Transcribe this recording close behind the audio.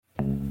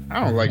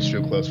I don't like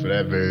strip clubs for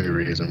that very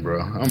reason, bro.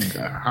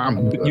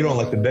 I'm good. You don't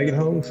like the begging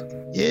hoes?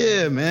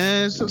 Yeah,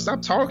 man. So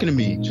stop talking to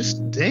me.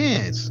 Just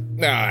dance.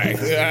 All right.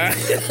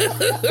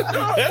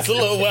 That's a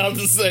little wild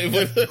to say,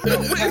 but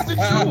It's the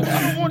truth.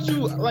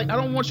 I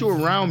don't want you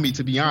around me,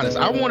 to be honest.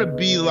 I want to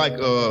be like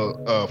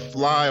a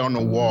fly on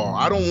the wall.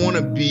 I don't want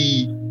to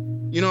be,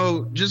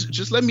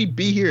 just let me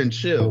be here and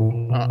chill.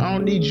 I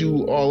don't need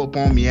you all up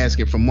on me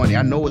asking for money.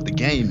 I know what the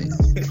game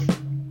is.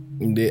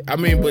 Yeah, I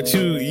mean, but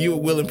you a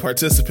willing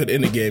participant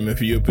in the game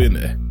if you're up in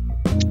there.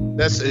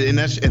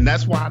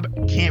 That's why I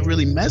can't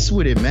really mess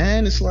with it,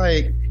 man. It's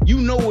like, you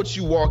know what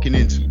you walking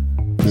into.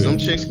 Some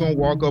chick's gonna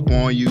walk up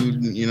on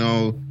you,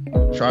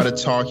 try to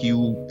talk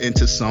you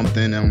into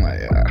something. I'm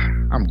like,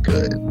 I'm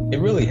good. It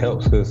really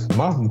helps because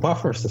my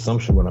first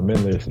assumption when I'm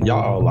in there is y'all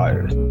are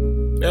liars.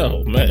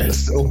 Oh man.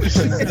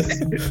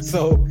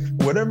 So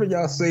whatever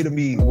y'all say to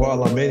me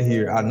while I'm in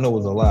here, I know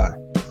is a lie,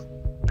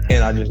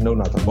 and I just know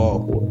not to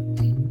fall for it.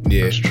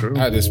 Yeah, that's true.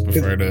 I just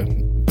prefer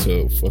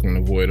to fucking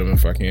avoid them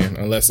if I can,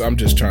 unless I'm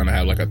just trying to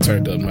have like a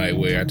turned up night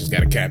where I just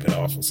gotta cap it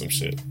off or some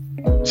shit.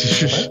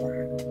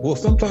 Well,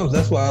 sometimes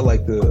that's why I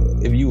like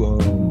if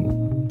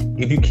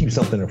you keep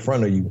something in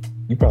front of you,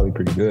 you're probably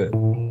pretty good.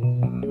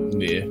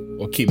 Yeah,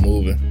 or keep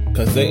moving.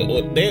 Cause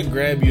they'll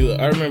grab you.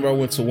 I remember I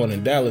went to one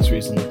in Dallas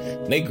recently.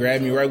 And they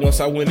grabbed me right once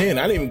I went in.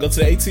 I didn't even go to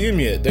the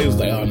ATM yet. They was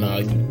like, "Oh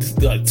no!"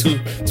 Like two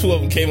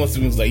of them came up to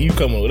me and was like, "You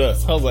coming with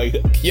us?" I was like,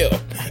 "Yo,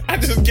 I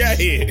just got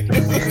here."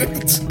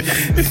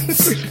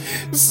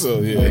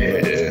 So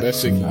yeah, that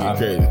shit can be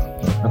crazy.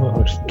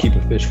 I'm just keep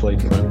a fish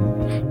plate,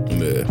 man.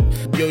 Yeah.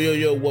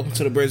 Yo, welcome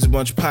to the Brazy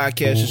Bunch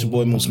podcast. It's your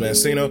boy Moose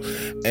Mancino,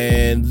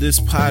 and this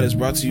pod is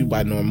brought to you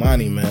by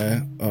Normani,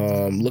 man.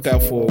 Look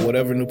out for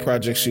whatever new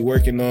project she's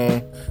working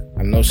on.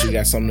 I know she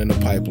got something in the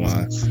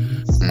pipeline.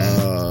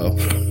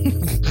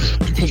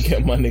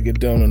 Get my nigga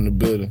Don in the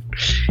building.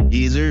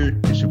 Easer,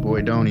 it's your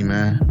boy Donnie,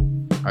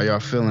 man. How y'all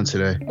feeling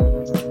today?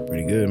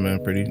 Pretty good,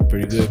 man. Pretty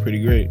good, pretty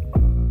great.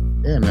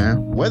 Yeah,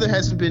 man. Weather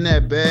hasn't been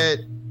that bad.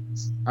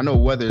 I know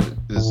weather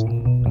is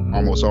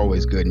almost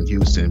always good in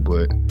Houston,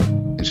 but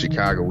in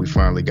Chicago we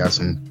finally got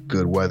some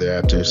good weather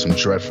after some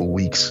dreadful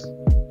weeks.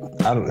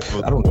 I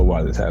don't know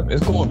why this happened.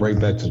 It's going right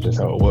back to just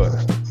how it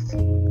was.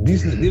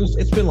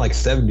 It's been like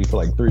 70 for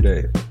like 3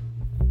 days.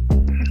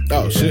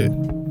 Oh shit.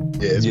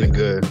 Yeah, it's been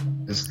good.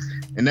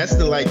 And that's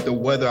the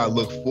weather I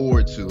look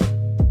forward to,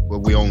 but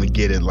we only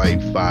get it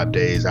like 5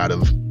 days out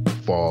of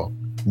fall.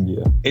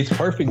 Yeah, it's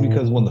perfect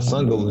because when the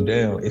sun goes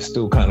down, it's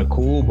still kind of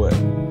cool, but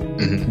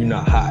you're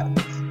not hot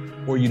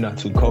or you're not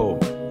too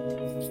cold.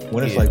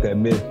 When it's like that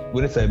mid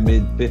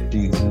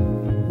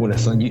 50s, when the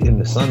sun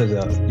is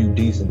out, you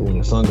decent. But when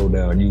the sun go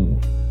down, you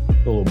a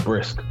little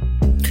brisk.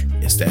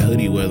 It's that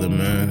hoodie weather,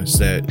 man. It's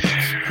that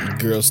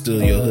girl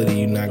steal your hoodie,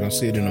 you're not gonna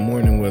see it in the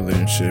morning weather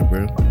and shit,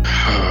 bro.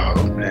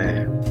 Oh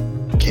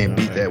man, can't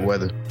beat that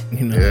weather.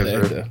 You know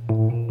that.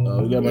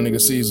 We got my nigga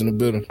C's in the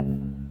building.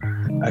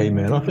 Hey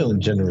man, I'm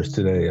feeling generous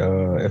today.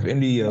 If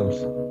any of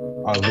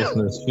our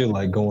listeners feel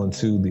like going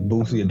to the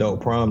Boosie Adult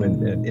Prom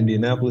in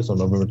Indianapolis on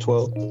November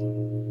 12th,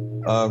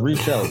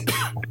 reach out.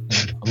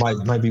 I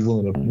might be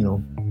willing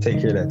to, take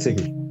care of that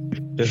ticket.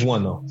 Just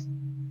one though.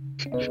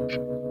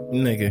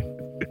 Nigga.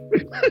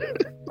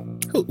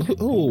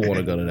 who want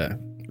to go to that?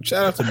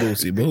 Shout out to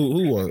Boosie, but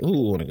who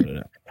want to go to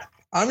that?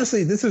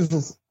 Honestly,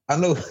 I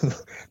know this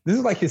is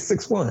like his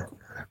 6th one.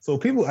 So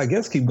people, I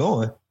guess, keep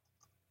going.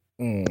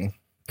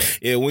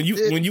 Yeah, when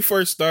you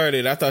first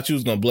started, I thought you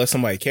was gonna bless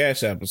somebody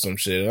Cash App or some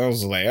shit. I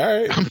was like,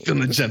 all right, I'm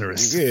feeling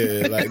generous.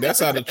 Yeah, like that's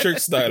how the trick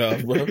start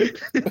off, bro.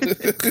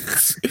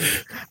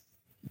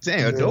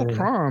 Dang, adult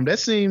prom. It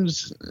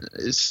seems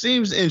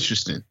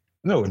interesting.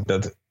 No, it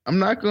doesn't. I'm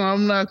not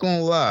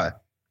gonna lie.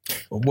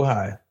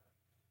 Why?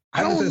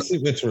 I don't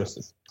seem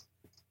interesting.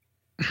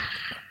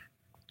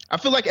 I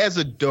feel like as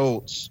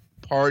adults,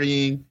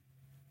 partying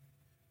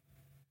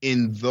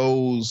in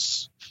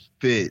those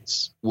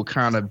fits will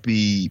kind of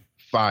be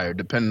fire,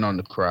 depending on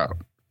the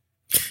crowd.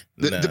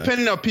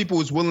 Depending on people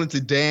who's willing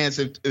to dance,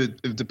 if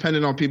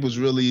depending on people's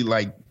really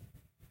like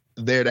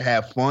there to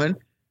have fun,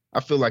 I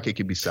feel like it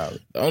could be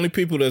solid. The only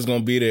people that's gonna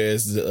be there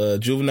is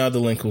juvenile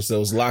delinquents that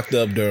was locked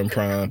up during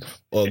prom,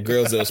 or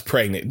girls that was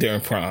pregnant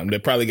during prom. They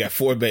probably got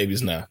 4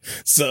 babies now.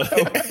 So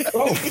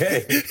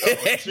okay,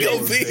 it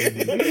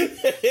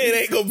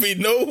ain't gonna be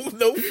no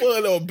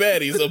fun or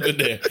baddies up in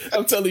there.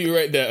 I'm telling you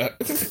right now.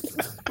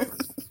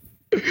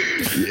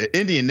 Yeah,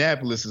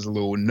 Indianapolis is a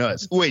little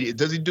nuts. Wait,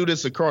 does he do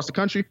this across the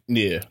country?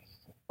 Yeah.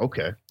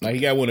 Okay. Like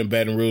he got one in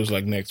Baton Rouge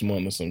like next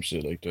month or some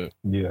shit like that.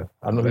 Yeah,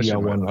 I know he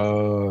got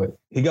one.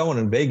 He got one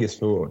in Vegas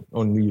on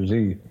New Year's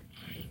Eve.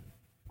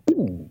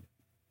 Ooh.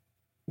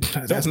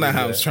 That's not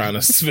how I was trying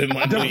to spend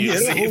my New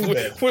Year's Eve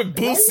with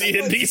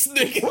Boosie and these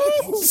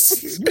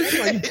niggas.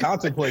 Like you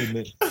contemplating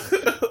it.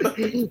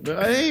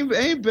 It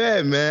ain't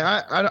bad, man.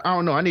 I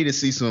don't know. I need to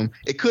see some.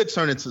 It could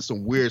turn into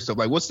some weird stuff.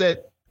 Like what's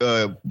that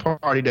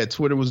party that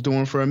Twitter was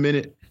doing for a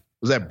minute?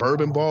 Was that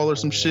Bourbon Ball or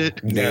some shit?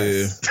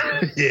 Yes.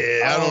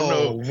 Yeah, I don't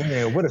know.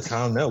 Man, what a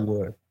time that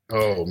was.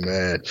 Oh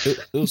man, it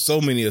was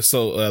so many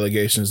assault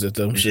allegations that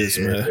them shits,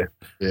 man.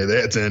 Yeah,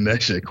 they had to end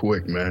that shit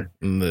quick, man.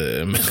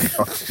 Nah,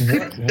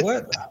 man.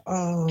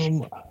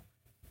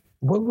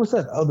 What was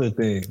that other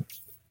thing?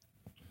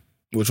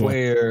 Which one?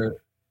 Where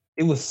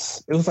it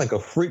was like a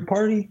freak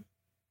party,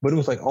 but it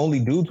was like only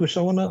dudes were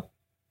showing up.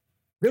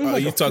 There was Are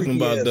you talking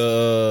about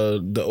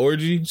the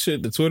orgy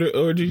shit, the Twitter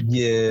orgy?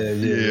 Yeah.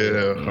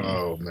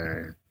 Oh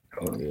man.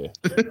 Oh, yeah.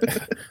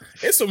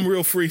 It's some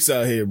real freaks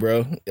out here,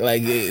 bro.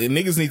 Like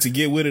niggas need to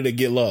get with it or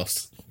get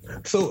lost.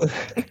 So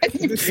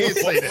You can't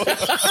say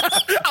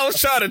that. I was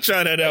trying to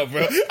try that out,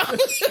 bro.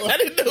 I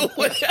didn't know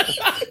what.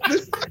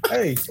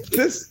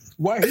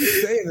 Why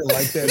he's saying it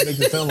like that makes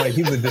it sound like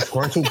he's a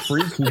disgruntled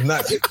freak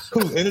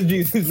whose energy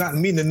is not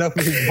meeting enough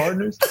of his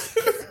partners.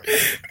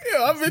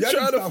 Yeah, I've been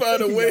trying to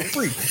find a way.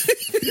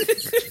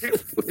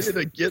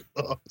 To get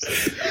lost.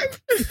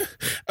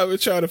 I've been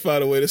trying to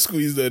find a way to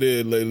squeeze that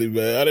in lately,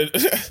 man.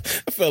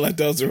 I felt like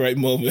that was the right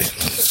moment.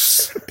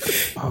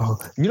 Oh,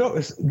 you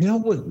know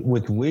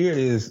what's weird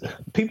is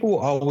people will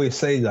always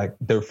say like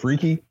they're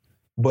freaky,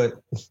 but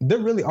there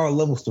really are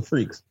levels to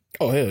freaks.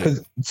 Oh hell,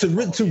 because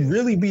to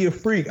really be a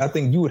freak, I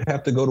think you would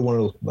have to go to one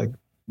of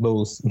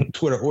those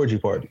Twitter orgy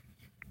parties.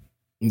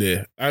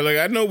 Yeah,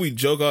 I know we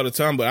joke all the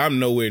time, but I'm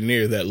nowhere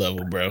near that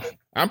level, bro.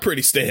 I'm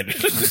pretty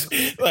standard.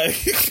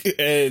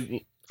 And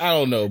I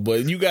don't know,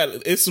 but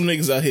it's some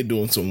niggas out here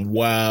doing some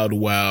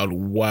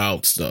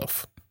wild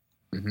stuff.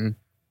 Mm-hmm.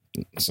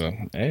 So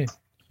hey,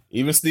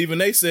 even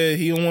Stephen A said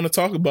he don't want to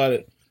talk about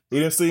it. He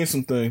done seen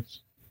some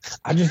things.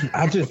 I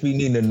just be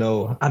needing to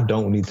know. I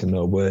don't need to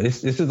know, but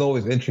it's just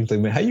always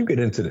interesting, man. How you get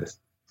into this?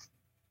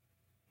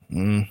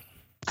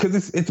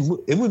 Because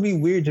it would be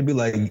weird to be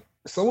like,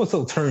 so and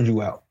so turned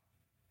you out.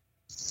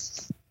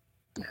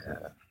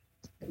 Yeah.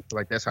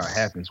 Like that's how it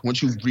happens.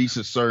 Once you reach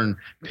a certain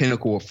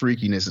pinnacle of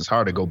freakiness, it's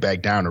hard to go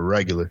back down to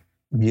regular.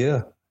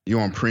 Yeah, you're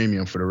on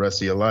premium for the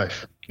rest of your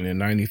life. And then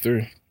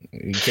 93.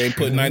 You can't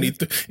put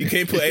 93. You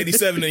can't put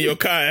 87 in your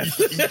car.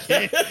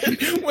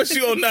 Once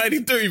you on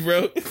 93,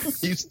 bro,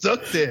 you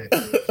stuck there.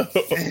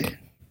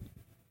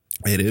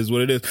 It is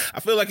what it is. I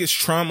feel like it's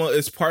trauma.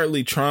 It's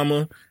partly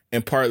trauma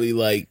and partly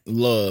like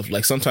love.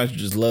 Like sometimes you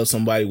just love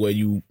somebody where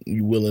you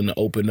willing to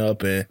open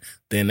up, and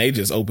then they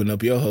just open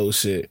up your whole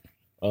shit.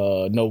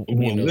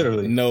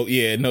 Literally.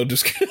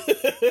 Just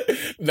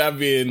not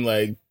being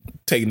like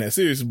taking that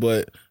serious,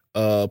 but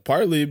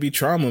partly it'd be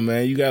trauma,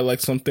 man. You got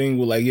like something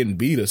with like getting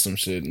beat or some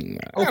shit.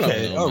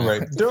 Okay, all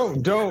right.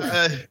 Don't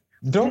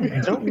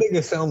make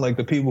it sound like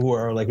the people who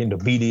are like into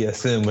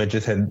BDSM that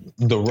just had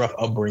the rough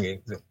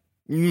upbringing.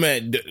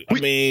 Man, I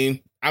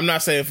mean, I'm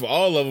not saying for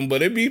all of them,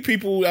 but it'd be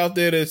people out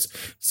there that's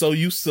so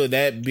used to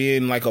that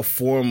being like a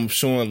form of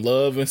showing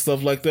love and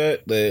stuff like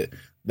that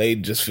they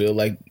just feel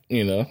like,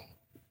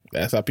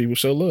 that's how people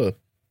show love.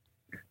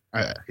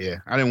 Yeah,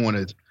 I didn't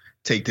want to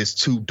take this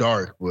too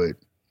dark, but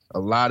a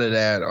lot of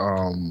that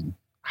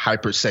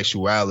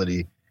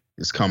hypersexuality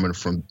is coming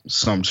from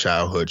some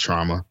childhood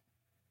trauma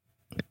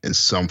in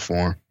some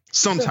form.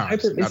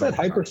 Sometimes. Is that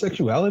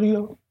hypersexuality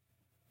though?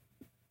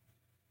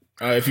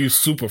 If you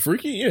super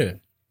freaky, yeah.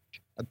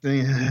 I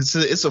think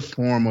it's a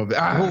form of it.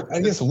 I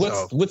guess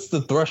what's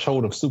the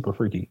threshold of super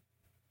freaky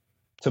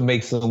to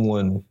make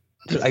someone,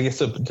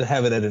 to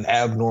have it at an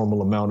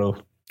abnormal amount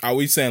of? Are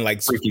we saying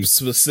like freaky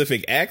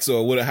specific acts,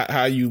 or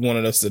how you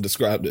wanted us to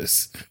describe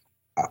this?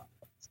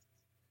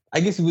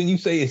 I guess when you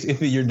say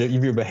if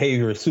your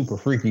behavior is super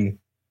freaky,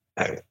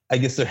 I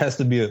guess there has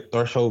to be a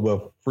threshold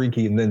of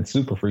freaky and then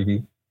super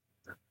freaky.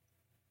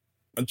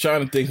 I'm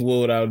trying to think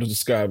what I would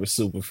describe as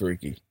super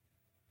freaky.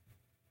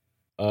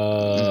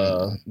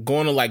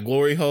 Going to like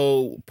glory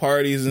hole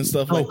parties and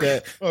stuff like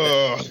that.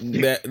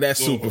 That's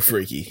super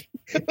freaky.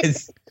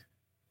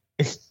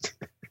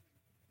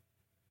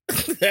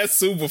 That's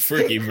super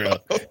freaky, bro.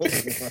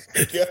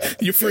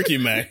 You're freaky,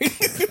 man.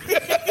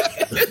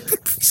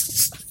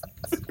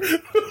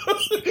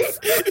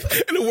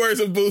 In the words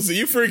of Boosie,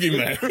 you freaky,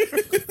 man.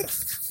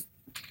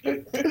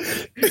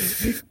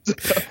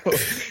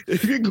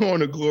 If you're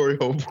going to glory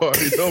hole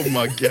parties, oh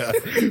my God,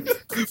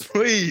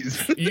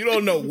 please. You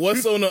don't know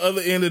what's on the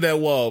other end of that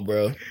wall,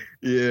 bro.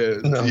 Yeah,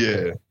 no.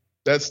 Yeah.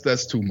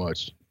 That's too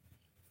much.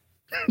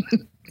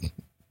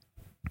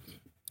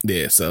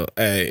 Yeah, so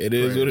hey, it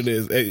is what it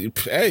is.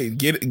 Hey,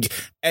 get it.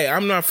 Hey,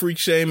 I'm not freak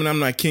shaming. I'm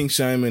not king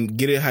shaming.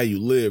 Get it how you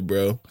live,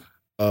 bro.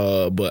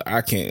 But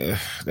I can't.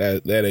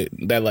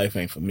 That life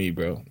ain't for me,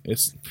 bro.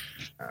 It's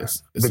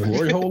the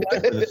glory hole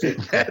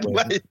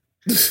life.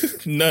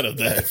 None of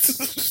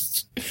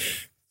that.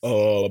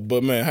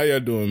 But man, how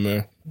y'all doing,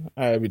 man?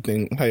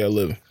 How y'all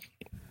living?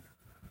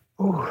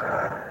 Ooh,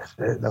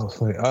 that was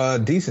funny.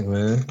 Decent,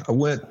 man. I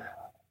went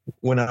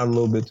out a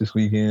little bit this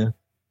weekend.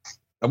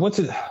 I went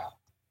to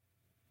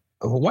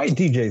white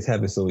DJs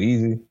have it so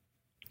easy.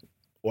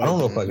 I don't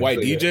know if I can white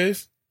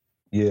DJs.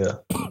 That. Yeah.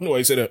 Why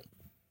you say that?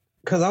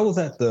 Because I was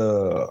at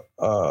the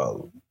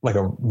like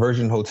a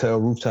Virgin Hotel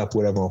rooftop,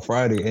 whatever, on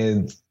Friday,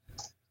 and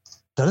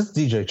this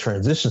DJ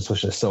transitions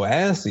was just so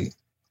assy.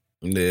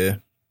 Yeah.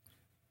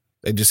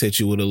 They just hit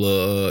you with a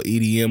little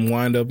EDM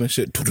wind up and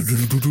shit.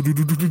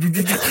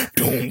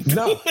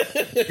 No,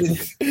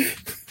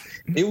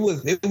 it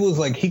was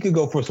like he could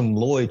go for some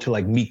Lloyd to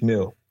like Meek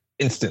Mill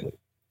instantly.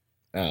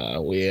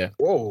 Well, yeah.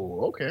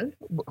 Whoa, okay.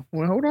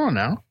 Well, hold on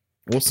now.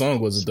 What song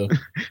was it though?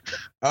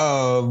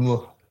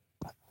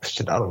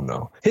 Shit, I don't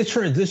know. His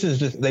transitions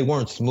they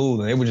weren't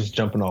smooth and they were just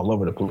jumping all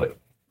over the place.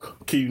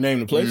 Can you name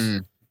the place?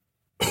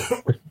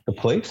 The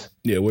place?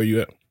 Yeah, where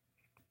you at?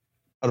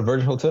 At the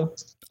Virgin Hotel.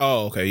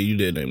 Oh, okay. You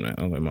did name that.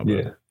 Okay, my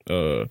bad.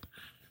 Yeah.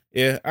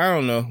 Yeah, I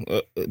don't know.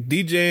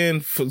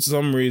 DJing for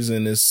some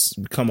reason has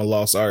become a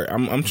lost art.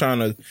 I'm trying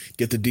to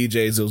get the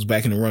DJs that was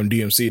back in the Run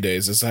DMC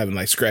days, just having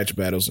like scratch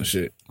battles and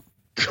shit.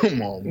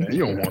 Come on, man.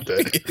 You don't want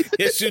that.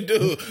 Yes, you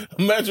do.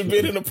 Imagine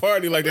being in a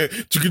party like that.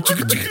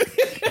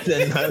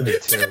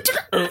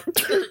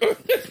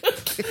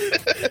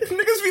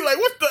 Niggas be like,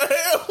 what the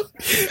hell?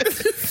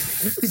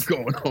 What's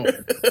going on?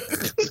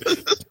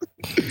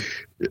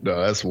 No,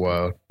 that's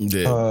wild.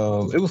 Yeah.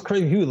 It was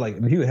crazy. He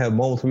would have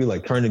moments where he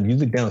like turn the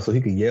music down so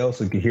he could yell,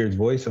 so he could hear his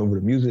voice over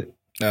the music.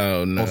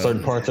 Oh no! On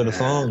certain parts of the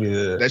song,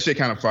 yeah. That shit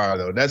kind of fire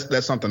though.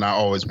 That's something I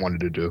always wanted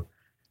to do.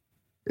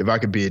 If I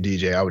could be a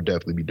DJ, I would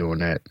definitely be doing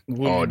that.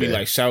 Would you be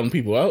like shouting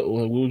people out?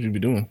 What would you be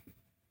doing?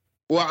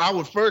 Well, I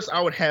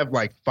would have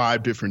like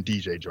 5 different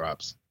DJ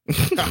drops.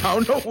 I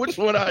don't know which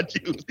one I'd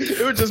use.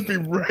 It would just be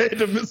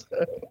random as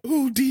hell.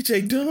 Ooh,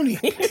 DJ Donnie.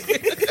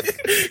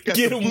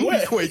 Get him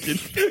wet. Quaking.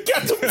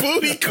 Got the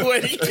booty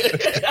quaking.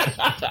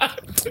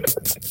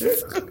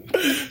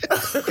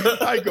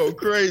 I go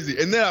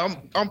crazy. And then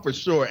I'm for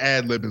sure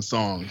ad-libbing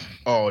songs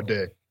all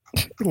day.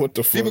 What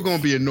the fuck? People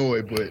gonna be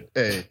annoyed, but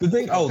hey. The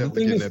thing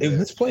is, if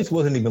this place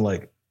wasn't even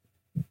like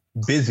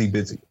busy,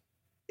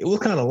 it was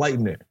kind of light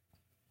in there.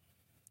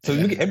 So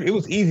it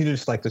was easy to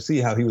just like to see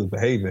how he was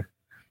behaving.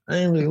 I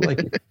didn't really like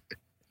it.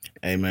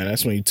 Hey man,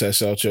 that's when you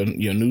test out your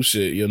new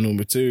shit, your new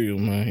material,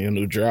 man, your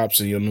new drops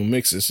and your new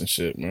mixes and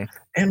shit, man.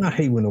 And I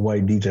hate when the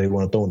white DJ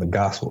want to throw in the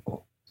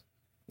gospel.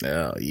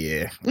 Oh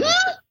yeah,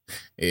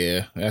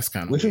 yeah, that's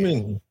kind of. What you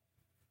mean?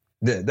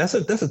 That's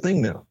a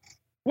thing now.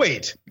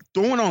 Wait,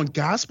 throwing on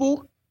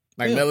gospel?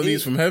 Like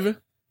melodies from heaven?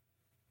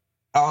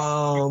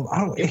 I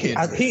don't.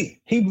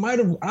 He might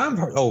have. I've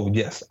heard. Oh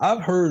yes,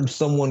 I've heard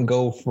someone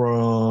go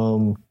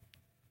from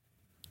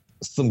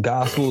some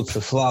gospel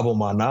to slob on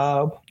my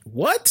knob.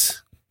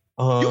 What?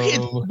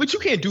 But you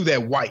can't do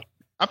that white.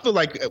 I feel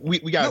like we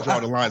gotta draw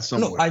the line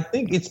somewhere. No, I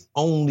think it's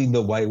only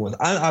the white ones.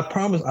 I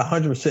promise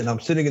 100%. I'm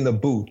sitting in the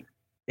booth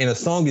and a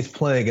song is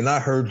playing and I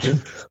heard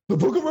the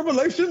Book of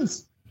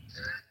Revelations.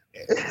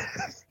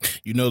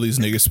 You know these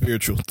niggas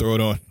spiritual. Throw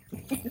it on.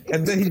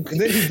 And then he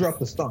dropped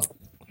the stomp.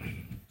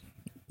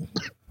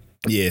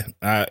 Yeah,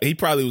 he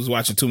probably was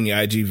watching too many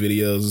IG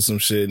videos or some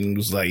shit and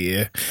was like,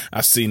 yeah,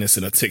 I've seen this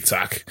in a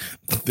TikTok.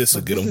 This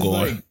will get him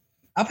going. Like,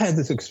 I've had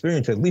this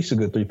experience at least a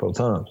good 3-4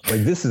 times.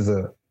 Like this is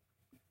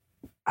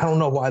I don't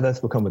know why that's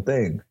become a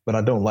thing, but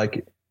I don't like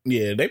it.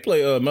 Yeah, they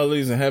play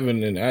Melodies in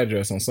Heaven and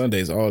Address on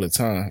Sundays all the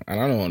time, and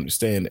I don't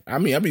understand it. I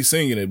mean, I be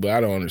singing it, but I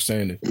don't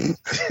understand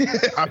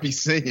it. I be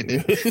singing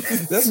it.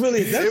 That's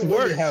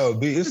really how it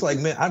be. It's like,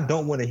 man, I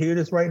don't want to hear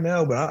this right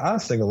now, but I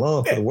sing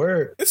along for the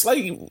word. It's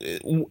like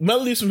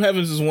Melodies from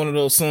Heaven is one of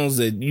those songs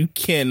that you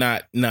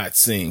cannot not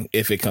sing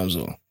if it comes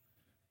on.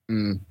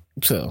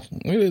 So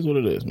it is what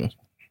it is, man.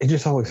 It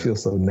just always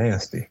feels so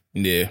nasty.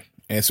 Yeah.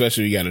 And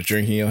especially you got a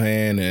drink in your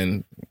hand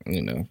and,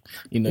 you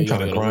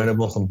trying to grind up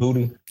on some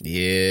booty.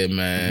 Yeah,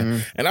 man.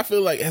 Mm-hmm. And I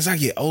feel like as I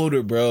get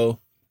older, bro,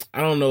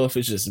 I don't know if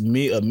it's just a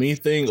me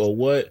thing or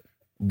what,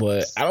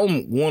 but I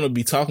don't want to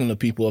be talking to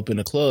people up in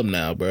the club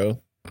now,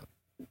 bro.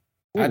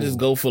 Ooh. I just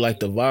go for like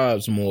the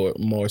vibes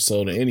more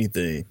so than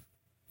anything.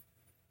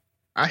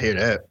 I hear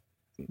that.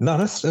 No,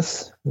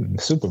 that's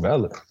super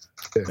valid.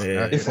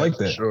 Yeah, it's like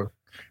that. Sure.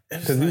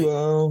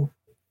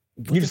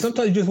 Because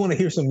sometimes you just want to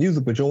hear some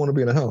music, but you don't want to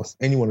be in the house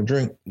and you want to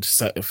drink.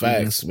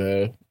 Facts,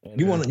 man.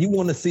 You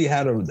want to see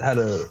how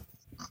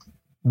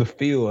the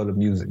feel of the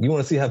music. You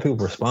want to see how people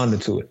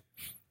responded to it.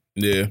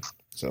 Yeah.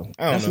 So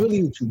that's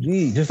really what you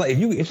need. Just like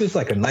it's just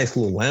like a nice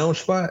little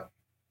lounge spot,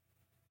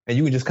 and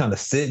you can just kind of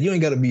sit. You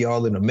ain't got to be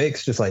all in the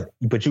mix. Just like,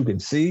 but you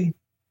can see.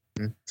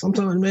 Mm-hmm.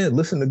 Sometimes, man,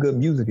 listen to good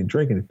music and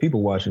drinking. If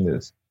people watching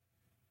this,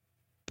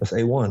 that's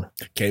A1.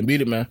 Can't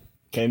beat it, man.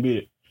 Can't beat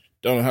it.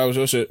 Don't know how was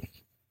your shit.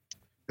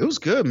 It was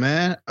good,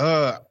 man.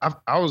 I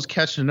was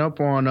catching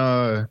up on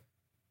the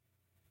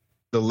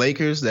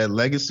Lakers, that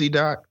Legacy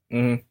doc.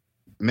 Mm-hmm.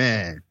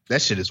 Man,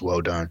 that shit is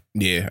well done.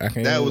 Yeah, I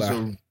can't.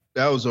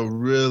 That was a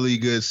really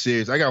good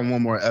series. I got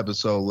one more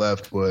episode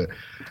left, but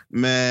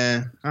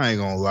man, I ain't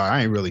gonna lie,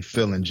 I ain't really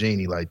feeling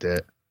Jeannie like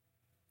that.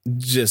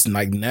 Just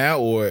like now,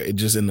 or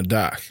just in the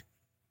doc?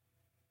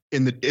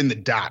 In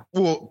the doc.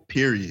 Well,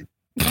 period.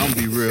 I'm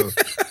gonna be real.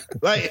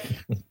 Like,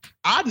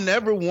 I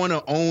never want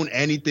to own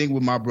anything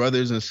with my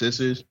brothers and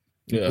sisters,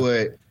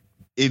 but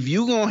if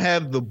you gonna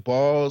have the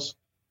balls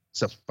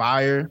to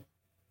fire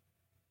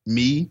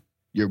me,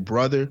 your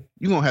brother,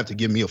 you gonna have to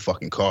give me a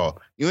fucking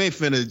call. You ain't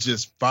finna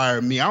just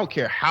fire me. I don't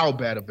care how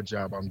bad of a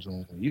job I'm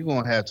doing. You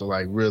gonna have to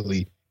like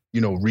really,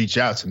 reach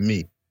out to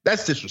me.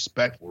 That's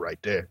disrespectful right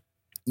there.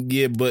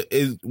 Yeah, but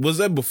was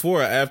that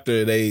before or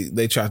after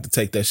they tried to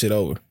take that shit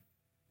over?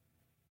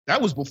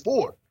 That was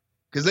before.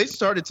 Because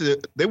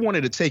they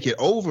wanted to take it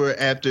over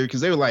after, because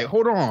they were like,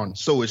 hold on.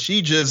 So is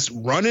she just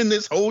running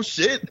this whole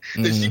shit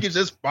that she can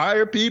just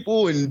fire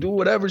people and do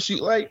whatever she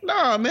like?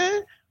 Nah,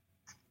 man.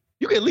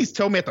 You can at least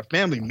tell me at the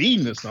family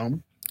meeting or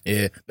something.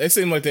 Yeah, they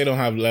seem like they don't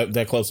have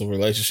that close of a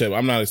relationship.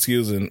 I'm not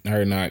excusing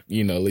her not, at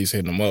least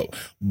hitting them up,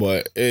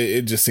 but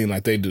it just seemed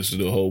like they just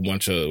do a whole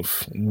bunch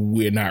of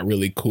we're not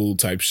really cool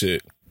type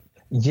shit.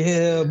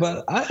 Yeah,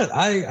 but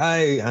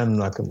I'm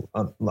not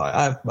gonna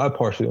lie. I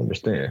partially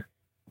understand.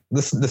 The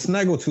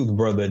Snaggletooth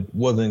brother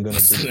wasn't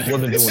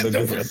doing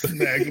a good.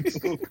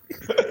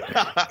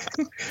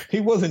 He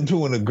wasn't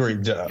doing a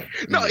great job.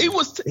 No, he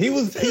was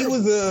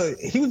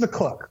a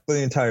cluck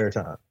the entire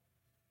time.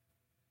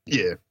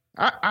 Yeah,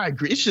 I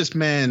agree. It's just,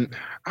 man,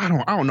 I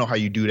don't know how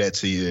you do that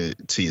to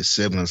your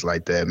siblings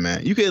like that,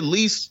 man. You can at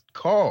least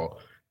call.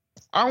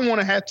 I don't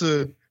want to have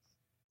to.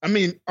 I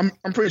mean,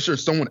 I'm pretty sure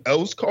someone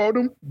else called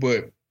him,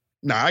 but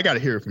I got to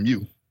hear it from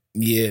you.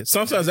 Yeah,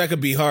 sometimes that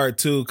could be hard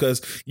too,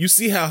 because you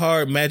see how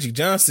hard Magic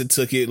Johnson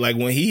took it. Like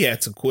when he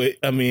had to quit.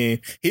 I mean,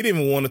 he didn't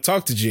even want to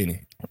talk to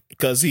Jenny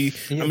because he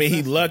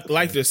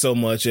liked her so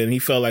much, and he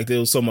felt like there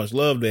was so much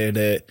love there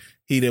that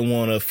he didn't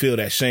want to feel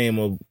that shame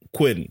of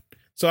quitting.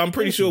 So I'm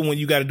pretty sure when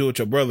you got to do it with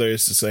your brother,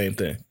 it's the same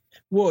thing.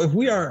 Well, if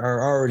we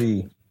are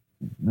already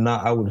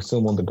not, I would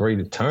assume, on the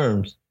greatest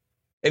terms,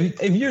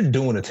 if you're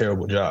doing a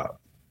terrible job,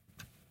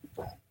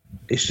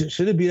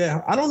 should it be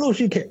that? I don't know if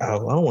she cared. I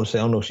don't want to say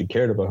I don't know if she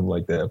cared about him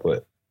like that,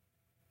 but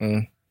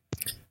I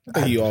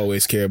think you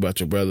always care about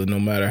your brother, no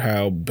matter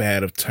how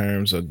bad of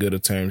terms or good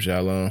of terms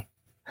y'all on.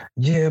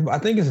 Yeah, but I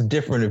think it's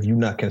different if you're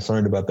not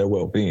concerned about their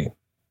well-being.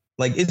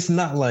 Like, it's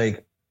not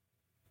like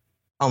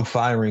I'm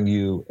firing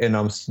you and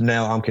I'm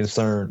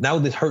concerned. Now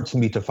this hurts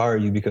me to fire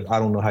you because I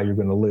don't know how you're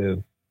going to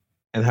live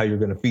and how you're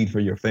going to feed for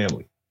your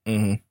family.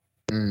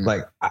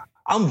 Like,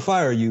 I'm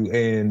fire you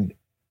and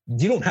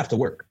you don't have to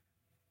work.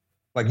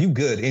 Like, you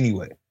good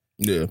anyway.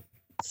 Yeah.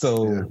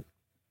 So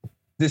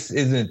this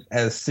isn't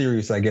as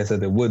serious, I guess,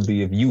 as it would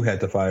be if you had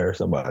to fire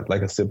somebody,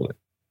 like a sibling.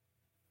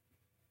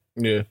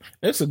 Yeah.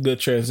 That's a good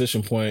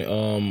transition point.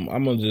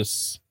 I'm going to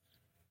just...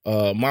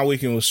 my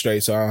weekend was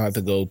straight, so I don't have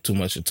to go too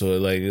much into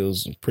it. Like, it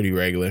was pretty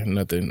regular,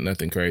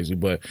 nothing crazy.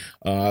 But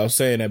I was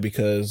saying that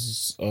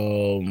because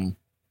one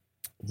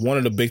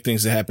of the big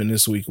things that happened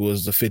this week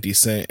was the 50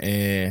 Cent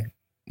and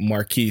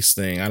Marquise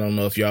thing. I don't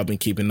know if y'all been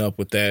keeping up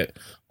with that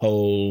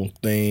whole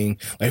thing.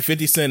 Like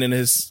 50 Cent and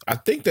I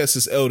think that's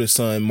his eldest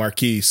son,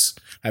 Marquise,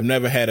 have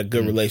never had a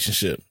good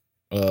relationship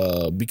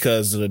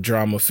because of the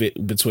drama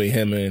between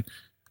him and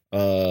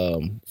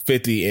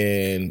 50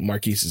 and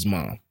Marquise's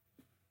mom.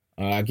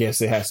 I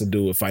guess it has to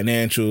do with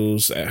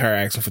financials, her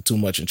asking for too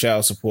much in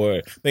child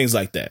support, things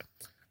like that.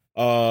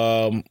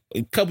 A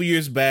couple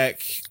years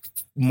back,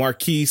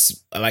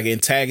 Marquise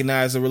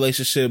antagonized the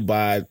relationship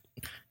by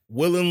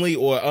willingly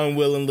or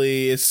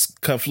unwillingly, it's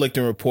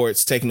conflicting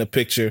reports, taking a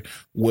picture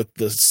with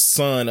the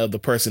son of the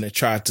person that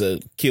tried to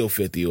kill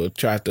 50 or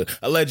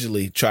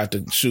allegedly tried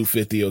to shoot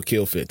 50 or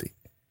kill 50.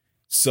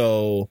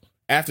 So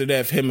after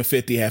that, him and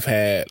 50 have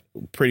had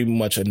pretty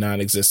much a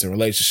non-existent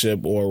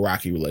relationship or a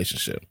rocky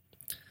relationship.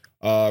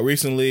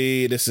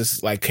 Recently, this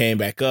is came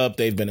back up.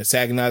 They've been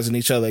antagonizing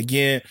each other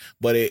again,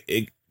 but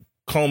it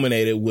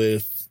culminated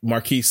with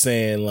Marquise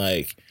saying,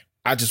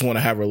 I just want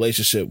to have a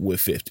relationship with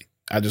 50.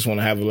 I just want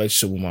to have a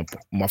relationship with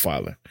my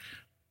father.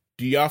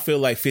 Do y'all feel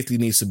like 50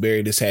 needs to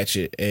bury this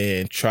hatchet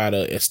and try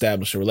to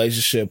establish a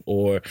relationship?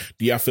 Or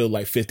do y'all feel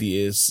like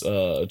 50 is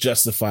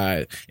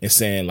justified in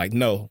saying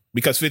no?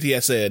 Because 50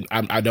 has said,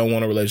 I don't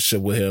want a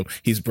relationship with him.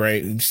 He's too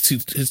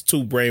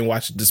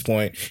brainwashed at this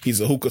point. He's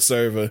a hookah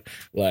server.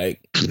 He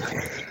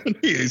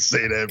didn't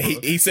say that, bro.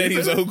 He said he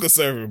was a hookah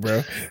server,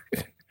 bro.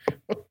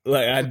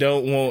 I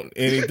don't want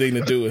anything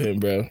to do with him,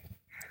 bro.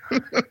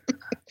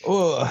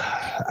 Well,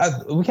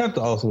 we have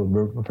to also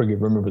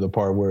remember the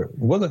part where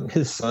wasn't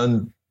his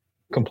son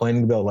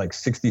complaining about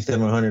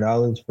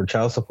 $6,700 for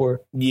child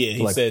support? Yeah,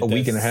 he said a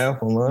week and a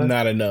half online.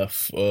 Not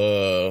enough.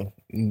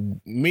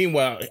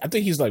 Meanwhile, I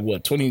think he's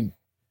 20.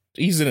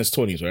 He's in his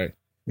 20s, right?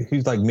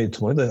 He's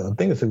mid-20s. I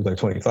think he was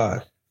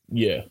 25.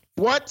 Yeah.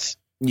 What?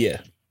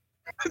 Yeah.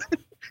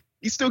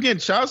 He's still getting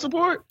child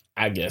support?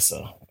 I guess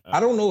so. I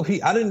don't know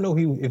I didn't know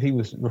if he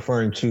was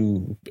referring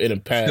to in the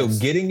past still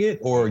getting it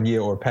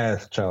or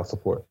past child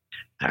support.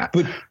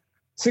 But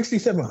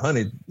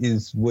 $6,700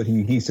 is what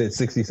he said.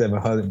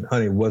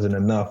 $6,700 wasn't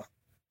enough.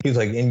 He was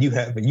and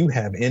you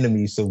have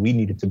enemies, so we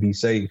needed to be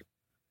safe.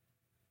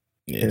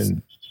 Yes.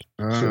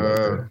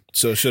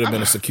 So it should have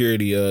been a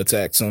security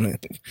tax on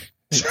it.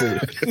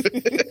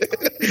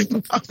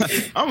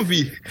 I'm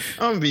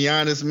gonna be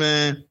honest,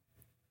 man.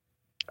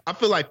 I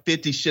feel like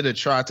 50 should have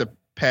tried to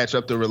patch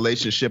up the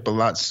relationship a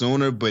lot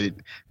sooner, but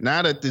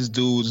now that this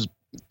dude's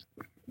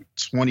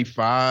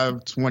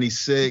 25,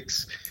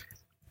 26,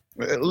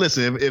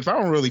 listen, if I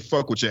don't really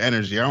fuck with your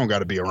energy, I don't got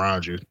to be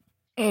around you.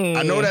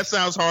 I know that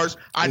sounds harsh.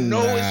 It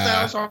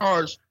sounds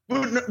harsh,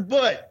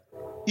 but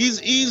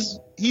he's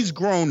he's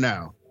grown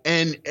now,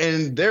 and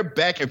their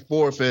back and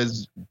forth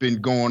has been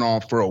going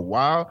on for a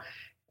while,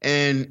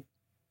 and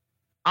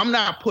I'm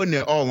not putting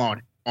it all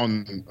on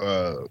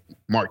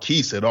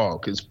Marquise at all,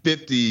 because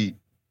 50,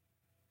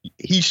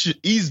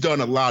 he's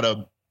done a lot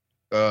of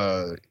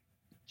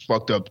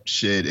fucked up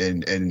shit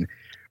and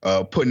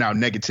putting out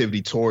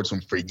negativity towards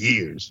him for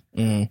years.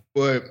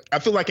 But I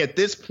feel like at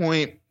this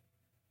point,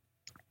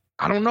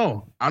 I don't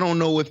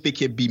know if it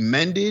could be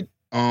mended.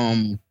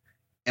 And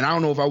I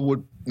don't know if I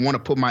would want to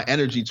put my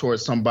energy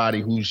towards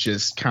somebody who's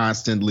just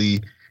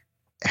constantly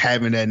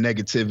having that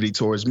negativity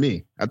towards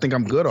me. I think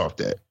I'm good off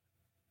that.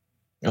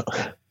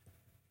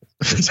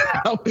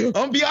 I'll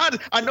be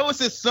honest. I know it's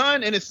his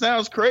son and it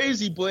sounds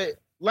crazy, but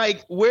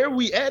like, where are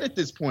we at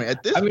this point?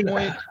 At this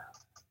point,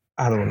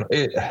 I don't know.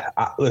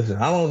 Listen,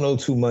 I don't know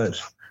too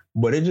much,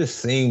 but it just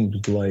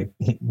seems like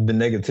the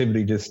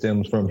negativity just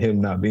stems from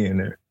him not being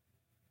there.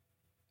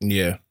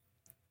 Yeah.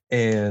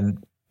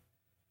 And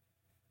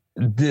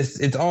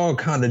it's all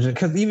kind of just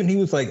because even he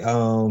was like,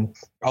 I'll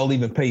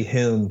even pay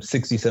him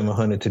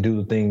 $6,700 to do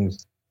the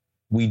things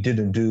we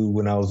didn't do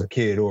when I was a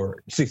kid,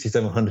 or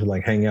 $6,700 to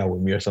like hang out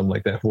with me or something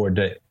like that for a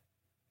day.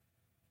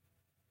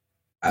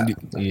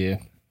 Yeah.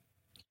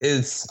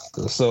 It's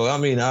so, I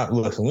mean,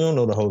 listen, we don't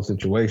know the whole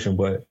situation,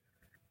 but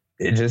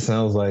it just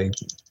sounds like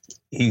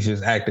he's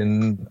just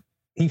acting,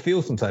 he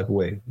feels some type of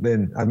way.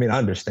 Then, I mean, I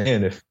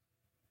understand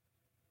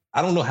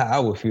I don't know how I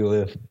would feel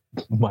if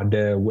my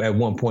dad at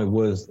one point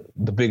was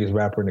the biggest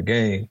rapper in the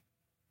game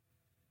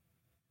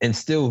and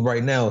still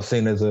right now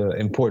seen as an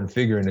important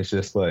figure, and it's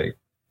just like,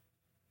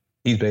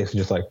 he's basically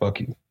just like, fuck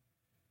you.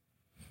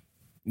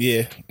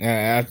 Yeah,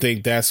 I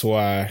think that's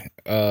why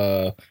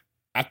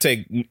I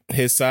take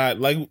his side.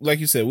 Like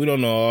you said, we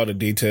don't know all the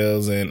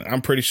details, and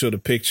I'm pretty sure the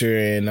picture,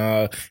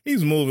 and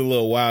he's moving a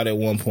little wild at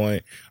one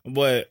point.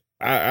 But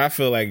I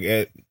feel like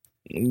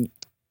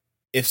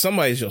if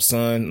somebody's your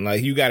son,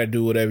 like, you got to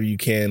do whatever you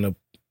can to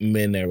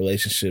mend that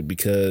relationship,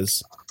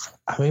 because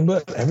I mean,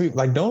 but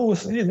like Don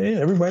was saying, man,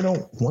 everybody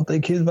don't want their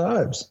kids'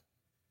 vibes.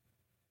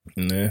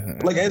 Nah.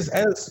 Like,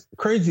 as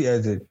crazy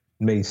as it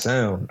may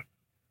sound,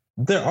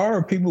 there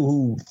are people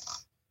who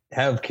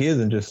have kids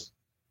and just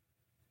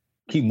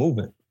keep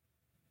moving.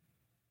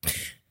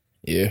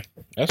 Yeah,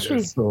 that's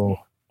true. So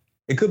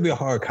it could be a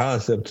hard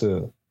concept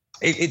to.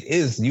 It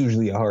is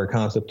usually a hard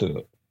concept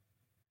to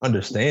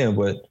understand,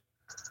 but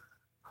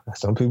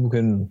some people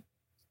can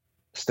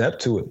step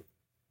to it.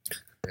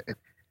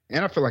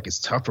 And I feel like it's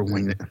tougher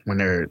when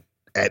they're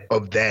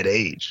of that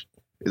age.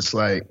 It's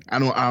like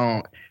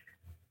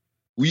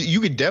you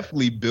could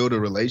definitely build a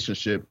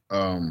relationship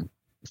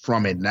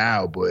from it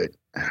now, but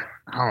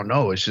I don't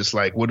know. It's just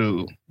like, what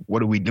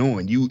are we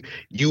doing?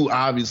 You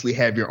obviously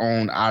have your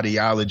own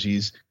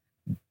ideologies,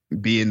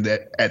 being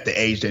that at the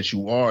age that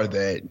you are,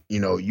 that, you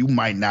know, you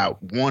might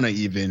not want to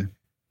even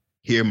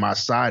hear my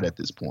side at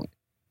this point.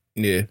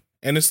 Yeah.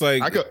 And it's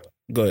like,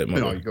 go ahead,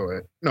 No, you go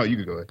ahead. No, you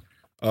can go ahead.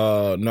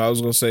 No, I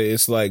was gonna say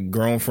it's like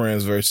grown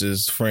friends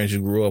versus friends you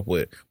grew up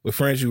with. With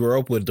friends you grew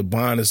up with, the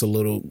bond is a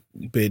little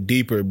bit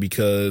deeper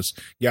because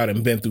y'all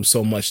done been through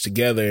so much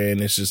together, and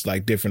it's just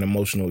like different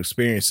emotional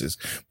experiences.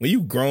 When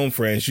you grown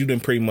friends, you done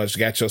pretty much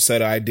got your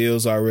set of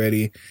ideals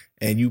already,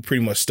 and you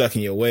pretty much stuck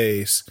in your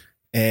ways,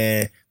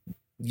 and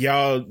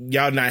y'all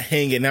not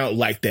hanging out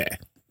like that.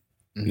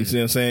 Mm-hmm. You see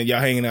what I'm saying? Y'all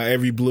hanging out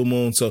every blue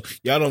moon, so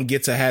y'all don't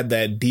get to have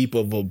that deep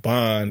of a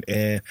bond.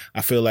 And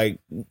I feel like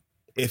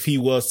if he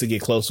was to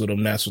get close with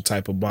him, that's what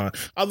type of bond.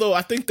 Although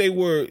I think they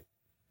were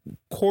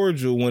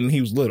cordial when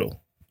he was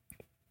little.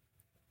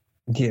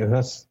 Yeah,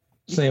 that's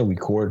saying we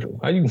cordial.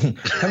 How you be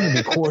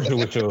cordial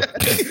with your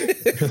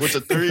with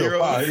a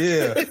 3-year-old?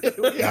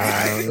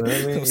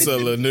 Yeah. What's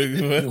up, little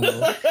nigga, man?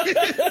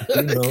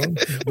 You know,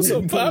 what's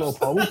up, Pops?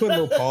 We put a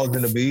little pause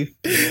in the beef.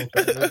 You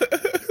know,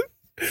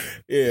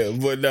 yeah,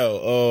 but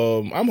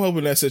no, I'm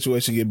hoping that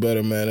situation get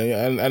better,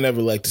 man. I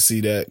never like to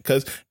see that,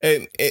 because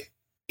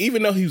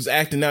even though he was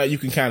acting out, you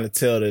can kind of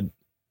tell that,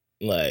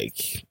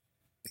 like,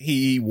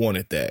 he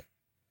wanted that.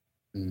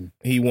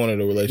 He wanted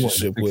a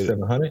relationship with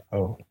 700.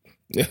 Oh,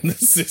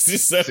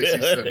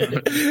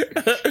 67.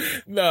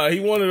 No, he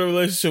wanted a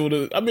relationship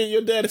with. I mean,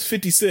 your dad is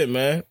 50 Cent,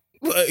 man.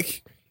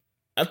 Like,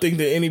 I think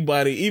that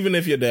anybody, even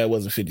if your dad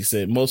wasn't 50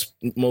 Cent, most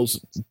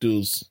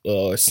dudes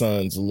or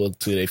sons look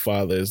to their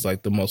father as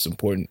like the most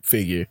important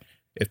figure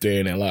if they're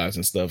in their lives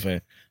and stuff.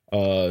 And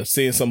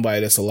seeing somebody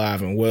that's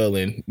alive and well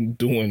and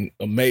doing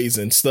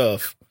amazing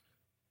stuff,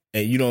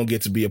 and you don't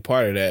get to be a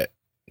part of that,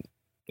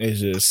 it's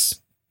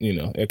just, you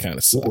know, it kind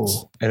of sucks.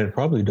 Well, and it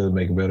probably does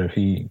make it better if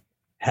he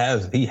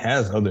has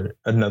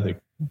another,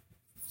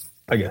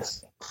 I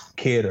guess,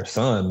 kid or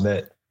son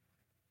that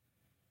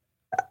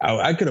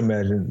I could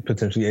imagine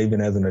potentially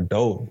even as an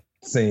adult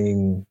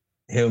seeing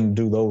him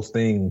do those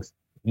things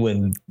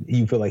when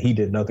you feel like he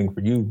did nothing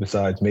for you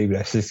besides maybe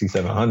that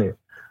 6,700.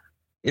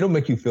 It'll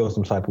make you feel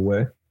some type of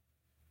way.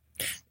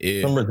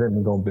 Yeah. Some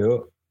resentment gonna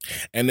build.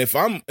 And if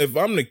I'm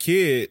the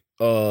kid,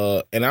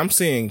 and I'm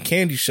seeing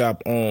Candy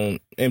Shop on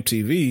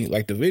MTV,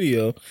 like the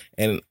video,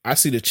 and I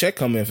see the check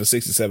come in for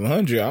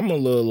 6,700, I'm a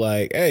little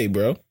like, hey,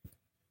 bro,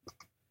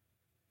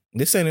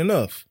 This ain't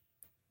enough.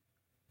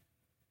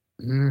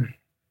 Yeah,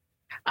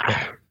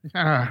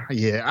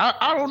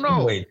 I don't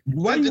know. Wait,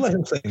 why do you let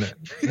him say that?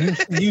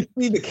 You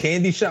see the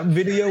candy shop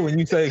video and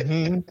you say,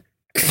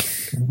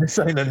 this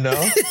ain't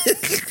enough?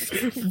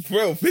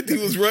 Bro, 50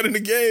 was running the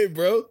game,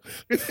 bro.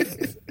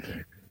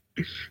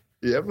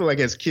 Yeah, I feel like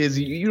as kids,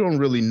 you don't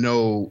really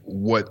know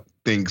what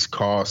things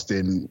cost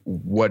and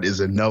what is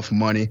enough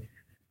money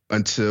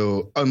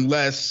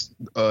unless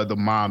the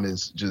mom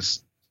is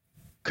just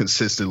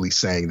consistently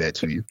saying that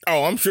to you.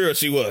 Oh, I'm sure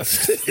she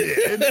was.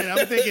 Yeah, and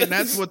I'm thinking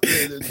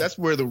that's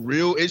where the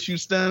real issue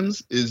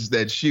stems, is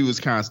that she was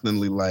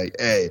constantly like,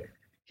 "Hey,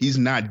 he's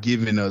not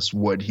giving us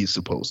what he's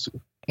supposed to."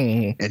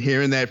 Mm-hmm. And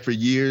hearing that for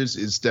years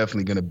is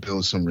definitely going to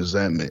build some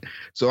resentment.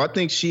 So I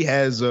think she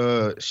has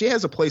a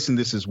place in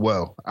this as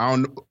well. I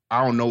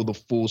don't know the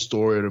full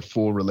story or the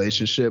full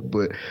relationship,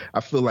 but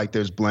I feel like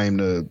there's blame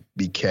to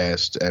be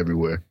cast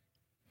everywhere.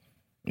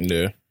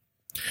 Yeah.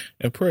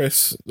 And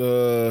prayers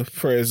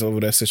over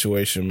that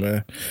situation,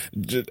 man.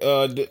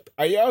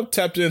 Are y'all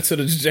tapped into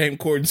the James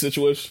Corden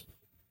situation?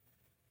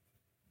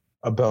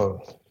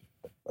 About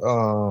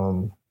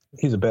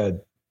he's a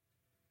bad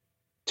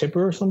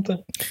tipper or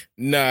something?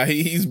 Nah,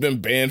 he's been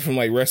banned from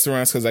like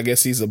restaurants because I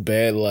guess he's a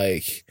bad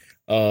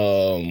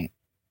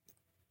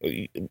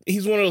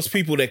he's one of those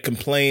people that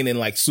complain and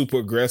like super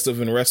aggressive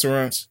in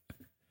restaurants.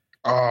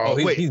 Oh,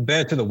 he's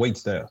bad to the wait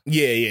staff.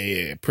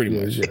 Yeah, pretty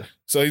much. Yeah.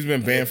 So he's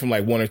been banned from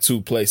like one or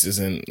two places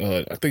in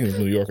I think it's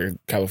New York or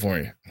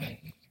California.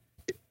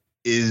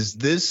 Is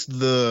this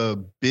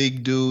the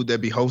big dude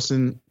that be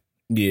hosting?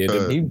 Yeah,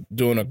 they're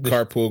doing a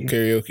carpool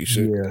karaoke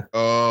shit. Yeah.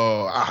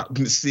 Oh, I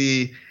can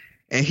see.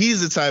 And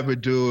he's the type of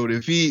dude,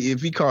 if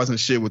he causing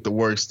shit with the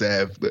work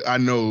staff, I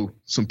know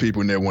some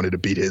people in there wanted to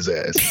beat his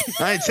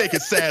ass. I ain't taking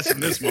sass from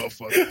this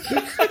motherfucker.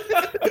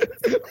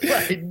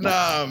 Like,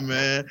 nah,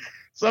 man.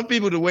 Some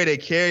people, the way they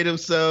carry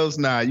themselves,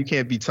 nah, you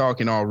can't be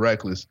talking all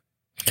reckless.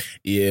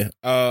 Yeah.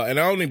 And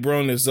I only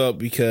brought this up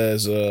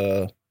because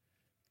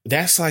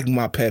that's like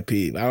my pet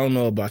peeve. I don't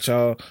know about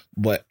y'all,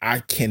 but I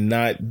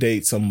cannot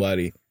date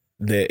somebody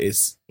that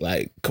is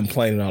like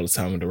complaining all the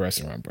time in the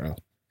restaurant, bro.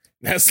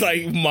 That's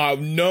like my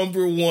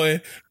number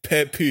one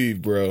pet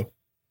peeve, bro.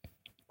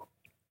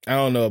 I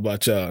don't know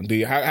about y'all.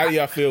 How do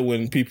y'all feel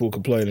when people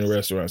complain in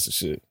restaurants and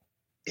shit?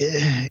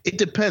 It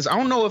depends. I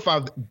don't know if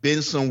I've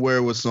been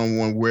somewhere with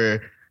someone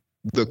where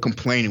the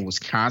complaining was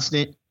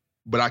constant,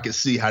 but I could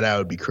see how that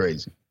would be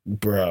crazy.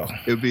 Bro,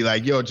 it would be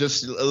like, yo,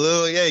 just a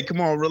little, hey,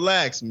 come on,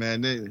 relax,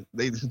 man.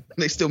 They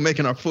still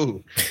making our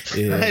food.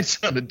 Yeah. I ain't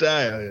trying to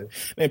die out here.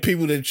 And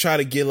people that try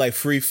to get like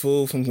free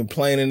food from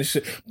complaining and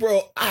shit,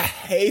 bro, I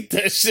hate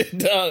that shit,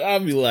 dog. I'll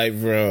be like,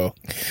 bro,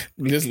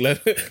 just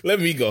let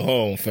me go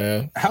home,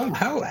 fam.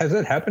 How has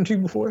that happened to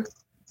you before?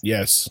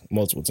 Yes,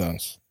 multiple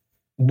times.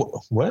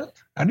 What?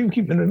 How do you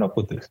keep ending up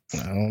with this?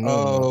 I don't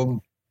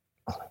know.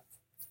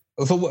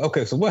 So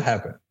what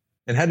happened?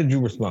 And how did you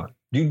respond?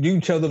 Do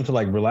you tell them to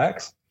like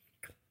relax?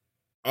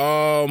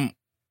 I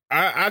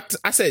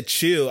said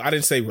chill. I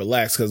didn't say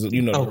relax because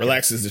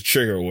relax is the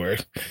trigger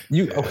word.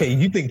 You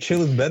think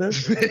chill is better?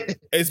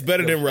 It's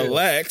better than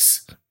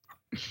relax.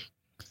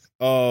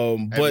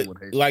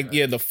 But like,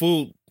 yeah, the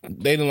food,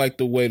 they didn't like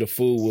the way the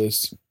food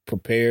was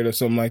prepared or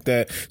something like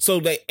that. So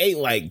they ate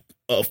like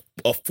a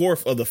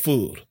fourth of the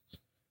food.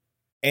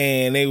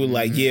 And they were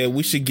like, yeah,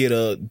 we should get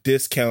a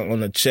discount on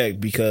the check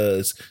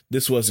because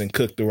this wasn't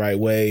cooked the right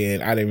way.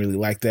 And I didn't really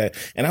like that.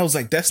 And I was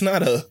like, that's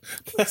not a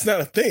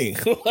thing.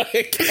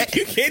 Like,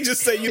 you can't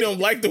just say you don't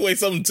like the way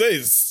something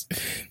tastes.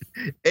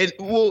 And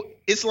well,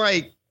 it's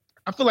like,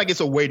 I feel like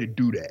it's a way to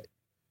do that.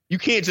 You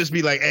can't just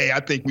be like, hey,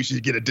 I think we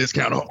should get a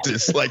discount off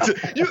this. Like,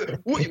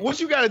 what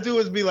you got to do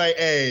is be like,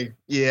 hey,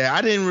 yeah,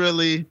 I didn't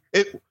really,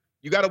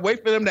 you got to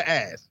wait for them to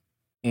ask.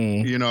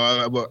 You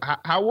know,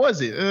 how was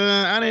it?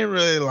 I didn't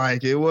really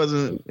like it.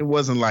 It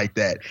wasn't like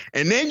that.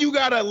 And then you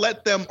gotta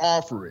let them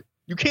offer it.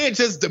 You can't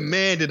just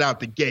demand it out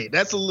the gate.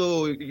 That's a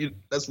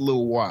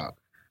little wild.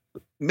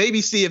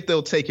 Maybe see if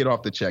they'll take it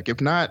off the check. If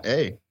not,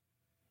 hey,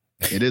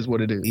 it is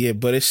what it is. Yeah,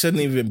 but it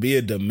shouldn't even be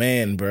a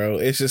demand, bro.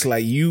 It's just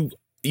like you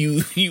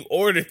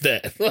ordered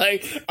that.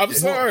 Like, I'm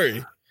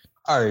sorry.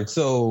 All right,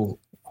 so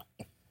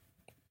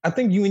I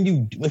think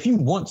if you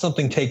want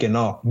something taken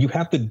off, you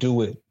have to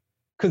do it.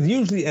 Because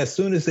usually as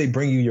soon as they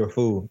bring you your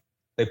food,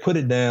 they put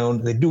it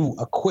down, they do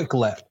a quick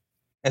lap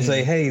and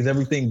say, hey, is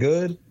everything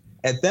good?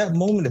 At that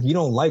moment, if you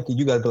don't like it,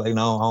 you got to be like,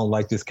 no, I don't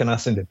like this. Can I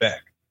send it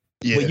back?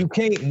 Yeah. But you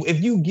can't,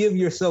 if you give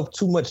yourself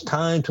too much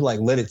time to like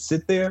let it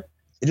sit there,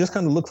 it just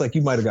kind of looks like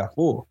you might have got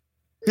full.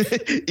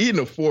 Eating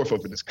a fourth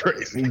of it is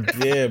crazy.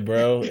 Yeah,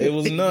 bro. It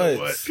was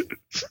nuts.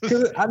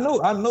 Because I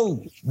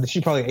know that she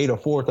probably ate a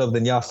fourth of it,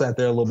 then y'all sat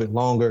there a little bit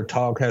longer,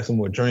 talked, had some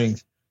more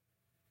drinks.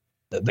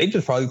 They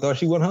just probably thought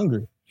she wasn't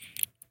hungry.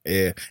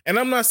 Yeah. And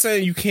I'm not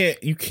saying you can't,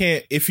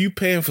 if you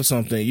paying for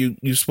something,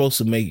 you're supposed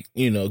to make,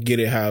 get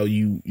it how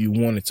you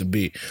want it to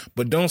be.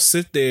 But don't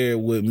sit there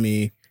with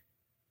me,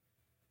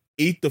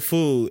 eat the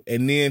food,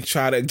 and then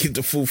try to get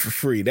the food for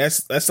free.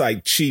 That's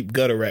like cheap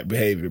gutter rat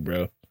behavior,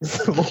 bro.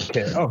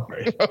 Okay, all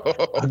right.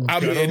 I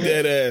mean,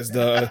 dead ass,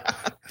 dog.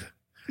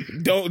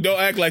 Don't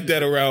act like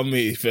that around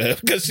me, fam.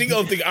 Because she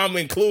gonna think I'm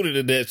included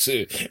in that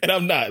shit, and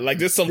I'm not. Like,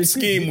 there's some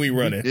scheme we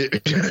running.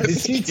 Did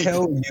she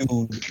tell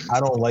you I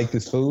don't like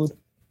this food?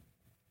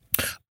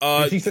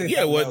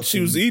 Yeah, what she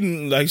was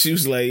eating, like she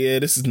was like, yeah,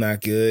 this is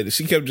not good.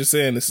 She kept just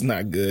saying this is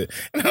not good,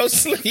 and I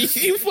was like,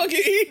 you fucking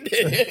eat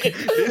it.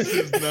 This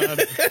is not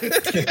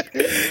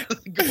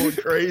going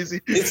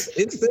crazy.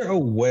 Is there a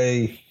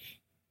way?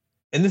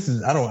 And this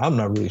is I'm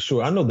not really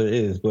sure. I know there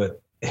is,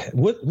 but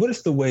what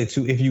is the way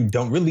to, if you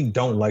don't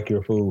like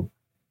your food,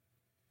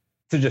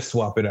 to just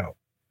swap it out?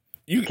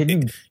 You could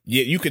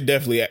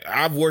definitely.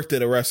 I've worked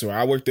at a restaurant.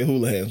 I worked at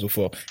Hula Hands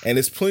before, and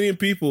there's plenty of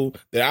people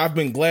that I've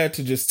been glad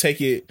to just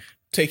take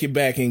it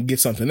back and get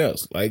something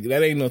else. Like,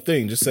 that ain't no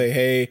thing. Just say,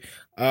 hey,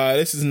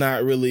 this is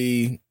not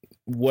really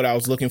what I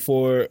was looking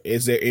for.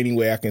 Is there any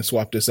way I can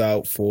swap this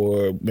out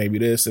for maybe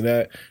this and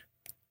that?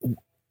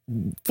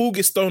 Food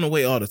gets thrown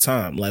away all the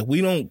time. Like, we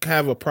don't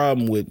have a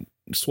problem with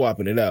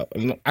swapping it out.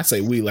 I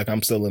say we, like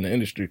I'm still in the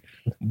industry,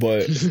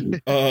 but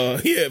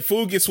yeah,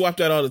 food gets swapped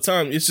out all the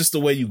time. It's just the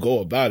way you go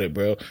about it,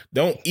 bro.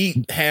 Don't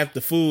eat half the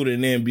food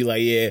and then be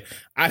like, yeah,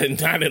 I didn't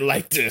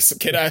like this.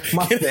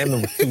 My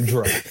family was too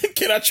dry.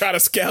 Can I try the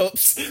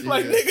scallops? Yeah.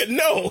 Like, nigga,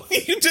 no.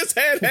 You just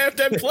had half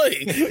that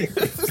plate.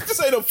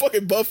 This ain't a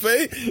fucking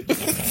buffet.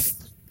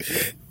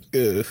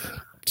 Yeah.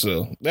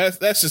 So that's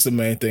just the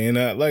main thing.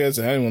 And like I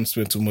said, I didn't want to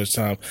spend too much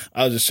time.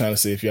 I was just trying to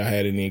see if y'all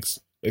had any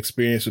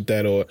experience with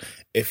that, or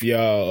if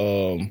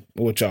y'all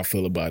what y'all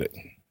feel about it.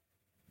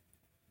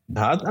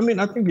 I mean,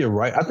 I think you're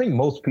right. I think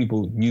most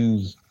people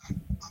use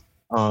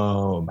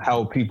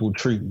how people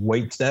treat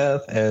wait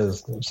staff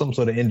as some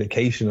sort of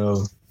indication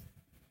of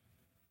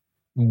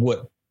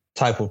what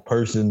type of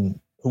person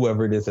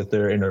whoever it is that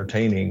they're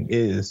entertaining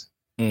is.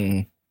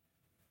 Mm.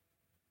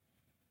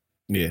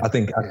 Yeah, I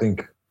think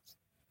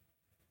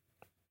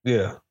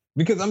yeah.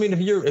 Because, I mean, if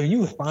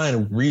you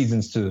find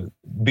reasons to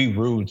be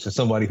rude to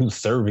somebody who's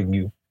serving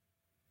you,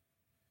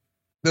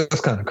 that's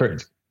kind of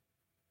crazy.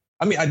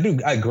 I mean,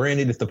 I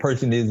granted if the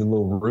person is a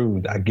little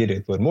rude, I get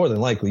it, but more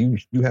than likely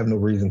you have no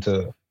reason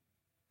to,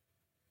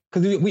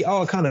 because we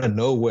all kind of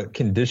know what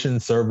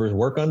conditions servers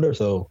work under.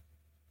 So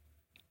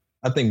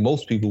I think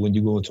most people, when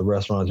you go into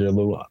restaurants, you're a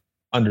little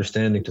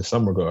understanding to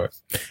some regard.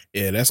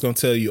 Yeah, that's going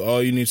to tell you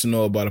all you need to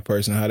know about a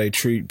person, how they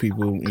treat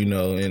people, in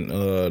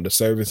the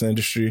service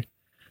industry.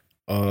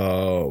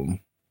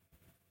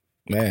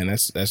 Man,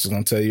 that's just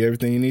gonna tell you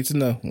everything you need to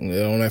know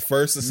on that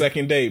first or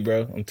second date,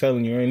 bro. I'm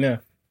telling you right now.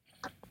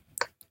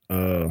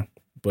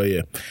 But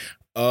yeah.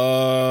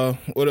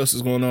 What else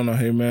is going on out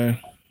here, man?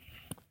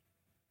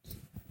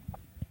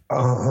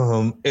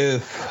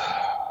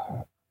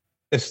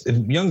 If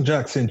Young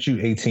Jock sent you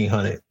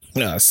 1,800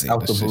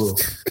 out the blue,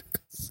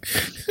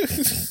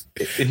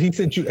 if he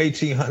sent you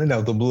 1,800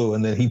 out the blue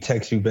and then he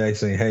texts you back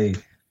saying, "Hey,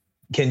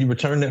 can you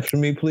return that for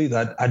me, please?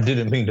 I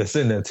didn't mean to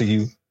send that to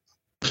you."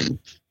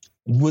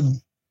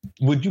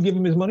 Would you give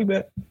him his money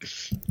back?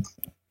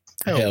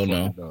 Hell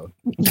no.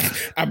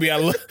 I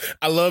mean,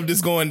 I love this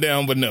going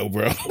down, but no,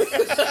 bro.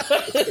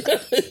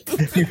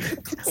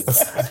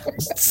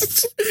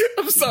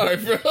 I'm sorry,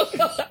 bro.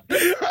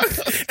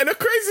 And the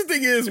crazy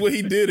thing is, when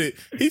he did it,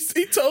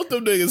 he told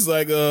them niggas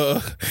like,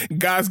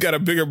 God's got a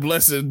bigger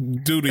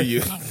blessing due to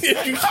you.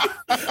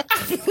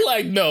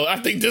 Like, no, I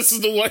think this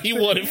is the one he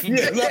wanted from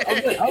me. No,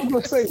 I was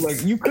gonna say,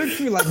 like, you could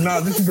be like, nah,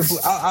 this is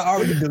I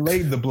already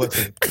delayed the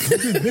blessing.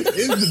 This is the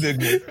big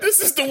one.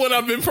 This is the one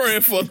I've been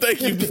praying for.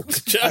 Thank you,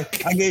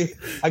 Chuck. I gave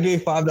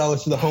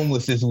 $5 to the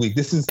homeless this week.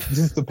 This is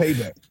the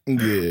payback.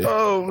 Yeah.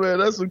 Oh man,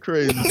 that's some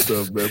crazy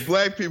stuff, man.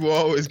 Black people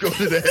always go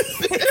to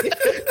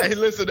that. Hey,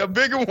 listen, a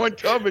bigger one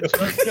coming.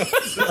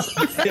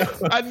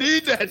 I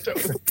need that though.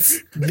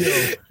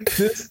 Yo,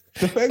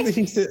 the fact that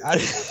he said,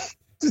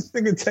 this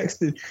nigga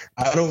texted,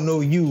 "I don't know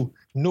you,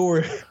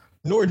 nor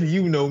do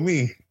you know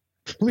me.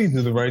 Please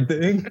do the right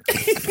thing."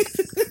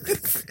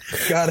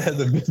 God has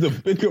a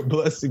bigger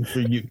blessing for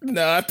you.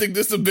 No, I think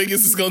this is the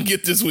biggest it's gonna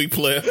get this week,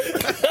 player.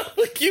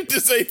 Keep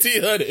this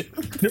 1,800.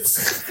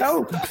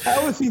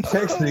 How is he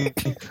texting?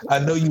 "I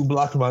know you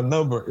blocked my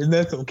number, and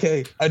that's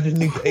okay. I just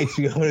need the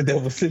 1,800 that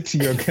was sent to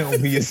your account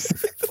via."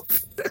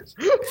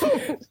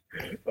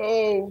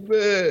 Oh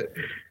man.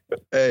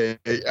 Hey,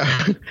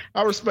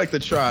 I respect the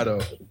try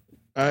though.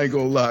 I ain't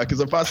gonna lie, because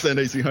if I send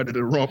 1,800 to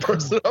the wrong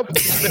person, I'm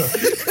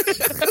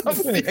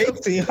sending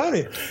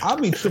 1,800. I'll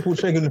be triple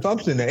checking if I'm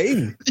sending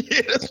 80.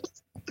 Yes.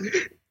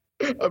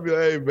 I'll be like,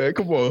 hey man,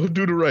 come on,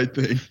 do the right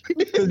thing.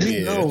 Because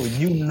you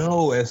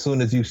know, as soon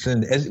as you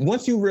send it,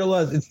 once you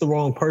realize it's the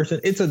wrong person,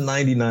 it's a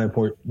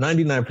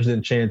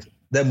 99% chance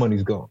that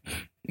money's gone.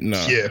 No.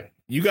 Yeah.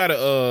 You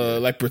gotta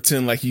like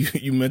pretend like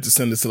you meant to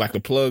send this to like a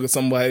plug or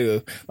somebody,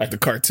 or like the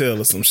cartel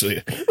or some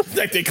shit.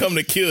 Like they come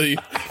to kill you.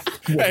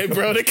 Hey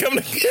bro, they come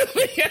to kill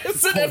me.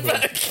 Send that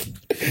back.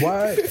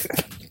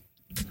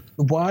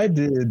 Why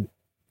did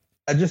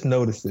I just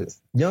noticed this?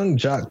 Young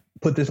Jock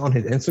put this on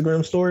his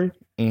Instagram story,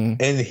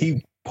 and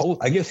he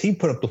I guess he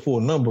put up the full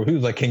number. He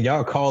was like, "Can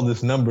y'all call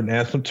this number and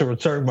ask them to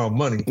return my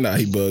money?" Nah,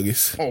 he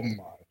buggies. Oh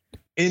my!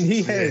 And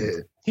he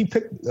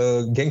picked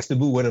 "Gangsta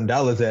Boo Where Them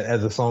Dollars At"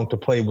 as a song to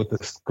play with the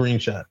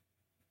screenshot.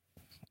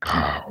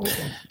 Oh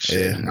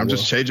shit! I'm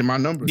just changing my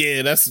number.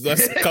 Yeah, that's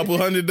a couple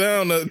hundred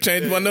down to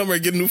change my number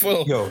and get a new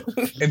phone. Yo,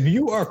 if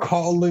you are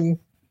calling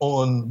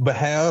on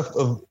behalf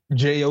of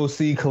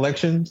JOC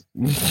Collections,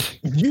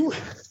 you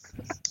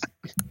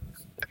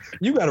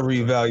got to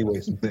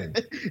reevaluate some things.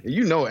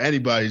 You know,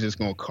 anybody's just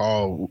gonna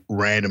call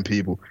random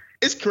people.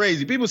 It's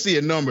crazy. People see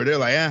a number, they're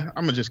like, I'm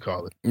gonna just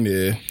call it.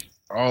 Yeah,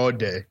 all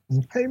day.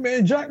 Hey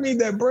man, Jock need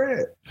that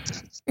bread.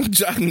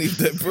 Jock need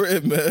that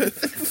bread, man.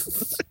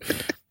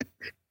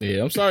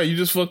 Yeah, I'm sorry. You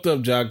just fucked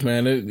up, Jock,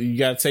 man. You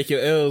got to take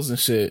your L's and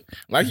shit.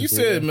 Like you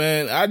said,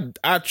 man,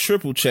 I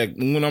triple check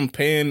when I'm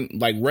paying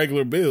like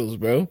regular bills,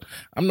 bro.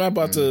 I'm not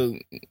about to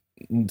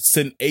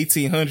send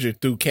 $1,800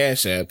 through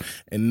Cash App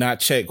and not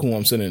check who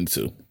I'm sending it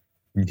to.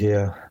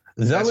 Yeah.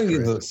 Zelling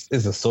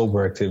is a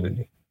sober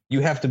activity.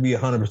 You have to be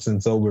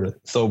 100% sober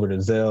to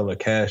Zelle or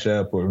Cash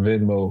App or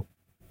Venmo.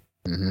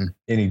 Mm-hmm.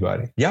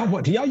 Anybody.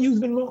 Do y'all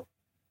use Venmo?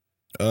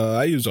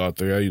 I use all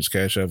three. I use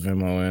Cash App,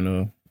 Venmo,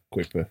 and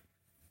QuickPay.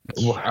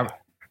 Well,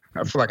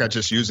 I feel like I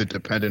just use it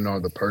depending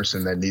on the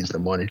person that needs the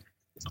money.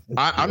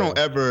 I don't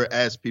ever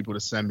ask people to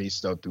send me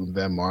stuff through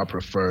Venmo. I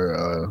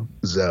prefer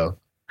Zelle.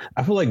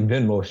 I feel like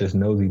Venmo is just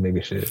nosy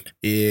nigga shit.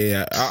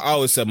 Yeah, I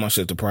always set my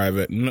shit to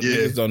private.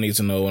 Niggas don't need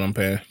to know what I'm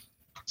paying.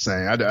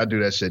 Same. I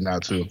do that shit now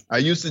too. I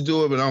used to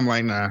do it, but I'm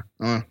like, nah.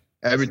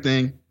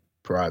 Everything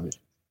private.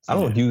 I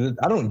don't use it.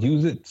 I don't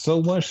use it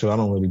so much, so I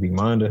don't really be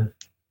minding.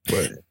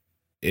 But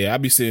yeah, I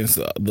be seeing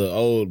the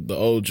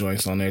old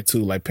joints on there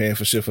too, like paying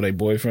for shit for their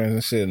boyfriends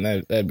and shit, and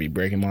that'd be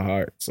breaking my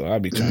heart. So I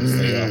be trying to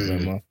stay off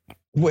Venmo.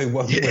 Wait.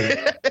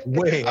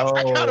 I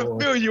gotta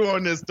feel you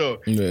on this though.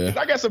 Yeah,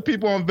 I got some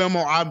people on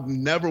Venmo I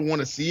never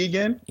want to see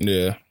again.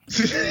 Yeah.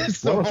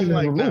 So I'm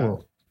like, nah.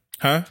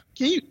 Huh?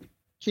 Can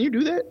you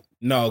do that?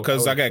 No,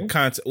 because I got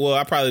contact. Well,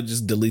 I probably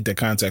just delete the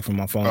contact from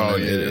my phone. Oh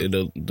yeah,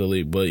 it'll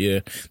delete. But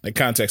yeah, the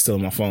contact's still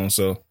on my phone.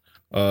 So,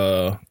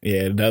 yeah.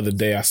 The other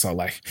day I saw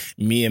like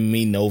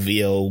me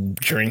Novio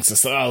drinks and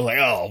stuff. I was like,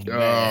 oh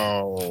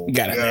man, you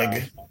got a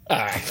nigga. All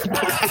right.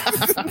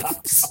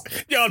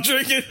 Y'all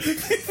drinking?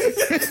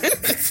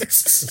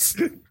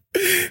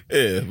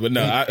 Yeah, but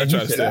no, I try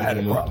to stay. I had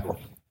a problem.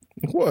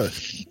 What?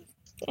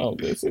 Oh,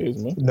 this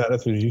is, man. No,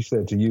 that's what you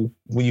said to you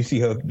when you see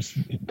her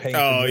paying.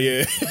 Oh,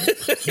 yeah.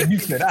 You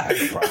said I had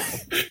a problem.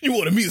 You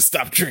wanted me to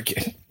stop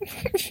drinking.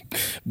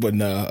 But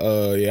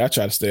no, yeah, I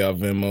try to stay off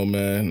Venmo,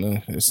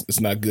 man.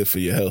 It's not good for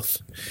your health.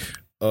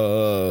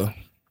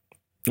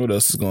 What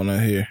else is going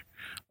on here?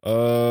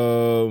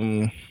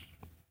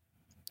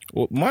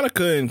 Well,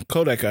 Monica and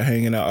Kodak are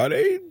hanging out. Are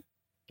they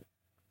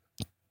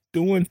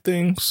doing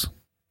things?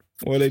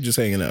 Or are they just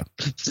hanging out?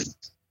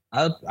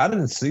 I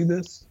didn't see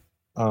this.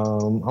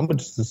 I'm gonna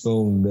just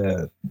assume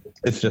that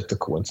it's just a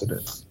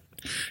coincidence.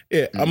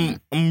 Yeah, I'm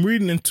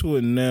reading into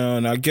it now,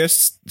 and I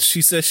guess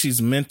she says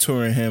she's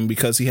mentoring him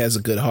because he has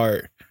a good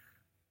heart,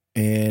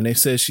 and they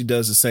said she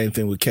does the same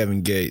thing with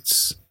Kevin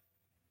Gates.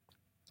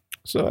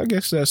 So I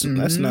guess that's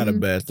not a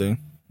bad thing.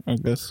 I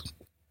guess.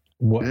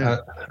 What?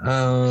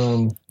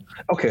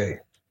 Okay.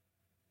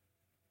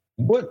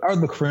 What are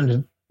the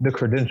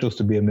credentials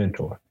to be a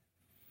mentor?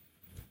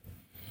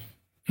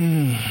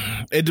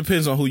 It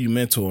depends on who you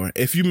mentor.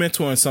 If you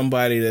mentoring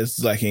somebody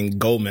that's like in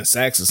Goldman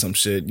Sachs or some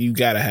shit, you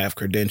gotta have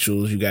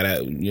credentials. You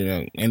gotta,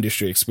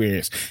 industry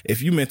experience.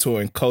 If you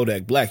mentoring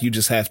Kodak Black, you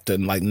just have to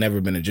like never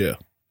been in jail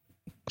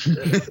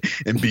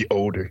and be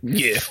older.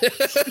 Yeah,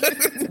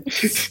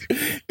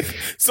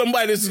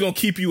 somebody that's gonna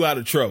keep you out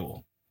of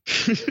trouble.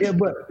 Yeah,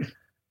 but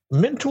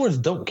mentors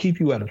don't keep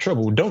you out of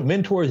trouble. Don't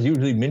mentors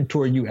usually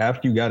mentor you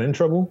after you got in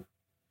trouble?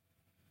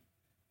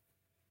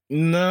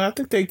 No, I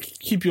think they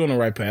keep you on the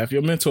right path.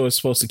 Your mentor is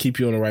supposed to keep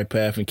you on the right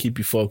path and keep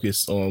you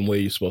focused on where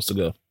you're supposed to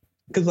go.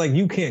 Because, like,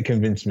 you can't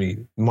convince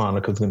me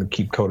Monica's going to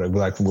keep Kodak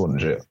Black from going to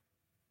jail.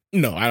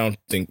 No, I don't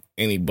think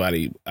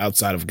anybody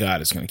outside of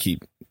God is going to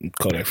keep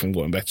Kodak from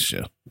going back to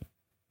jail.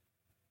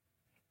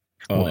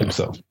 I think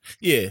so.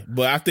 Yeah,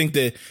 but I think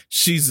that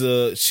she's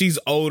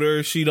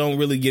older. She don't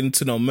really get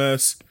into no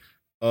mess.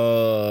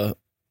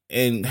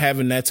 And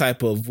having that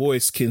type of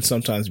voice can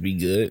sometimes be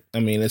good.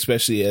 I mean,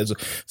 especially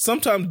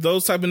sometimes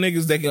those type of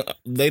niggas,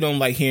 they don't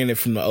like hearing it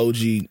from the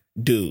OG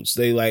dudes.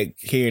 They like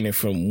hearing it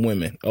from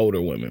women, older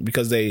women,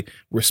 because they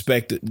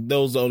respect it.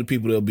 Those are the only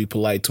people they'll be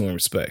polite to and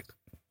respect.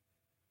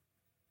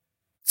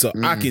 So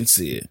I can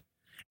see it.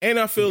 And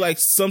I feel like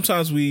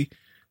sometimes we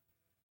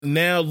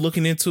now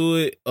looking into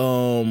it,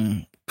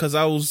 because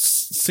I was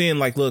seeing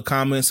like little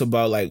comments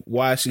about like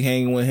why she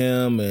hanging with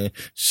him and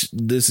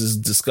this is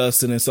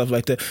disgusting and stuff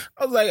like that.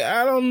 I was like,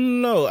 I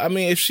don't know. I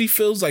mean, if she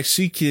feels like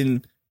she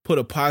can put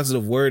a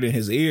positive word in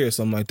his ear or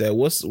something like that,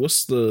 what's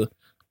the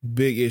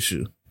big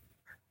issue?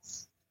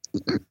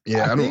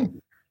 Yeah, I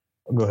don't.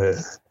 Go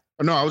ahead.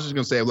 No, I was just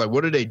gonna say, like,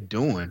 what are they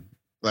doing?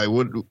 Like,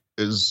 what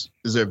is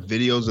there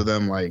videos of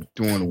them like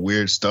doing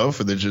weird stuff,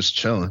 or they're just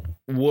chilling?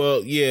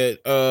 Well, yeah,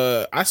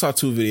 I saw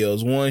 2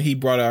 videos. One, he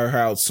brought her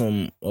out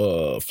some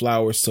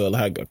flowers to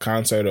like a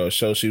concert or a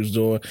show she was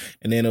doing,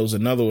 and then there was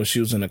another one. She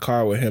was in the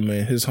car with him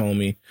and his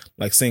homie,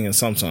 like singing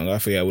some song. I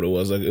forget what it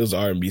was. Like it was an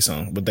R&B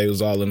song, but they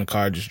was all in the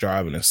car just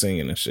driving and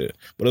singing and shit.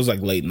 But it was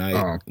like late night.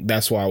 Oh.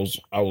 That's why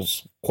I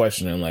was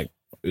questioning, like,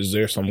 is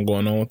there something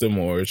going on with them,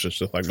 or it's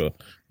just like a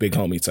big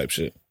homie type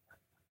shit?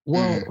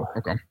 Well,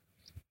 okay.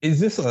 Is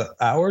this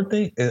our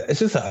thing? It's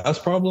just a us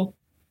problem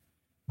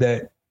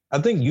that I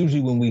think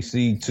usually when we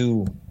see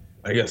two,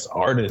 I guess,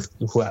 artists,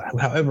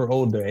 however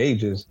old their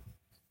age is,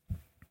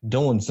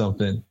 doing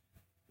something,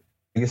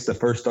 I guess the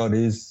first thought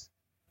is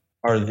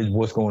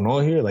what's going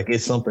on here? Like,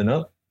 is something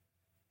up?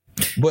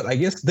 But I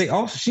guess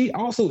she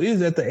also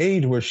is at the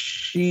age where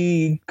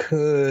she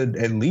could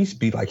at least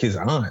be like his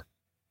aunt.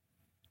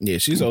 Yeah,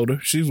 she's older.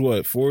 She's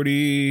what,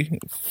 40,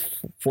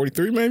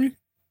 43 maybe?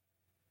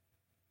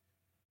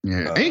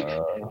 Yeah.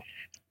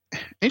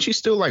 Ain't she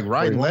still like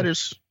writing 41?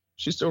 letters?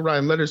 She's still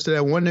writing letters to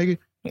that one nigga?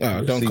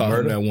 Oh, don't call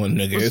him that one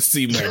nigga. It's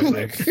C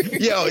Murder.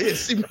 Yo,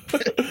 it's C.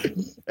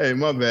 Hey,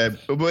 my bad.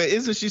 But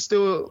isn't she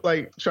still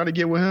like trying to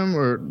get with him,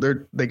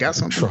 or they got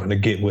something? Trying to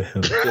get with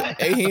him.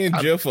 Ain't he in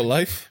jail for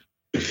life?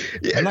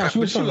 Yeah, no, she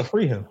was trying to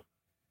free him.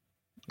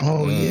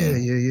 Oh yeah.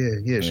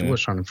 She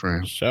was trying to free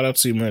him. Shout out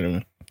to Murder,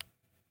 man.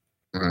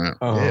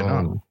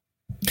 No.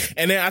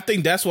 And then I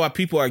think that's why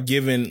people are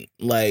giving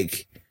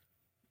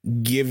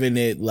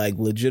it like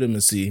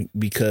legitimacy,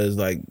 because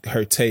like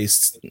her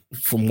taste,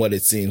 from what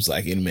it seems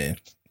like in men,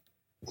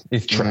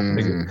 it's trap,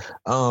 nigga.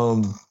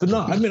 But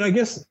no, I mean, I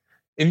guess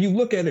if you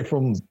look at it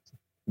from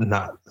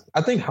I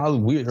think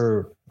Hollywood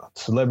or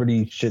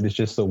celebrity shit is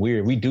just so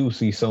weird. We do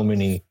see so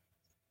many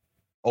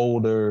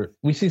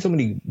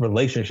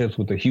relationships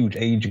with a huge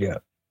age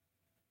gap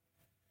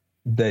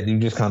that you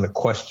just kind of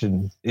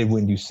question it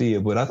when you see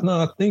it. But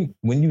I think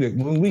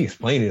when we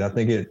explain it, I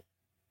think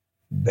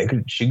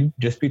she could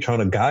just be trying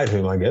to guide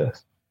him, I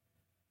guess.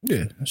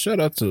 Yeah, shout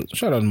out to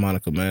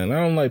Monica, man.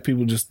 I don't like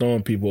people just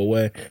throwing people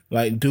away.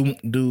 Like, do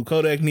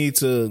Kodak need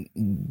to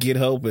get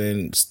help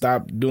and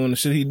stop doing the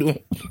shit he doing?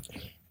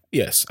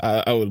 Yes,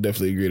 I would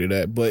definitely agree to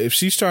that. But if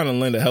she's trying to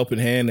lend a helping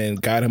hand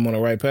and guide him on the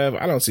right path,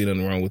 I don't see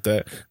nothing wrong with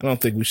that. I don't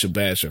think we should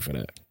bash her for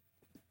that.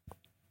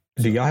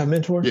 Do y'all have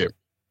mentors? Yeah.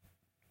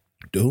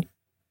 Do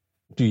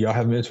y'all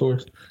have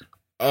mentors?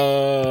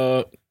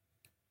 And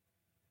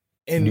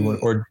do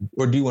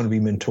you want to be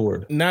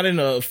mentored? Not in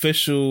an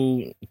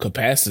official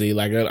capacity.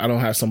 Like, I don't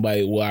have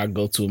somebody where I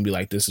go to and be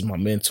like, this is my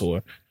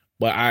mentor.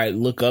 But I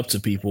look up to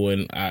people,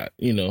 and I,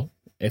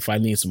 if I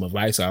need some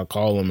advice, I'll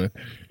call them and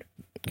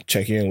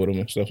check in with them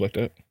and stuff like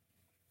that.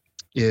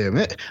 Yeah,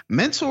 having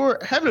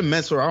a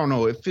mentor, I don't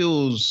know. I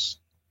feel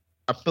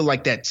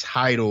like that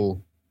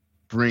title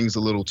brings a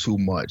little too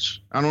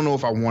much. I don't know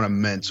if I want a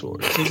mentor.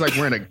 It seems like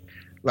we're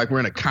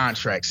in a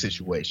contract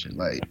situation.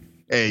 Like,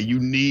 hey, you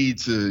need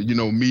to,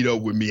 meet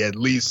up with me at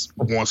least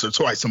once or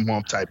twice a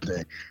month type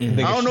thing.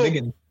 Mm-hmm. I don't know.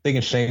 They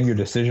can shame your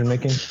decision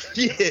making.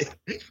 Yeah,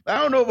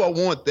 I don't know if I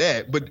want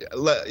that, but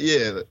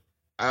yeah,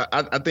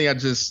 I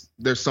think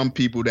there's some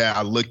people that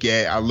I look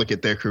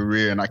at their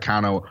career, and I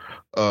kind of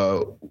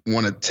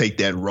want to take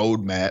that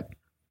roadmap,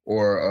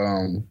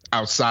 or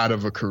outside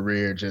of a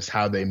career, just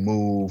how they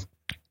move.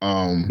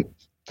 How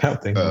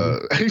they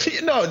move.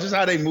 Just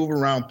how they move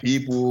around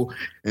people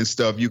and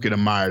stuff. You can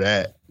admire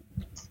that.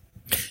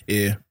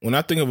 Yeah, when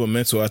I think of a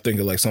mentor, I think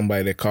of like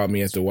somebody that caught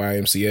me at the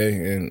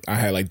YMCA and I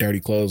had like dirty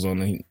clothes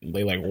on, and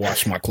they like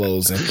washed my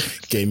clothes and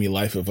gave me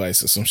life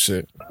advice or some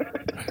shit.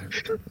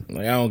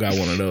 Like, I don't got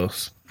one of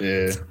those.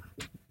 Yeah.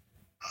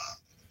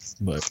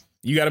 But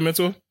you got a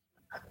mentor?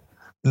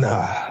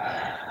 Nah,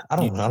 I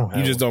don't have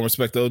you just don't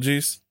respect the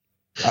OGs?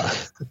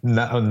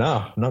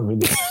 No, not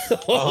really.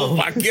 Oh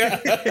my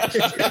God.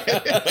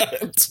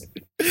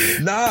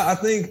 Nah,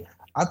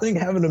 I think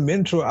having a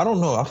mentor, I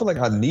don't know. I feel like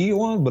I need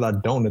one, but I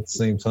don't at the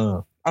same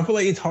time. I feel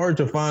like it's hard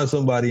to find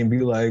somebody and be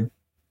like,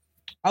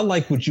 I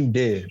like what you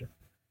did.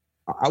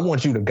 I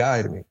want you to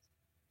guide me.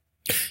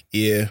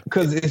 Yeah.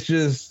 Because it's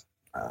just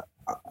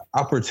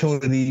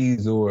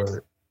opportunities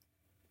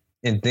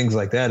and things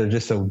like that are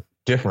just so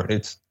different.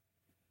 It's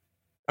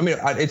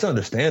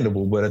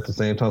understandable, but at the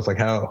same time, it's like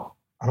how,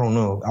 I don't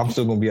know. I'm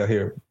still going to be out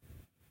here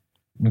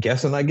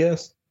guessing, I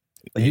guess.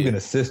 Like, you can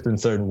assist in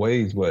certain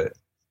ways, but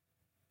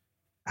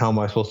how am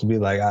I supposed to be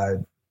like,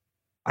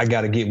 I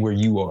got to get where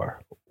you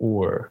are,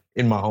 or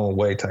in my own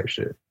way type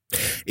shit.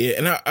 Yeah,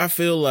 and I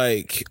feel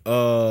like,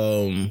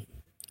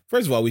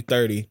 first of all, we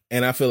 30,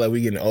 and I feel like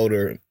we getting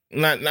older.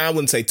 I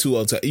wouldn't say too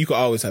old. You could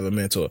always have a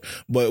mentor,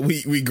 but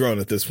we grown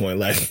at this point.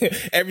 Like,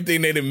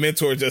 everything they didn't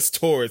mentor us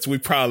towards, we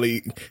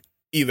probably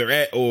either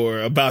at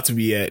or about to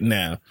be at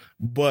now.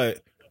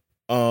 But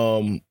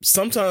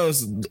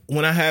sometimes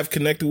when I have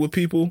connected with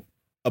people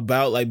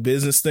about like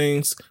business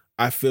things,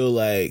 I feel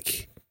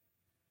like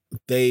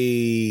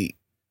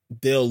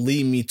they'll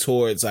lead me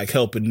towards like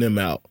helping them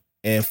out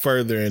and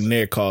furthering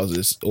their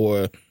causes,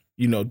 or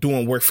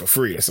doing work for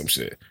free or some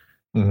shit.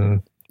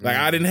 Mm-hmm. Like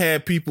I didn't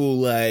have people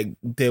like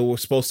that were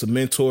supposed to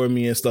mentor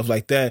me and stuff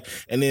like that.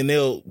 And then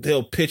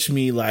they'll pitch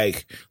me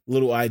like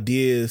little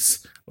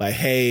ideas like,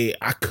 hey,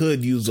 I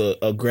could use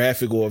a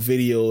graphic or a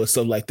video or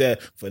something like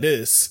that for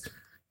this.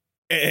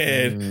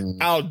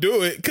 And I'll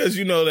do it because,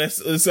 you know,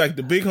 it's like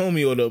the big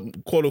homie or the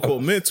quote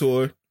unquote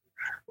mentor.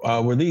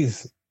 Were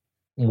these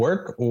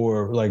work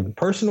or like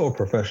personal or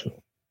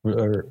professional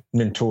or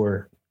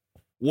mentor?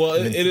 Well,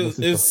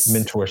 it's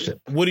mentorship.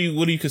 What do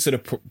you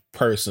consider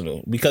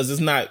personal? Because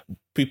it's not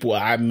people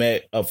I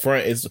met up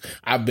front. It's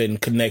I've been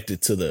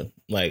connected to them.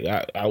 Like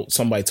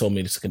somebody told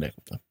me to connect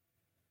with them.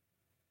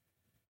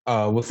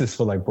 Was this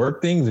for like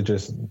work things or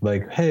just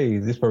like, hey,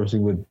 this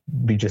person would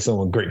be just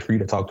someone great for you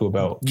to talk to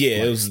about?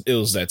 Yeah, like, it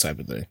was that type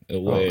of thing.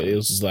 It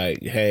was just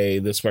like, hey,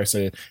 this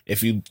person,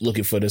 if you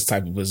looking for this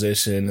type of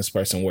position, this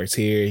person works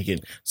here, he can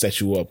set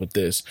you up with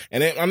this.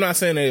 And I'm not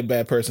saying they're a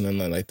bad person or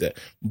nothing like that,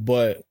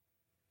 but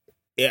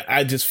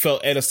I just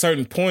felt at a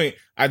certain point,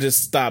 I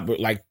just stopped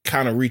like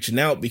kind of reaching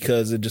out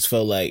because it just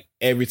felt like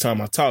every time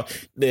I talk,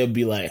 they'll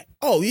be like,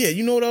 oh yeah,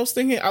 you know what I was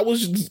thinking? I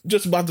was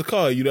just about to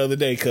call you the other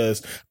day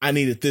because I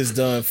needed this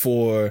done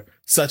for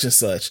such and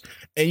such.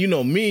 And you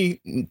know, me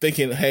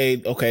thinking,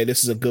 hey, okay,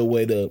 this is a good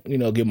way to, you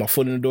know, get my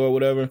foot in the door or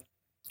whatever.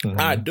 Mm-hmm.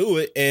 I do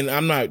it. And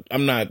I'm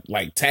not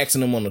like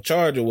taxing them on the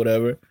charge or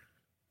whatever.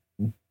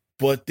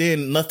 But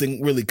then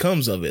nothing really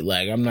comes of it.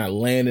 Like I'm not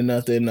landing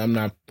nothing. I'm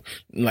not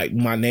like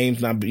my name's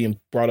not being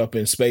brought up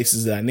in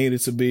spaces that I need it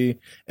to be.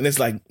 And it's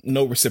like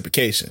no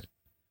reciprocation.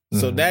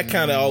 So that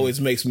kind of always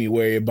makes me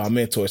worry about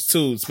mentors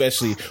too,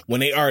 especially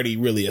when they already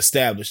really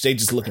established. They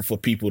just looking for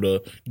people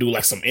to do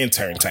like some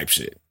intern type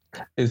shit.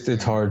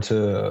 It's hard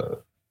to,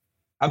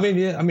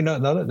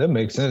 no, that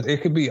makes sense.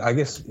 It could be, I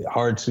guess,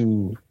 hard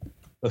to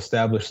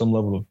establish some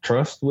level of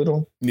trust with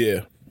them.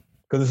 Yeah.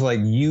 Because it's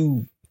like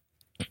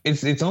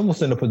it's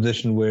almost in a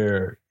position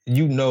where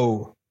you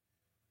know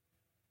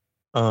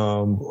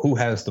who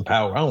has the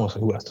power. I don't want to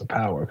say who has the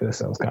power because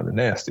that sounds kind of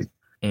nasty.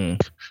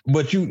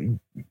 But you,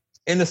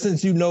 in a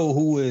sense, you know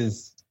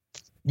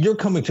you're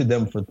coming to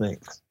them for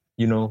things.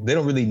 You know, they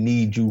don't really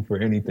need you for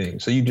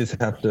anything. So you just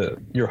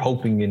you're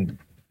hoping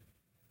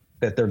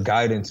that their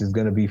guidance is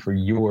going to be for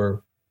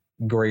your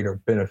greater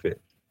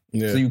benefit.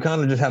 Yeah. So you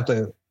kind of just have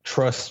to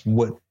trust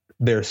what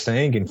they're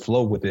saying and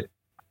flow with it,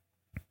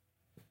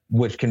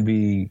 which can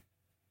be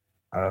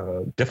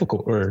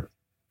difficult or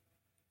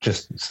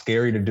just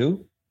scary to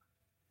do.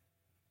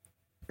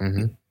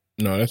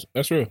 No,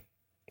 that's real.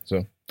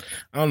 So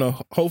I don't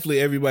know. Hopefully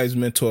everybody's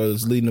mentor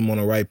is leading them on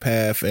the right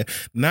path, and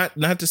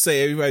not to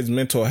say everybody's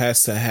mentor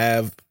has to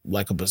have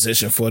like a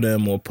position for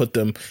them or put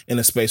them in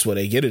a space where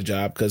they get a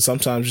job, because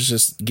sometimes it's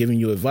just giving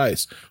you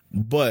advice.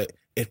 But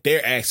if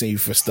they're asking you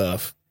for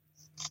stuff,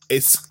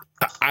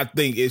 I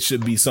think it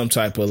should be some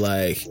type of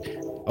like,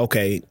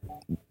 okay,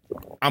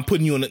 I'm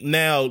putting you in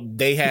now.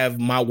 They have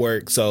my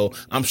work, so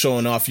I'm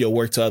showing off your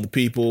work to other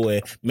people,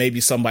 and maybe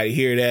somebody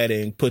hear that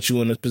and put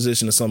you in a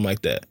position or something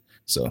like that.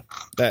 So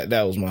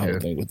that was my whole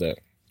thing with that.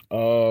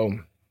 I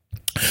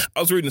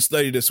was reading a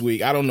study this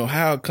week. I don't know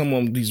how I come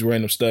on these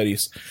random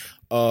studies,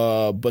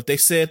 but they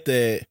said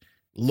that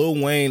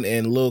Lil Wayne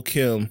and Lil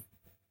Kim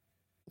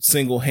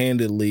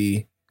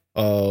single-handedly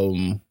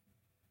helped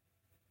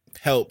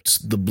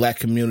the black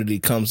community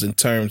comes in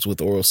terms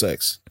with oral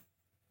sex.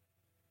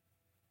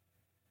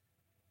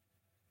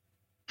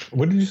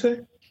 What did you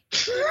say?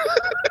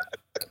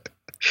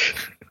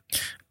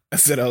 I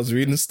said I was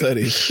reading a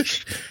study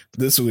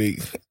this week,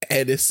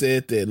 and it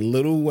said that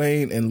Lil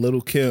Wayne and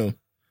Lil Kim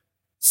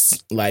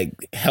like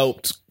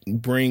helped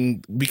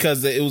bring,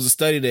 because it was a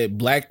study that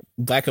black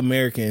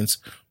Americans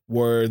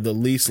were the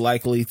least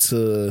likely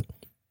to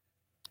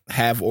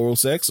have oral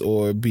sex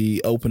or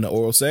be open to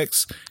oral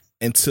sex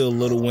until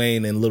Lil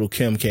Wayne and Lil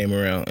Kim came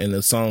around, and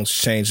the songs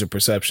changed the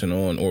perception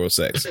on oral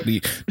sex.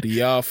 Do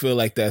y'all feel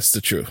like that's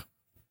the truth?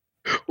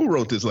 Who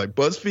wrote this? Like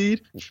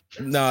BuzzFeed?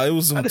 No, it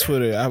was on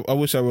Twitter. I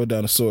wish I wrote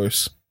down a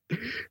source.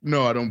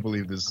 No, I don't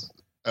believe this.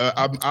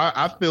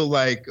 I feel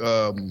like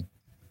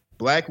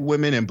black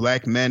women and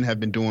black men have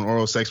been doing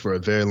oral sex for a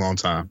very long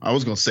time. I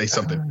was gonna say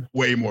something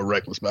way more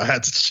reckless, but I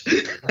had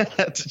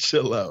to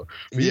chill out.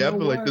 But yeah, I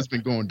feel like this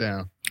been going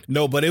down.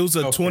 No, but it was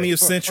a 20th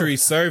century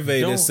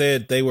survey that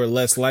said they were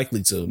less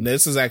likely to.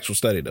 This is actual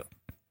study though.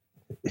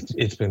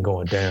 It's been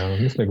going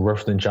down. This nigga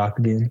rougher than Jock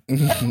again.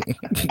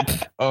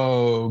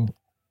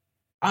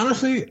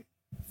 Honestly,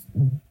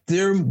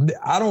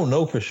 I don't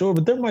know for sure,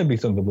 but there might be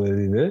some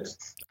validity to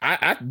this.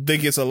 I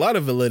think it's a lot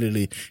of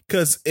validity,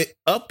 because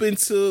up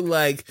into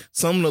like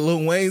some of the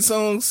Lil Wayne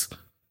songs,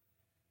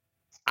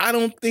 I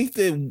don't think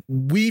that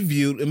we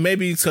viewed, and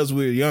maybe because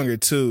we were younger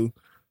too,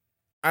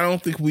 I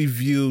don't think we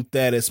viewed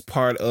that as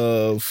part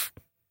of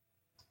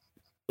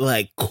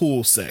like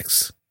cool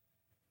sex.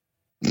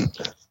 And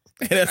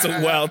that's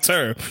a wild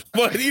term,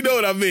 but you know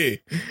what I mean.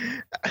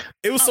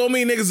 It was so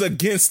many niggas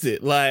against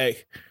it,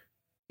 like.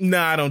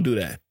 Nah, I don't do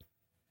that.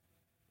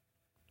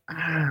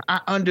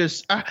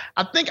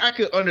 I think I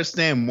could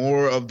understand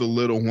more of the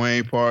Lil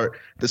Wayne part.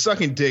 The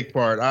sucking dick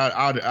part,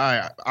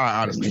 I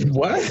honestly,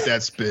 what?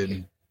 That's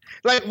been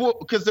like, well,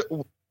 because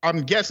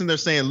I'm guessing they're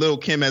saying Lil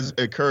Kim has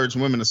encouraged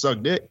women to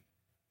suck dick.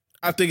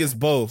 I think it's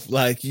both.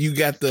 Like, you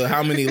got the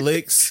How Many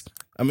Licks.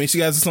 I mean, she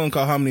has a song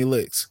called How Many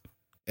Licks.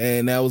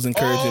 And that was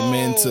encouraging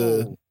men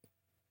to,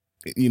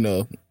 you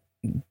know,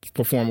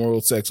 perform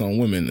oral sex on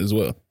women as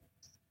well.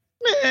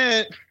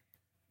 Man.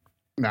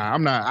 Nah,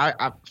 I'm not.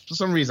 I for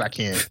some reason I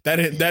can't. That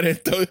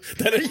didn't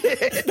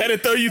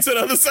throw you to the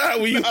other side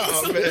when you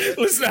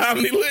listen to How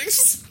Many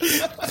Licks.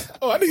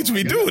 Oh, I need to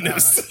be doing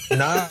this.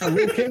 Nah,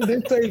 Lil Kim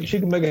did say she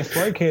can make a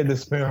Sprite can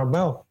disappear in her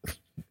mouth.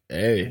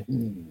 Hey.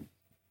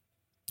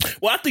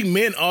 Well, I think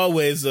men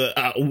always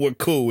were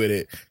cool with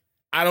it.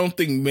 I don't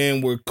think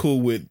men were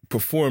cool with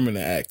performing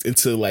the act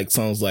until like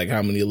songs like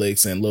How Many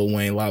Licks and Lil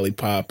Wayne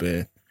Lollipop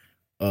and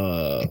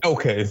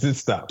okay, just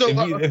stop. So,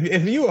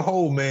 if you a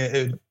whole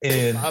man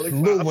and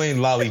Lil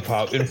Wayne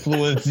Lollipop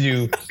influence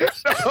you to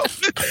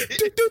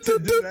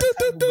do that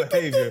type of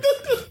behavior,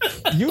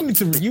 you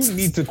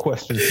need to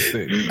question this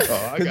thing.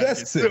 Because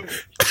that's sick.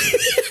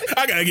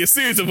 I gotta get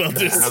serious about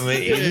this. I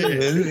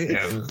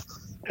mean,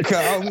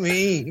 call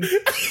me.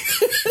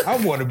 I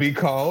want to be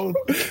called.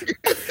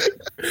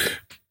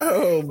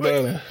 Oh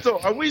man! So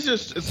are we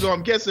just? So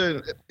I'm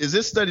guessing, is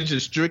this study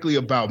just strictly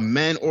about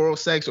men oral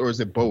sex, or is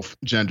it both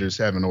genders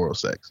having oral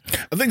sex?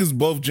 I think it's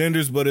both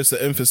genders, but it's an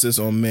emphasis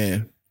on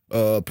men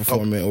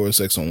performing oral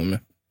sex on women.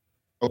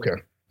 Okay.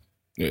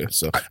 Yeah.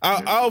 So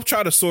I'll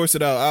try to source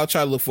it out. I'll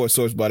try to look for a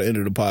source by the end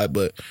of the pod.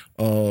 But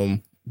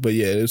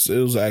yeah, it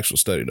was an actual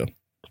study though.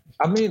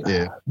 I mean,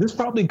 this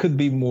probably could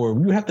be more.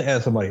 You have to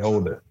ask somebody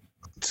older,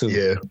 too.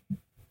 Yeah.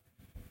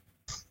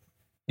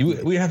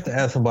 We have to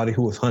ask somebody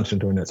who was hunching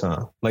during that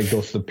time, like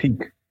those the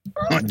peak.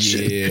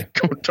 Yeah,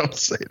 don't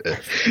say that.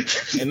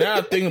 And now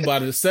I think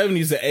about it, the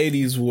 70s and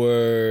 80s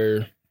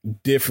were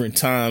different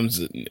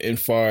times in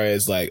far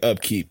as like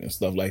upkeep and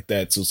stuff like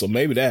that too. So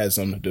maybe that has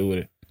something to do with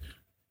it.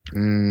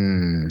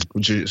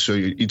 So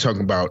you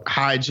talking about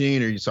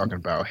hygiene, or you talking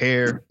about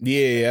hair?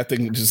 Yeah, I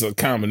think it's just a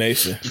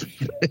combination.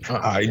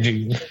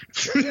 Hygiene.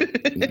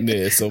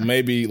 Yeah, so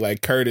maybe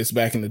like Curtis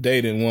back in the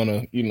day didn't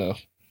want to,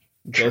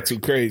 go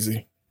too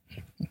crazy.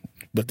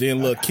 But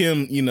then look,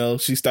 Kim,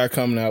 she started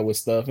coming out with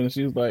stuff, and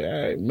she was like,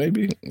 all right,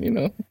 maybe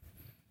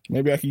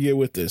I can get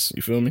with this.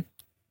 You feel me?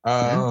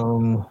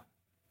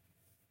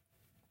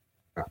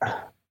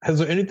 Has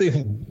there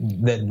anything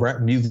that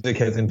rap music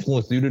has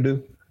influenced you to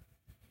do?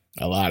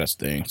 A lot of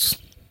things.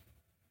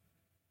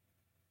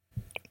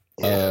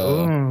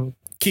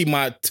 Keep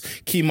my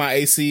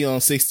AC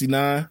on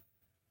 69.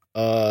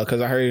 Because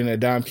I heard it in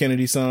that Dom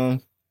Kennedy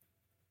song.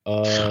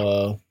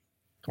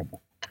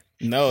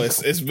 No,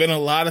 it's been a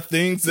lot of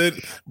things that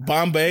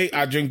Bombay.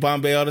 I drink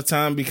Bombay all the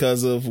time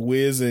because of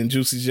Wiz and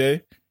Juicy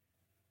J.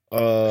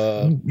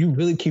 You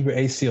really keep your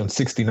AC on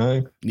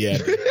 69? Yeah.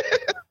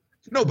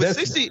 No, but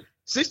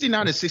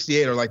 69 and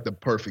 68 are like the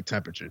perfect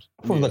temperatures.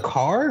 From the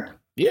car?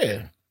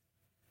 Yeah.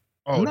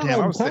 Oh, damn.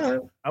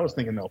 I was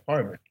thinking the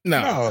apartment.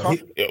 No.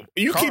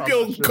 You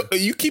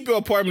keep your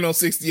apartment on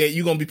 68,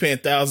 you're going to be paying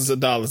thousands of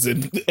dollars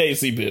in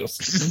AC bills.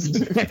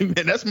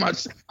 Man,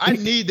 I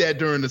need that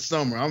during the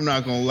summer. I'm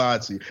not going to lie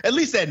to you. At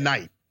least at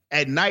night.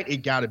 At night, it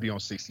got to be on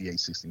 68,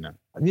 69.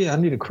 Yeah, I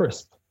need a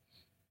crisp.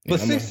 But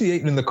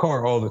 68 in the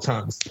car all the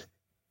time.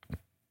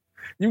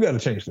 You got to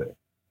change that.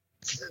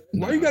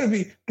 Why you got to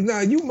be... Nah,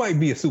 you might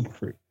be a super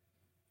freak.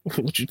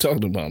 What you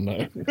talking about,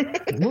 man?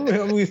 Remember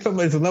how we talking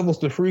about the levels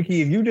to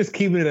freaky? If you just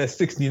keep it at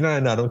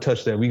 69, now don't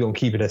touch that. We gonna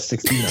keep it at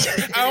 69.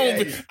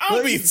 I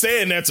don't be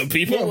saying that to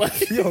people.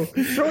 Yo,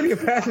 Shorty a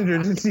passenger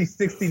and see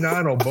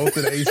 69 on both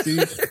of the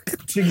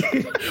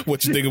ACs.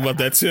 What you think about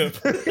that tip?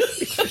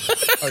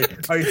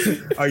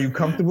 Are you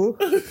comfortable?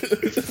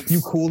 You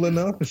cool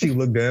enough? She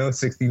look down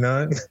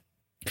 69.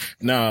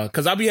 Nah,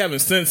 because I be having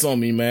scents on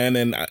me, man,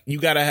 and you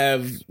gotta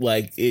have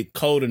like it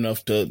cold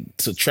enough to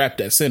trap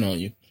that scent on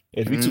you.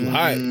 If you're too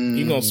hot,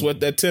 you're going to sweat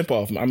that temp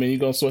off. I mean, you're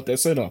going to sweat that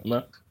scent off,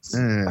 man. So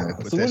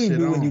what do you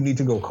do when you need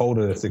to go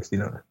colder than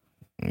 69?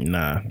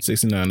 Nah,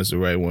 69 is the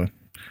right one.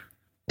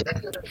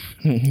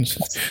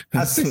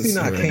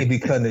 69 can't be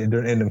cutting it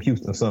in them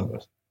Houston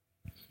summers.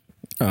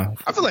 I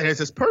feel like that's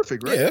just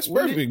perfect, right? Yeah, that's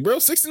perfect, bro.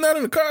 69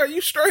 in the car, you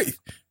straight.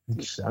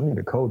 I need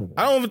a colder one.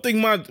 I don't even think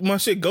my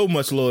shit go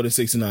much lower than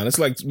 69. It's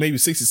like maybe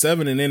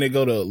 67 and then they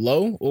go to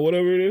low or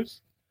whatever it is.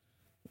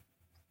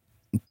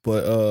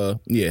 But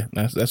yeah,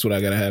 that's what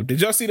I gotta have.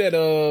 Did y'all see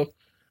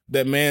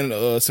that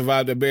man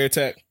survived that bear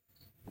attack?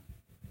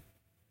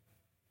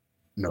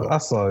 No, I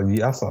saw you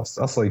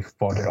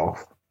fought it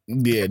off.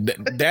 Yeah,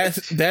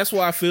 that's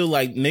why I feel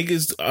like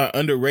niggas are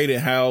underrated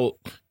how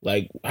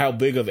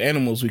big of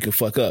animals we could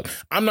fuck up.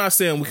 I'm not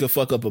saying we could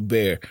fuck up a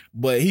bear,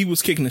 but he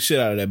was kicking the shit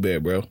out of that bear,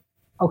 bro.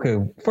 Okay,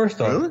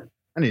 first off,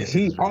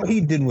 all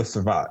he did was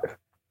survive.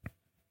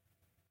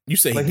 You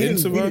say he didn't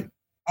survive?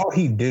 All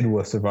he did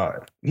was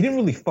survive. He didn't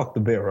really fuck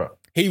the bear up.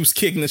 He was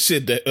kicking the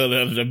shit out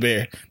of the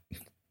bear.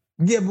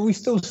 Yeah, but we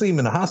still see him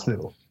in the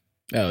hospital.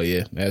 Oh,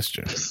 yeah, that's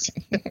true.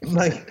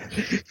 Like,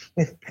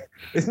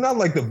 it's not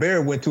like the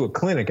bear went to a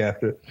clinic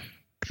after.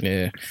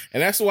 Yeah,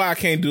 and that's why I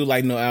can't do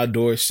like no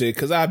outdoor shit,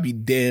 because I'd be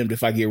damned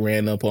if I get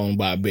ran up on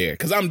by a bear,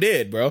 because I'm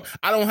dead, bro.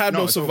 I don't have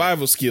no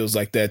survival skills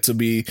like that to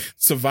be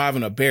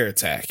surviving a bear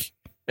attack.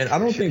 And I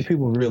don't think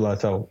people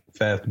realize how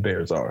fast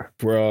bears are.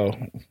 Bro,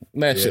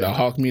 that shit'll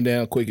hawk me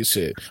down quick as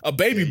shit. A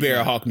baby bear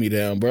will hawk me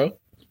down, bro.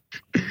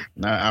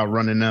 Not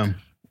outrunning them.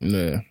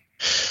 Yeah.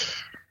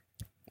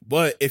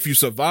 But if you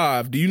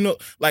survive, do you know,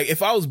 like,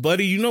 if I was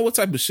Buddy, you know what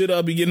type of shit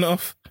I'll be getting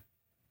off?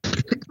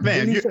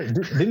 Man,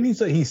 didn't he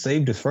say he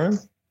saved his friend?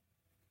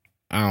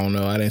 I don't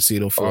know. I didn't see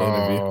the full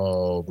interview.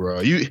 Oh, bro.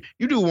 You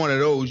do one of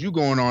those. You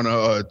going on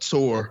a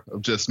tour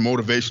of just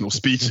motivational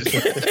speeches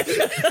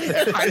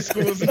at high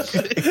schools and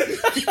shit.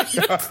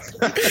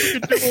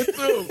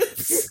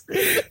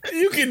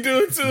 You can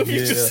do it too.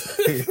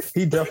 Yeah.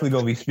 He definitely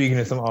going to be speaking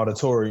in some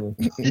auditorium.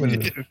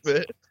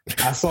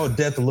 I saw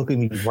death look at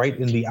me right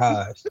in the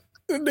eyes.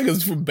 The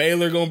niggas from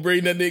Baylor gonna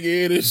bring that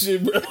nigga in and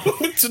shit, bro,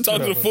 to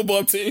talk to the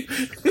football team.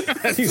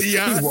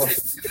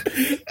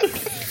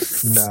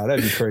 Nah,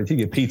 that'd be crazy.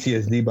 He get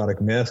PTSD by the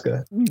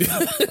mascot.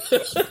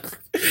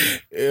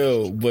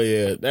 Ew, but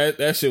yeah,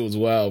 that shit was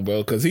wild, bro,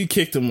 because he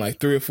kicked him like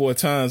 3 or 4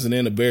 times and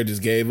then the bear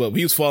just gave up.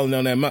 He was falling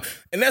down that mountain.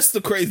 And that's the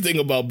crazy thing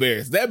about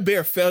bears. That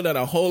bear fell down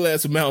a whole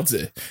ass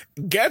mountain,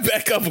 got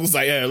back up and was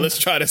like, yeah, let's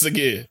try this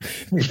again.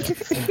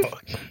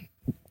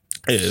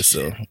 Yeah,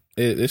 so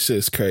this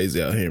shit's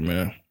crazy out here,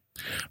 man.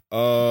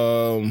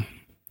 Have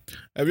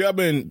y'all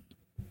been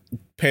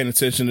paying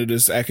attention to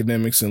this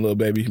Akademiks and Lil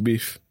Baby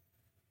beef?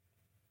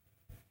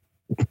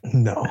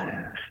 No.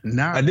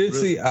 Not I did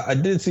see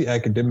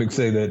Akademiks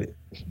say that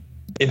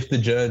if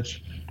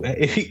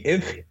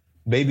if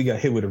Baby got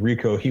hit with a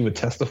RICO, he would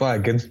testify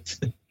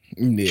against it.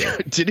 Yeah.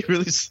 Did he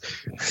really?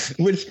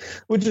 Which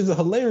is a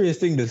hilarious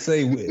thing to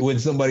say when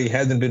somebody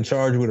hasn't been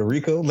charged with a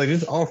RICO. Like,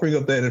 just offering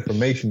up that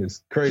information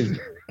is crazy.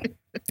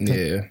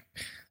 Yeah.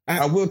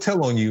 I will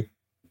tell on you.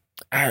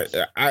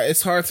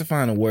 It's hard to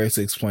find a word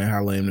to explain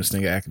how lame this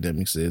nigga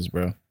Akademiks is,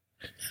 bro.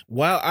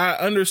 While I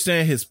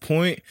understand his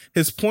point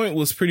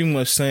was pretty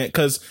much saying,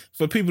 because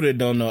for people that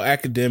don't know,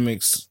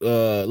 Akademiks,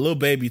 Lil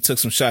Baby took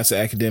some shots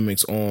at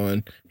Akademiks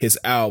on his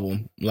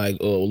album, like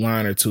a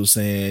line or two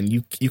saying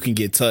you can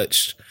get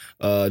touched,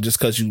 just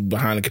because you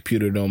behind a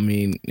computer don't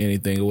mean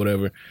anything or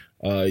whatever.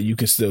 You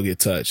can still get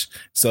touched.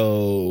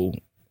 So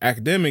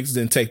Akademiks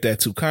didn't take that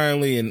too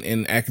kindly, and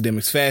in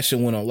Akademiks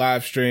fashion went on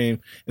live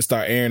stream and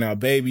start airing out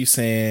Baby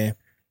saying,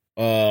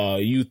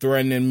 you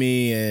threatening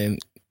me, and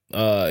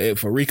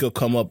if a RICO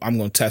come up, I'm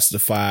gonna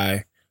testify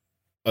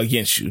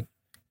against you.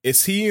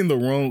 Is he in the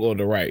wrong or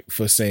the right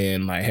for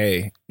saying like,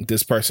 hey,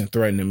 this person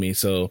threatening me,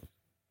 so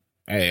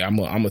hey, I'm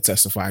gonna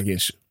testify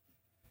against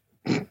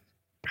you?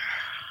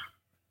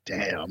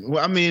 Damn.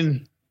 Well, I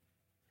mean,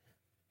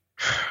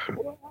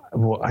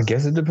 I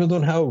guess it depends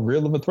on how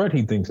real of a threat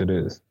he thinks it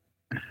is.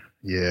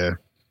 Yeah.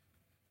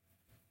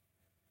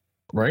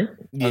 Right?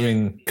 Yeah. I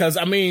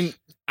mean,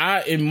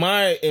 in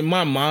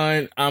my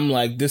mind, I'm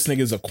like, this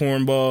nigga's a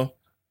cornball,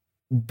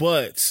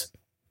 but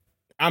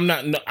I'm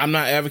not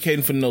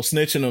advocating for no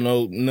snitching or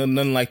no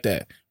nothing like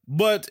that.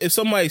 But if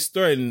somebody's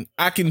threatened,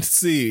 I can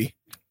see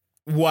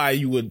why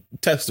you would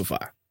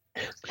testify.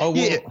 Oh, well,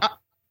 yeah.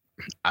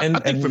 I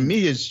think for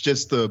me, it's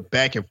just the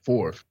back and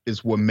forth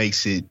is what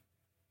makes it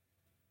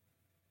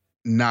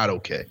not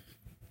okay.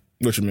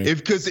 What you mean?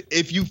 Because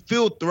if you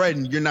feel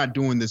threatened, you're not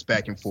doing this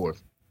back and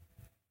forth.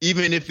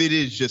 Even if it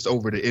is just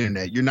over the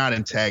internet, you're not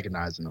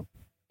antagonizing them.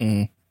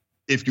 Mm-hmm.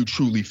 If you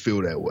truly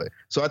feel that way.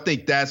 So I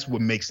think that's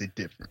what makes it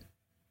different.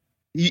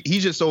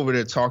 He's just over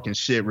there talking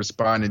shit,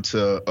 responding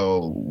to it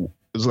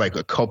was like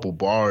a couple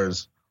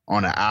bars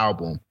on an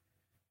album.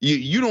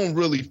 You don't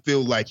really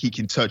feel like he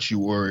can touch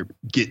you or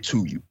get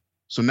to you.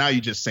 So now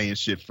you're just saying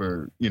shit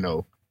for,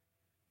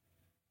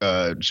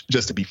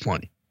 just to be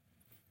funny.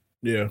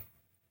 Yeah.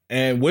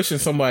 And wishing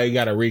somebody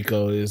got a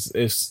RICO is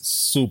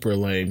super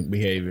lame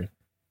behavior.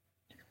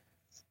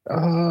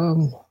 I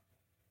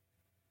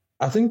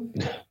think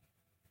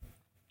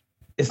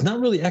it's not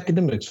really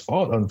Akademiks'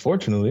 fault,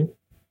 unfortunately.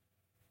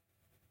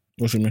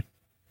 What you mean?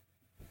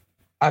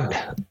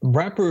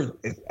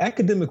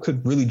 Akademiks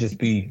could really just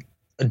be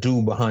a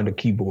dude behind a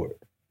keyboard,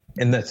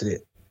 and that's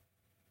it.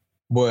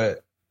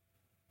 But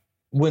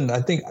when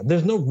I think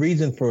there's no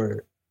reason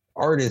for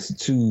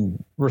artists to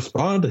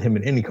respond to him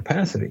in any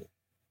capacity,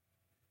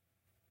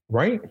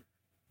 right?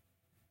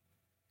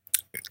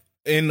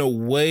 In a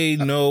way,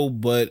 no.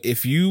 But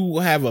if you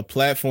have a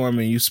platform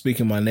and you speak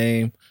in my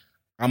name,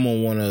 I'm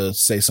gonna want to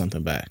say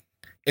something back.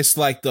 It's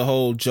like the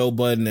whole Joe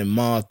Budden and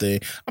Maul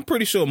thing. I'm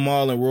pretty sure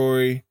Maul and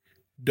Rory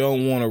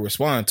don't want to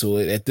respond to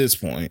it at this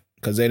point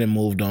because they didn't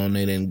moved on.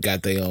 They didn't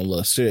got their own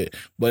little shit.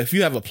 But if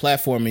you have a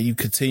platform and you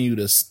continue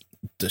to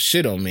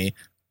shit on me,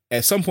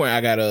 at some point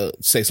I gotta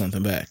say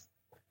something back.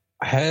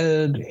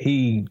 Had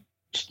he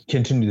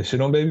continued to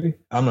shit on Baby?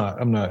 I'm not.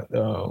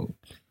 No,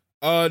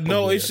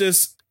 it's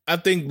just I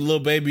think Lil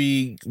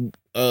Baby.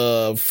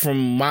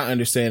 From my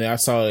understanding, I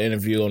saw an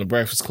interview on the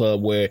Breakfast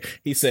Club where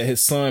he said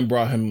his son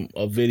brought him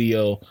a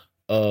video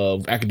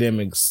of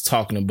Akademiks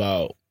talking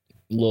about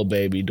Lil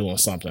Baby doing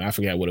something. I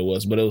forgot what it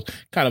was, but it was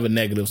kind of a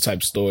negative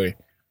type story.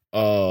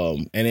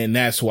 And then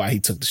that's why he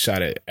took the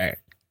shot at Ak.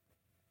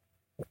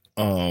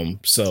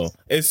 So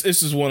it's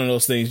just one of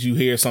those things. You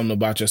hear something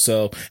about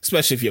yourself,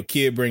 especially if your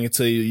kid bring it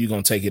to you, you're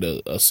gonna take it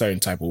a certain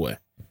type of way.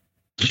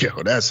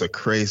 Yo, that's a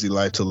crazy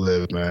life to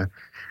live, man.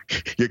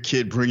 Your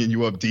kid bringing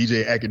you up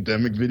DJ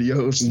Akademiks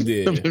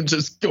videos, of him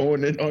just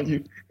going in on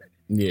you.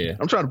 Yeah,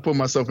 I'm trying to put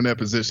myself in that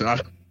position.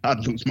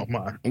 I'd lose my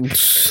mind. What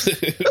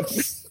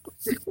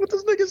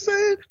this nigga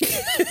saying?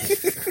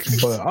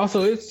 But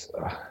also, it's.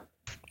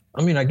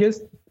 I mean, I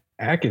guess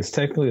Ak is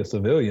technically a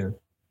civilian,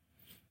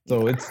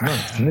 so it's not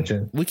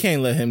snitching. We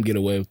can't let him get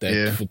away with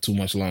that for too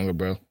much longer,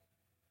 bro.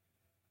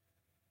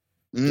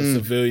 The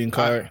civilian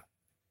card.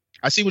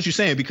 I see what you're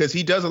saying, because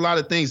he does a lot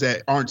of things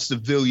that aren't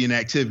civilian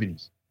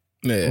activities.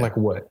 Yeah. Like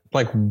what?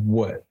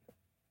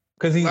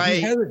 Because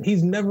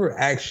he's never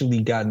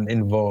actually gotten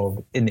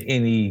involved in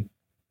any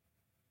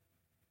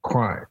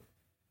crime.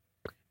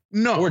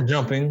 No. Or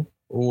jumping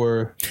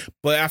or.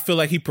 But I feel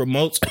like he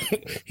promotes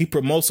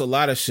a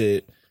lot of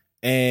shit,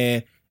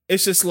 and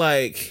it's just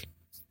like,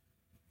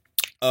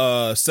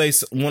 say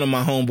one of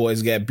my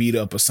homeboys got beat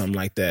up or something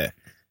like that,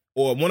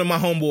 or one of my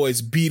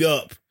homeboys beat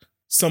up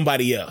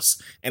somebody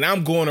else, and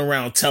I'm going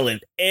around telling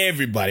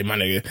everybody, my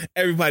nigga,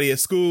 everybody at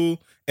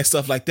school and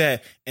stuff like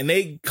that, and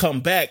they come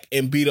back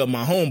and beat up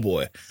my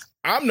homeboy.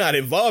 I'm not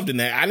involved in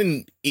that. I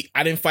didn't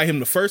fight him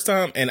the first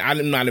time, and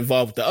I'm not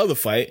involved with the other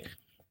fight,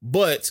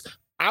 but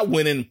I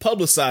went and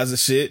publicized the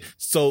shit,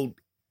 so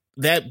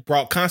that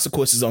brought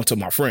consequences onto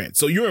my friend.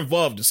 So you're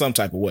involved in some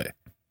type of way.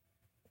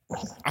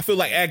 I feel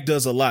like Ak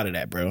does a lot of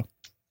that, bro.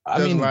 I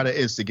mean, a lot of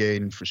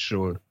instigating for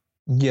sure.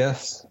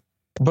 Yes.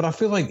 But I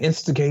feel like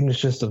instigating is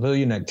just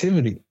civilian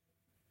activity.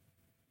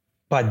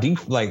 By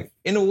default, like,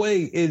 in a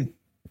way, it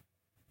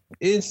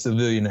is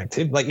civilian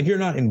activity. Like, if you're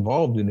not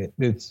involved in it,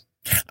 it's.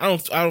 I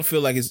don't feel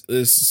like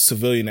it's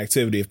civilian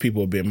activity if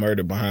people are being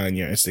murdered behind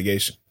your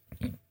instigation.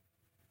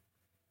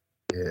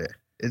 Yeah,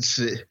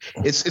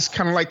 it's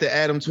kind of like the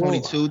Adam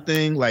 22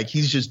 thing. Like,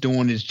 he's just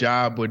doing his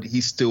job, but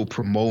he's still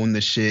promoting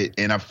the shit.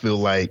 And I feel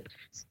like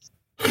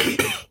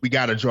we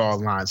got to draw a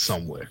line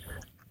somewhere.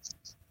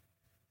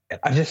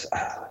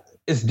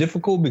 It's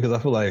difficult because I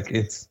feel like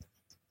it's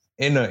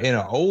in an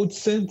old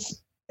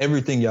sense,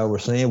 everything y'all were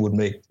saying would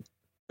make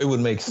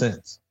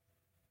sense.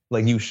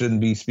 Like, you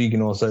shouldn't be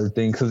speaking on certain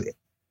things, because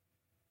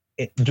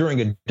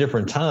during a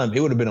different time, it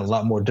would have been a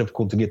lot more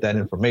difficult to get that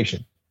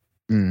information.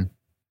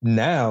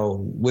 Now,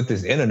 with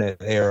this internet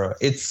era,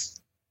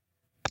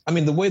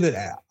 the way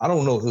that I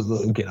don't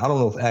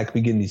know if Ak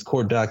be getting these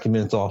court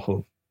documents off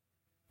of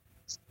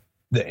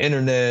the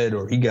internet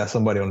or he got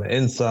somebody on the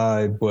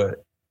inside,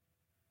 but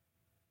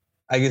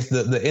I guess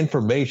the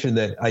information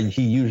that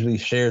he usually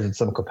shares in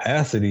some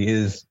capacity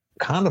is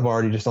kind of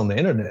already just on the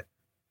internet.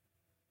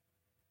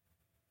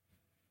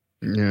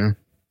 Yeah.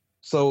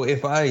 So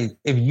if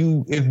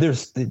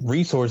there's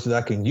resources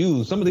I can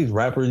use, some of these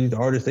rappers, these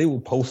artists, they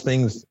will post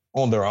things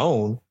on their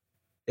own.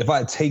 If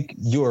I take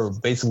your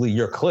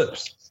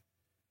clips,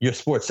 your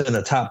Sports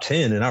Center top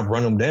 10, and I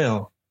run them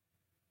down,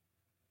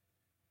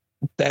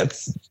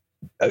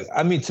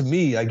 to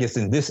me, I guess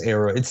in this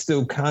era, it's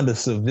still kind of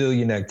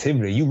civilian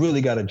activity. You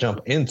really got to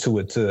jump into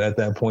it to, at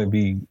that point,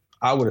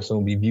 I would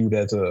assume, be viewed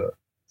as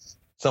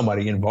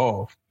somebody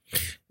involved.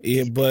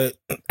 Yeah, but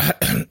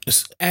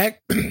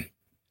Ak and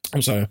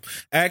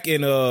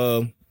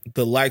the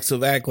likes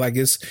of Ak, like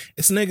it's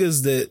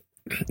niggas that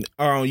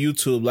are on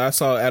YouTube. Like, I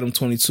saw Adam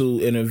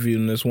 22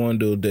 interviewing this one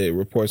dude that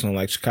reports on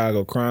like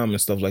Chicago crime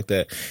and stuff like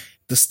that.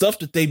 The stuff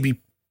that they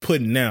be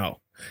putting out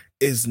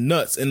is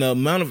nuts, and the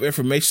amount of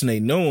information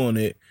they know on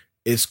it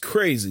is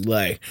crazy.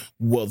 Like,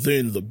 well,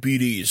 then the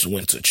BDs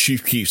went to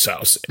Chief Keef's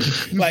house.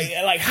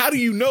 like how do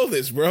you know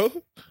this, bro?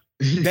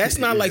 That's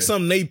not like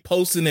something they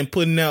posting and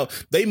putting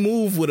out. They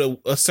move with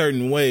a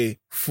certain way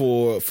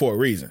for a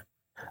reason.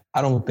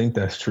 I don't think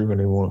that's true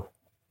anymore.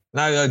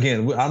 Now,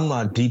 again, I'm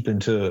not deep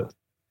into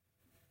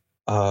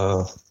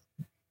BDIG,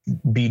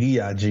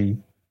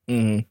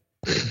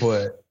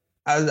 but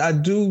I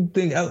do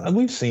think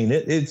we've seen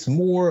it. It's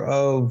more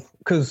of,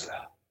 because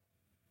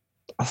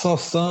I saw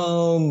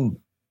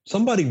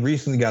somebody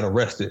recently got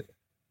arrested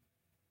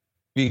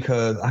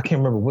because I can't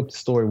remember what the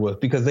story was,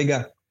 because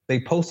they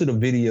posted a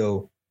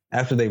video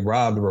after they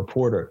robbed a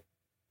reporter.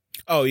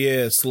 Oh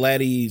yeah,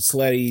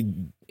 Slatty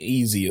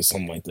Easy or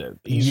something like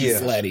that.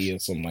 Slatty or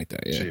something like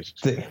that. Yeah.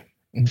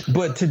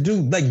 But to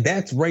do like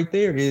that's right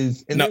there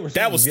is, and no,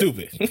 that was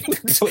stupid.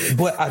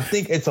 but I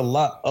think it's a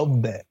lot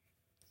of that.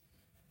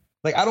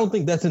 Like, I don't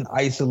think that's an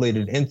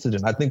isolated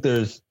incident. I think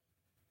there's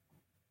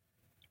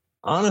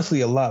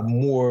honestly a lot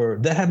more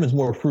that happens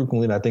more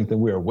frequently than I think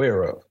than we're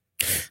aware of.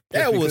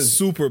 That was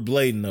super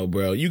blatant though,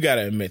 bro. You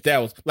gotta admit, that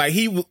was like,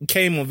 he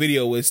came on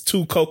video with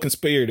two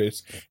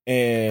co-conspirators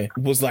and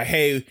was like,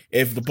 hey,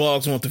 if the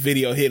blogs want the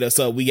video, hit us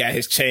up. We got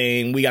his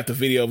chain. We got the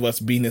video of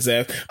us beating his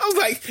ass. I was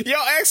like,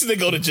 y'all actually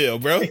go to jail,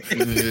 bro.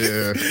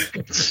 Yeah.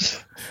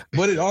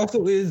 But it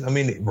also is, I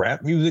mean,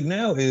 rap music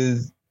now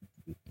is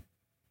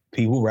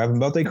people rapping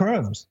about their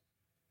crimes.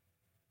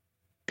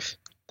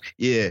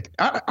 Yeah,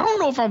 I don't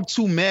know if I'm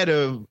too mad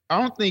of. I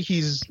don't think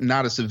he's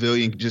not a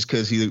civilian just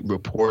because he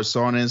reports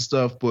on it and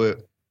stuff.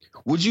 But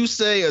would you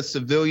say a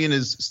civilian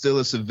is still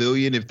a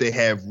civilian if they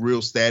have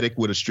real static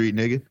with a street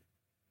nigga?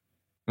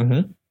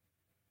 Mm-hmm.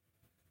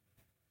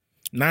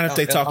 Not if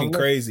they talking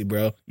crazy,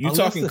 bro. You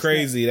talking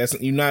crazy? That's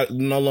you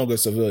no longer a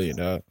civilian,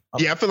 dog.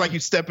 Yeah, I feel like you're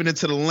stepping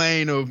into the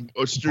lane of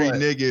a street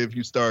nigga if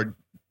you start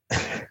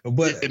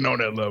getting on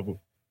that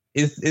level.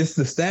 It's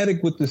the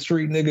static with the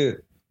street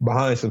nigga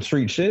behind some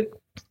street shit.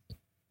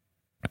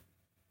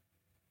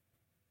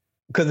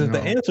 Because if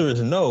the answer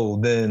is no,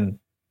 then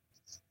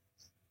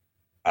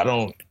I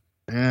don't.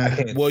 I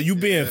can't. Well, you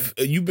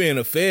being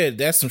a fed,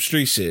 that's some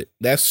street shit.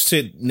 That's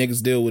shit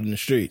niggas deal with in the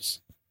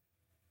streets.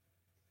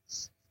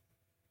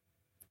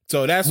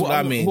 So that's what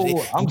I mean.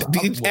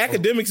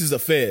 Akademiks is a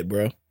fed,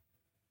 bro.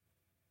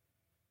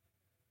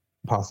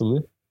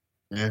 Possibly.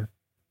 Yeah.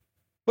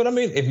 But I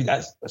mean, if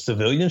that's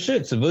civilian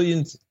shit,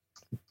 civilians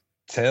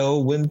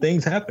tell when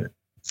things happen.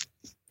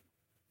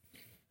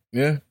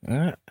 Yeah,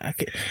 I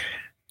can.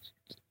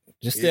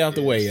 Just stay out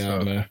the way,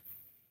 y'all, man.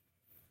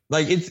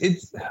 Like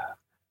it's.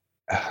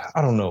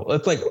 I don't know.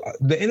 It's like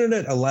the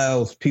internet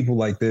allows people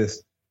like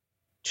this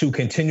to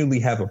continually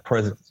have a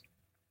presence,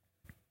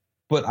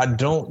 but I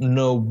don't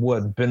know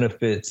what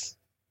benefits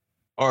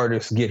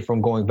artists get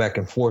from going back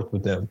and forth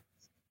with them.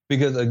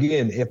 Because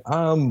again, if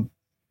I'm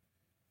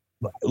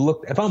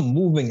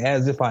moving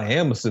as if I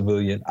am a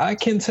civilian, I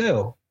can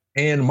tell,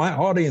 and my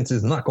audience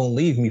is not going to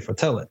leave me for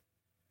telling.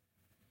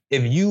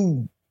 If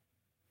you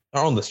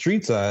are on the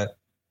street side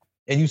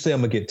and you say I'm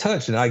gonna get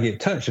touched, and I get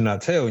touched and I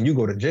tell, and you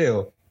go to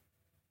jail,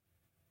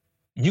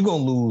 you're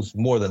going to lose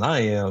more than I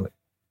am,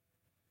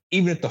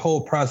 even if the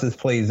whole process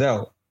plays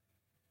out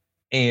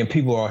and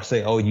people are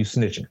saying, oh, you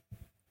snitching.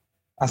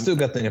 I still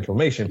got the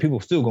information.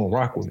 People still going to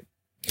rock with me.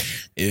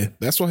 Yeah,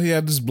 that's why he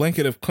had this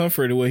blanket of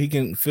comfort where he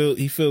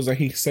feels like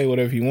he can say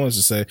whatever he wants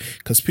to say,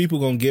 because people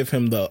going to give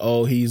him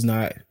he's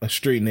not a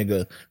street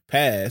nigga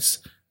pass.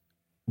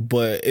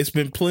 But it's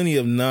been plenty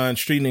of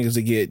non-street niggas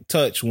that get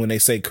touched when they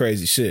say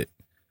crazy shit.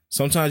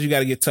 Sometimes you got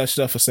to get touched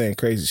up for saying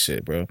crazy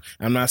shit, bro.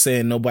 I'm not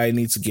saying nobody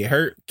needs to get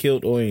hurt,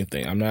 killed, or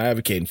anything. I'm not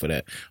advocating for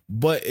that.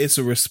 But it's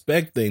a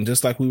respect thing,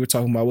 just like we were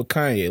talking about with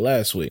Kanye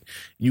last week.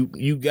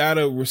 You got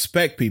to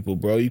respect people,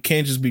 bro. You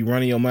can't just be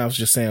running your mouth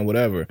just saying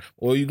whatever,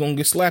 or you're going to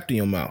get slapped in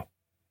your mouth.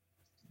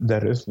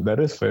 That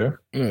is fair.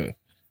 Yeah.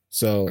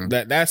 So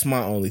that's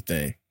my only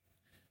thing.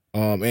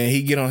 And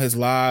he get on his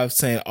live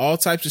saying all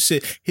types of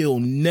shit he'll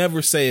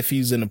never say if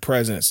he's in the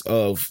presence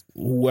of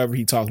whoever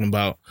he talking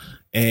about.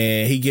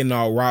 And he getting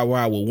all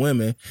rah-rah with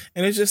women.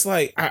 And it's just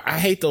like, I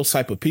hate those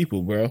type of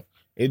people, bro.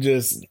 It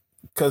just,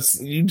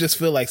 because you just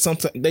feel like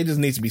sometimes they just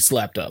need to be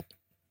slapped up.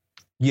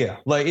 Yeah.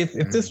 Like if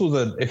this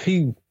was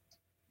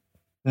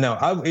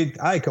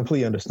I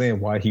completely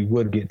understand why he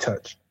would get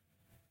touched.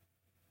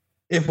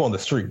 If on the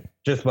street,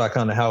 just by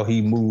kind of how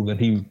he moved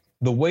and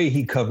the way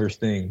he covers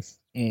things,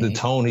 the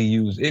tone he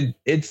used,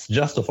 it's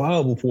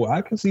justifiable for.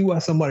 I can see why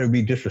somebody would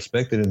be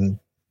disrespected and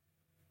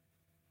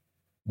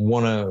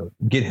want to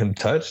get him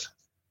touched.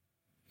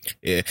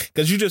 Yeah,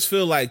 because you just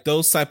feel like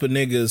those type of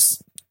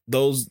niggas,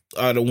 those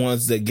are the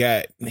ones that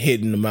got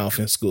hit in the mouth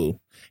in school.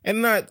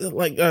 And not,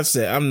 like I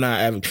said, I'm not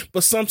advocating,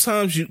 but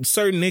sometimes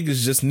certain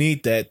niggas just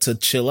need that to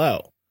chill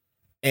out.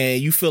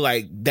 And you feel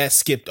like that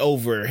skipped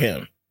over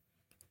him.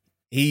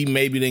 He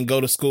maybe didn't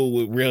go to school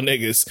with real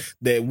niggas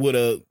that would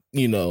have,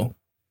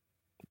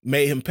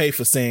 made him pay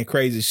for saying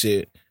crazy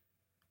shit.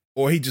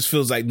 Or he just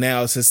feels like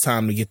now it's his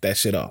time to get that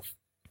shit off.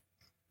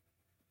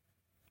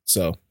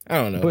 So, I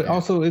don't know. But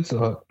also, it's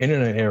an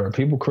internet era.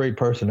 People create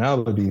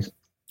personalities.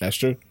 That's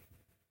true.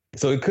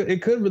 So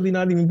it could really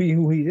not even be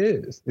who he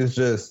is. It's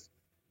just,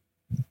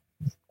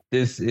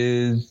 this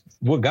is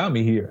what got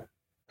me here.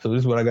 So this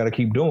is what I got to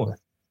keep doing.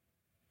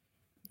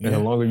 Yeah. And the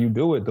longer you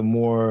do it, the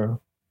more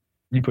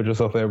you put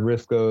yourself at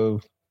risk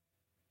of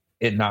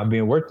it not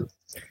being worth it.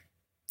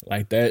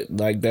 Like that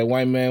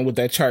white man with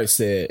that chart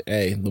said,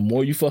 hey, the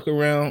more you fuck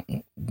around,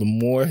 the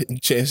more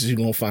chances you're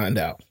going to find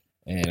out.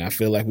 And I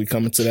feel like we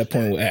coming to that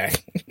point with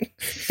Ak.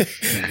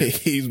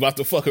 He's about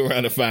to fuck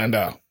around and find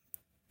out.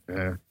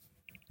 Yeah.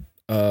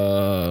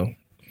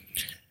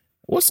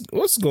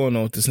 What's going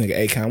on with this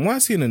nigga Akon? Why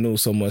is he in the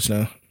news so much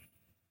now?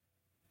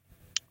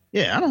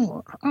 Yeah, I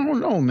don't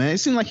know, man. It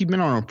seemed like he's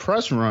been on a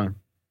press run.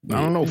 I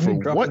don't know for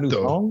what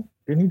though. Song?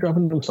 Didn't he drop a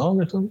new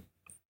song or something?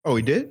 Oh,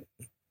 he did?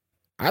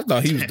 I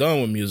thought he was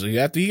done with music.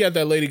 After he got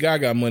that Lady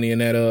Gaga money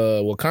and that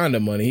Wakanda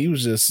money, he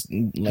was just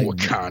like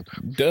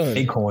Wakanda done.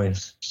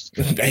 Acorns.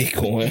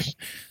 Acorn.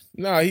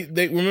 Nah,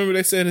 they remember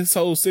they said his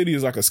whole city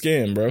is like a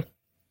scam, bro.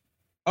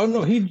 Oh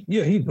no,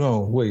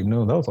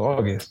 that was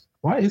August.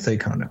 Why is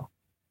Akon now?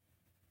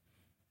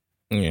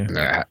 Yeah.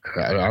 Nah,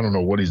 I don't know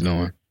what he's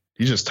doing.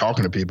 He's just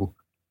talking to people.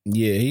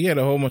 Yeah, he had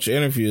a whole bunch of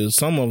interviews.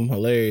 Some of them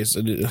hilarious.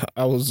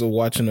 I was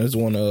watching this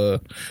one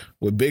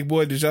with Big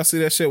Boy. Did y'all see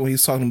that shit when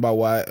he's talking about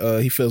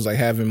why he feels like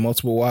having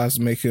multiple wives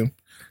make him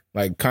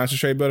like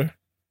concentrate better?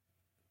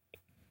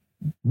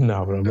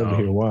 No, but I'd love to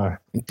hear why.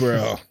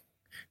 Bro,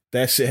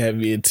 That shit had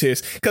me in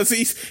tears. Cause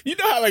you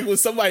know how like when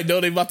somebody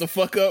know they about to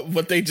fuck up,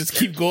 but they just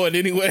keep going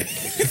anyway.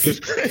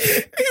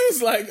 He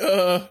was like,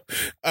 all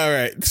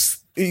right.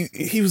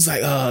 He was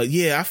like,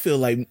 yeah, I feel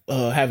like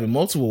having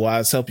multiple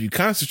wives help you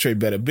concentrate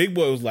better. Big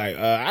Boy was like,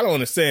 I don't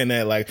understand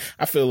that. Like,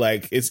 I feel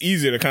like it's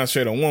easier to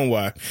concentrate on one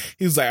wife.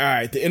 He was like, all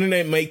right, the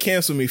internet may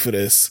cancel me for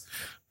this,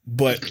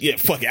 but yeah,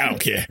 fuck it, I don't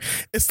care.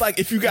 It's like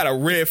if you got a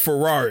red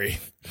Ferrari,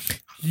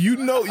 you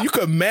know, you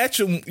could match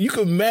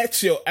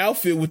your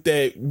outfit with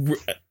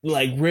that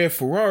like red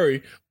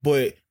Ferrari,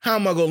 but how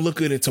am I gonna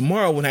look at it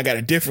tomorrow when I got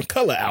a different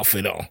color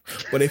outfit on?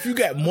 But if you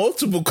got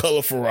multiple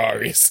color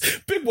Ferraris,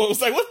 Big Boy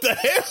was like, what the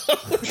hell?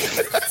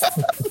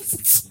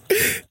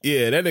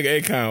 Yeah, that nigga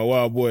ain't kind of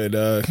wild boy,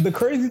 dog. The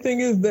crazy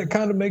thing is that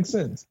kind of makes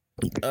sense.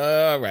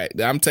 All right,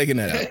 I'm taking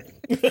that out.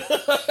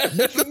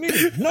 What you mean?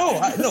 No,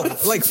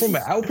 like from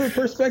an outfit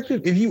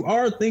perspective, if you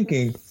are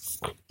thinking,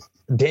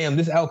 damn,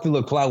 this outfit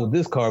look fly with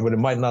this car, but it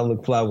might not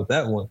look fly with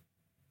that one.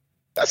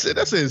 That's it.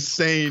 That's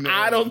insane.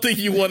 I don't think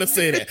you want to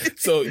say that.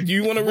 So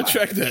you want to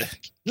retract that?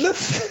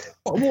 Listen,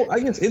 well,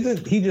 I guess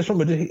isn't he just from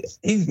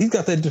he's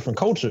got that different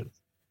culture.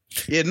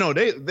 Yeah, no,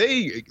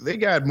 they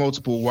got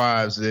multiple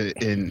wives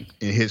in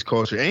his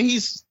culture, and he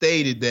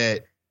stated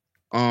that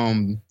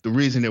the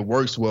reason it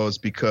works well is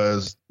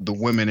because the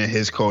women in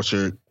his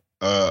culture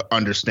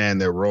understand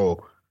their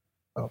role.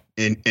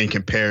 In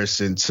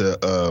comparison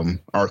to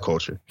our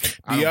culture.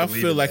 Do y'all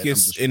feel like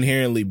it's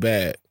inherently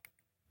bad?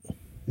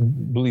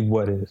 Believe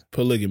what is?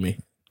 Polygamy.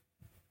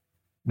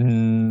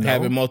 No.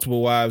 Having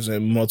multiple wives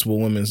and multiple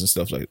women and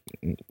stuff like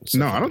that.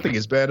 No, I don't think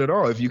it's bad at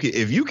all. If you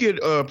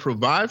could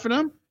provide for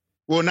them,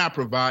 well, not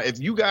provide. If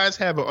you guys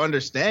have an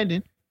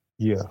understanding,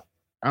 yeah,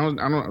 I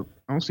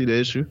don't see the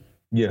issue.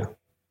 Yeah,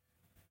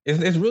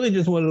 it's really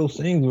just one of those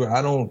things where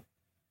I don't.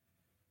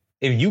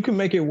 If you can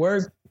make it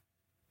work,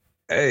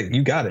 hey,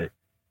 you got it.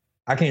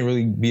 I can't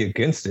really be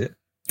against it.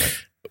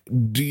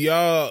 Do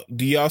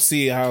y'all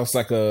see how it's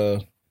like a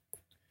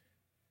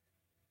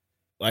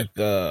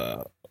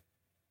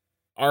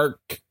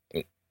arc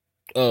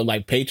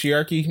like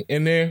patriarchy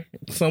in there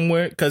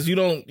somewhere? Because you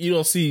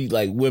don't see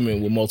like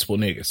women with multiple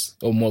niggas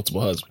or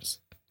multiple husbands.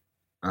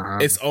 Uh-huh.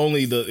 It's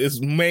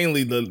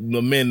mainly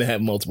the men that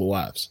have multiple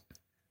wives.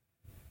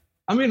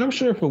 I mean, I'm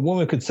sure if a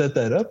woman could set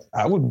that up,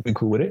 I would be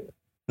cool with it.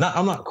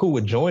 I'm not cool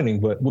with joining,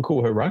 but we're cool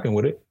with her rocking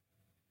with it.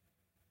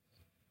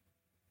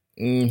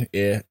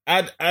 Yeah,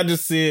 I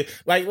just see it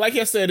like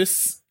I said.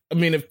 I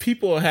mean, if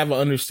people have an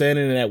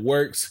understanding that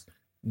works,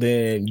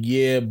 then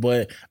yeah.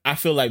 But I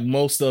feel like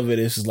most of it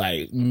is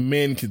like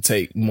men can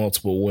take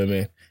multiple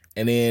women,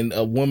 and then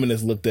a woman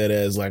is looked at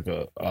as like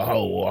a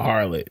hoe, a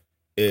harlot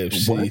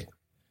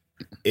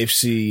if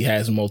she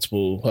has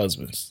multiple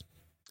husbands.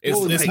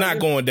 It's not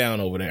going down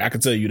over there. I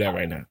can tell you that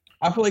right now.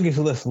 I feel like it's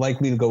less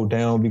likely to go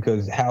down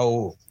because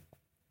how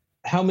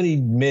many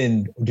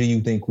men do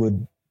you think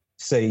would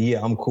say, yeah,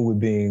 I'm cool with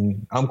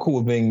being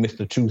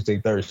Mr. Tuesday,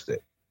 Thursday?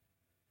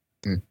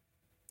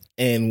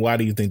 And why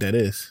do you think that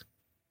is?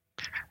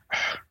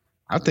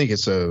 I think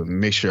it's a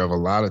mixture of a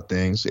lot of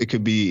things. It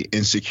could be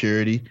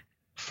insecurity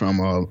from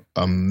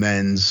a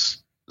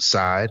men's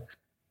side.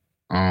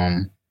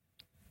 I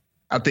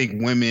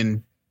think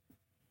women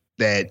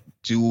that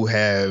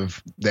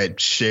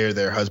share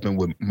their husband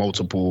with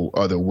multiple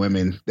other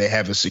women, they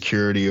have a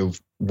security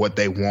of what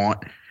they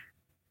want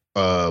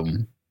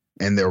and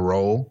their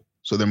role.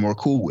 So they're more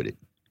cool with it.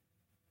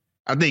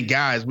 I think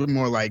guys, we're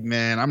more like,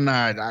 man,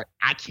 I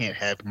can't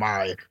have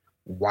my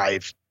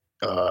wife,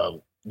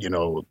 having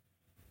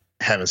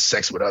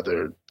sex with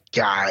other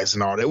guys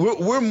and all that.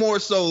 We're more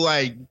so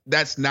like,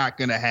 that's not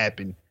going to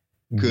happen.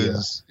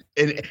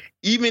 And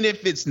even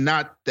if it's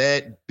not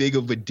that big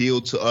of a deal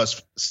to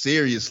us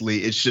seriously,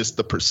 it's just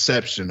the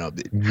perception of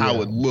it,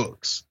 how it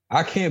looks.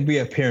 I can't be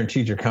at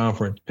parent-teacher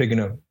conference picking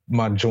up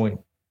my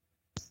joint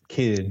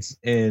kids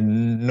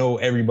and know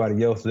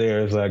everybody else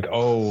there is like,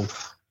 oh,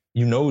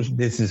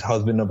 this is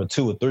husband number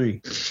 2 or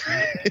 3.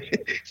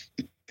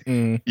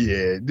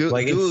 Yeah,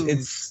 like it would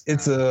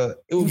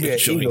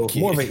be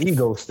more of an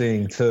ego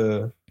thing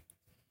for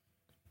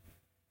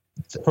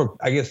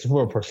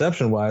a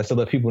perception wise, to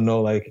let people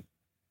know like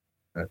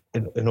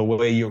in a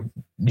way your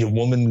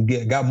woman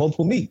got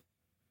multiple meat.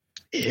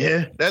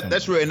 Yeah,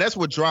 that's real, and that's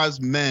what drives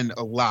men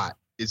a lot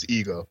is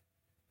ego.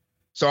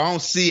 So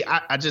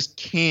I just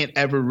can't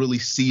ever really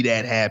see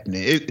that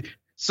happening.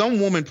 Some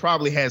woman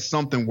probably has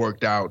something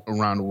worked out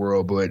around the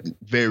world, but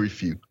very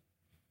few.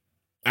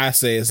 I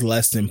say it's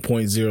less than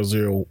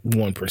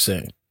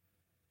 0.001%.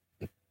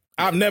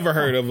 I've never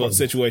heard of a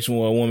situation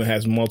where a woman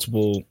has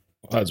multiple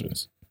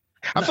husbands.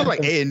 I feel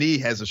like A&E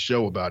has a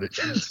show about it.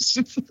 I'm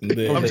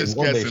just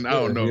guessing. I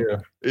don't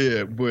know.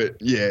 Yeah, but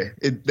yeah,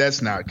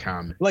 that's not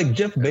common. Like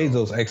Jeff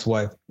Bezos'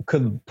 ex-wife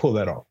couldn't pull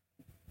that off.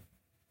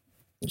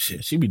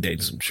 Shit, she be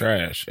dating some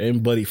trash.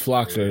 And Buddy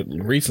Flocker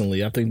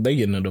recently, I think they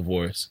getting a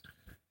divorce.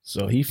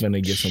 So he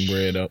finna get some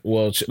bread up.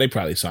 Well, they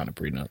probably signed a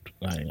prenup.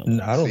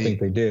 I don't think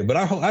they did, but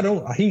I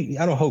don't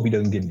hope he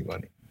doesn't get any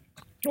money.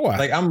 Why?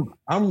 Like I'm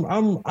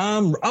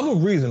a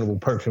reasonable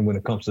person when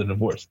it comes to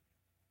divorce.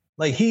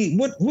 Like he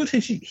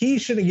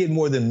shouldn't get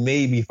more than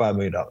maybe $5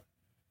 million.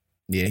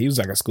 Yeah, he was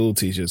like a school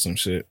teacher or some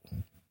shit.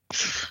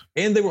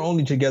 And they were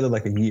only together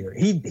like a year.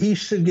 He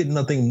should get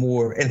nothing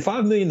more. And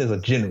 $5 million is a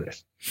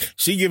generous.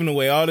 She giving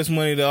away all this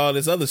money to all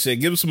this other shit.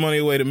 Give some money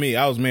away to me.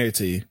 I was married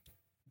to you.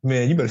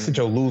 Man, you better sit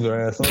your loser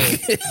ass on.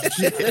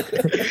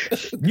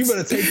 You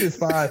better take this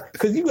 5,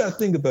 because you got to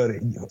think about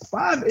it.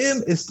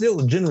 $5M is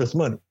still generous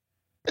money.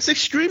 It's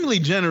extremely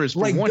generous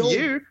for 1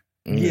 year.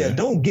 Yeah,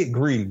 don't get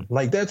greedy.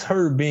 Like, that's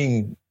her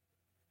being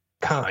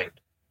kind.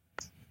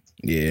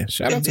 Yeah,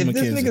 shout out to if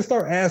Mackenzie. This nigga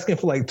start asking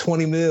for like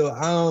 20 mil,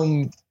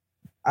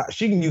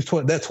 she can use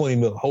that 20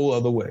 mil a whole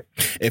other way.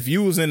 If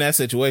you was in that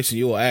situation,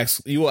 you will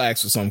ask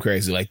for something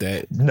crazy like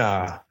that.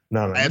 Nah.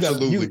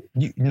 Absolutely.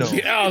 No.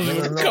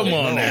 Come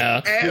on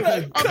now. I'm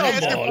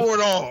asking for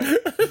it all.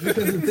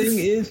 Because the thing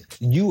is,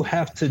 you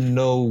have to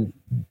know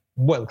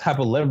what type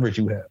of leverage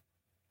you have.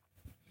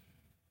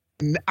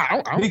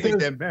 I don't think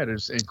that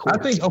matters in court.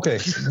 I think, okay,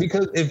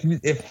 because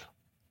if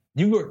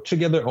you were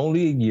together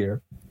only a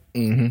year,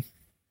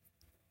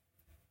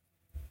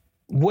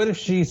 what if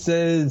she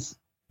says,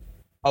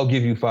 I'll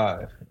give you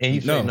 5, and you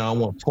say, no, I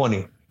want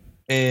 20,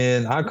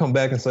 and I come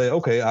back and say,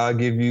 okay, I'll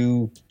give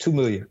you 2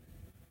 million.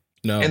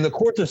 No. And the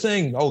courts are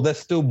saying, oh,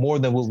 that's still more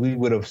than what we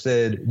would have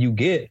said you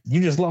get.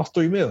 You just lost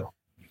 3 mil.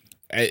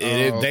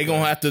 They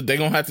gonna have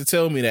to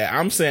tell me that.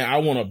 I'm saying I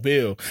want a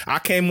bill. I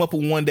came up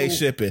with 1 day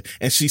shipping,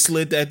 and she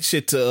slid that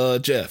shit to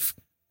Jeff.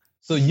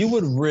 So you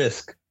would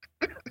risk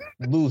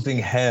losing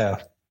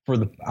half for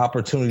the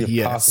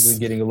opportunity of possibly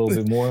getting a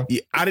little bit more.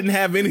 Yeah, I didn't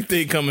have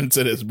anything coming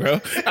to this,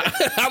 bro.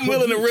 I'm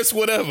willing to risk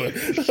whatever.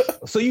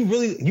 So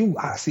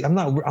see, I'm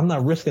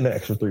not risking the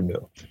extra 3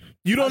 mil.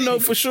 You don't know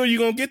for sure you're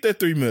gonna get that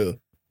 3 mil.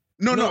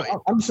 No.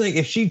 I'm saying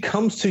if she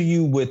comes to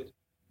you with,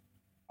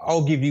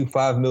 I'll give you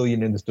 5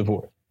 million in this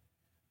divorce.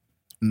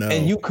 No.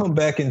 And you come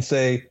back and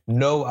say,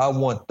 no, I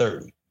want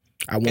 30.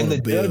 I want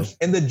a bill.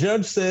 And the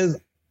judge says,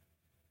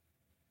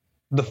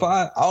 the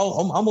 5,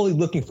 I'm only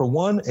looking for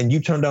 1, and you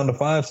turn down the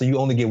 5, so you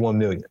only get 1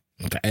 million.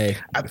 Hey,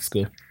 that's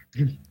good.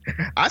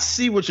 I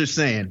see what you're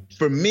saying.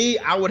 For me,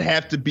 I would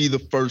have to be the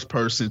first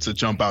person to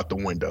jump out the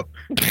window.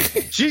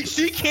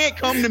 She can't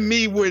come to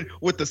me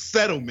with the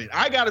settlement.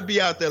 I got to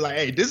be out there like,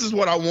 hey, this is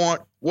what I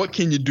want. What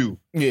can you do?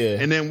 Yeah.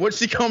 And then what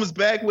she comes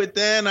back with,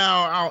 then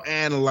I'll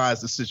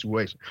analyze the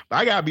situation. But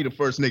I got to be the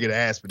first nigga to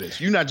ask for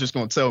this. You're not just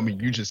going to tell me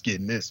you just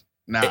getting this.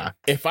 Nah.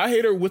 If I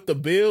hit her with the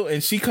bill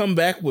and she come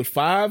back with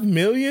 5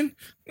 million,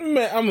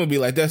 man, I'm going to be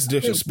like, that's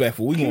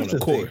disrespectful. We going to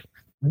court.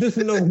 There's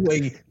no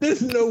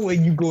way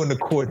you go into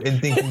court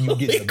and thinking you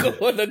get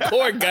going to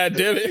court,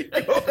 goddammit.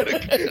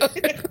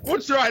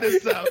 We'll try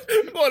this out.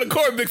 Going to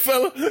court, big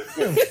fella.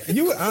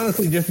 You would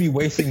honestly just be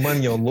wasting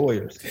money on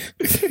lawyers.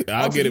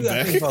 I'll get it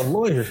back. About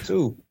lawyers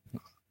too.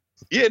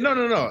 Yeah,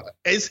 no.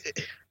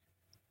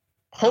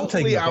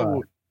 Hopefully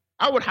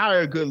I would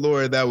hire a good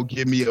lawyer that would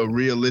give me a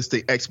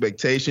realistic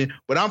expectation,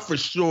 but I'm for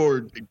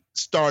sure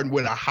starting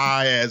with a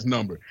high ass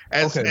number.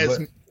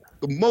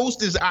 The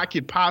most as I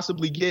could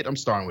possibly get, I'm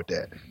starting with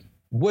that.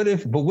 What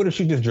if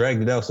she just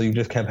dragged it out so you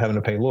just kept having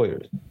to pay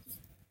lawyers?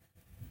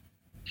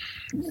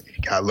 You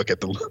gotta look at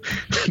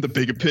the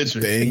bigger picture.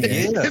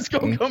 It's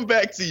gonna come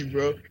back to you,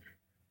 bro.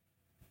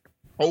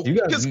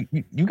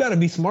 You gotta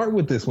be smart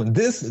with this one.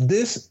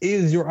 This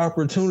is your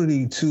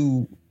opportunity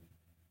to,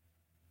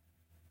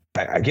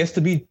 I guess,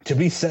 to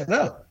be set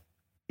up.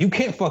 You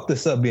can't fuck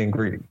this up being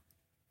greedy.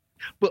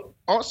 But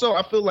also,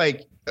 I feel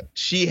like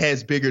she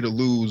has bigger to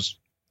lose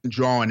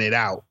drawing it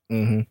out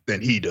than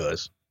he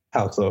does.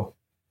 How so?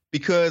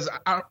 Because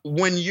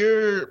when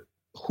you're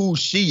who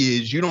she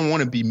is, you don't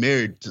want to be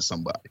married to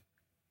somebody.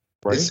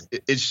 Right.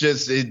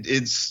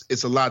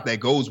 It's a lot that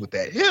goes with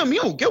that. Him,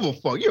 you don't give a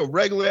fuck. You're a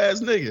regular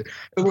ass nigga.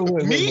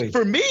 Wait.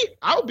 For me,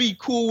 I'll be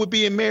cool with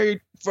being married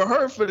for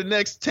her for the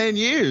next 10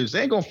 years.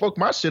 They ain't gonna fuck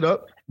my shit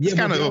up. It's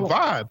kind of a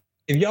vibe.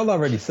 If y'all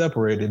already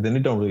separated, then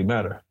it don't really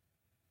matter.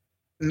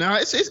 No,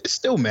 it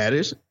still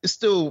matters. It's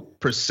still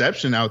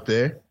perception out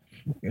there.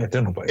 Yeah,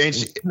 but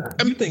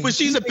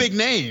she's a big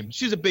name.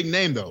 She's a big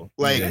name though.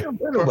 Like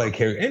ain't nobody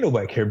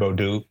care about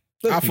dude.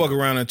 I'll fuck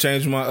around and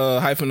change my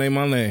hyphenate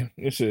my name.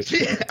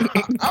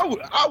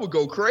 I would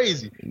go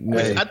crazy.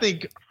 Hey. I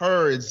think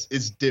her is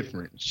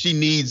different. She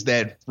needs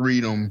that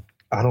freedom.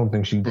 I don't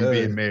think she does.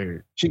 Being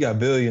married. She got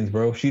billions,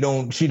 bro. She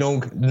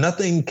don't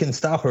nothing can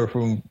stop her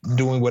from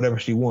doing whatever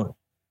she wants.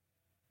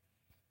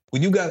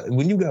 When you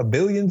got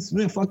billions,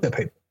 man, fuck that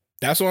paper.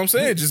 That's what I'm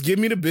saying. Just give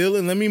me the bill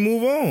and let me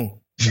move on.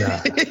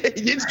 Nah.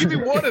 Just give me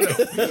one of them.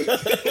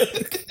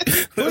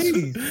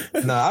 Please.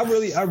 Nah,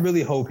 I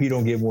really hope he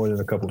don't get more than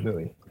a couple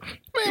billion.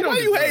 Man, why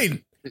you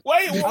hating?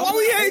 Why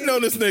we hating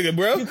on this nigga,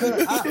 bro?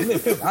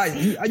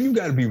 Because you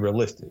got to be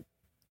realistic.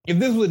 If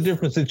this was a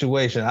different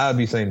situation, I'd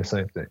be saying the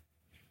same thing.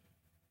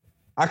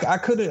 I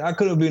could have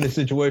been in a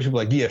situation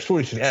like, yeah,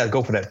 shorty should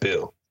go for that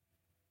bill.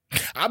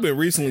 I've been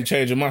recently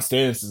changing my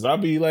stances. I'll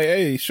be like,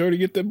 hey, shorty,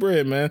 get that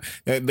bread, man.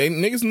 They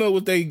niggas know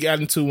what they got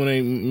into when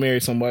they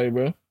marry somebody,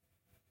 bro.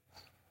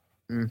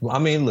 Well, I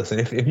mean, listen,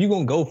 if you're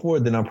going to go for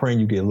it, then I'm praying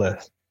you get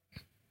less.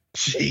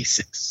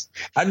 Jesus.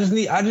 I just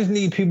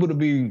need people to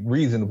be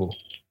reasonable.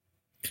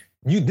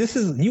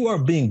 You are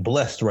being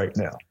blessed right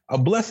now. A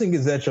blessing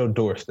is at your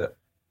doorstep.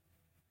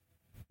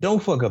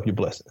 Don't fuck up your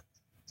blessing.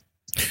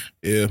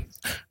 Yeah.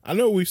 I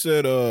know we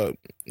said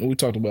we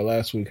talked about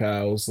last week how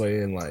I was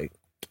saying like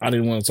I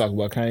didn't want to talk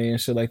about Kanye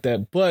and shit like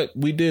that, but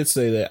we did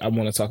say that I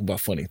want to talk about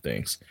funny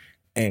things.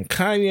 And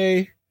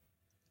Kanye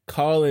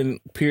calling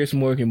Piers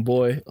Morgan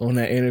boy on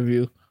that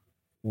interview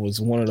was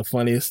one of the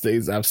funniest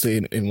things I've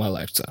seen in my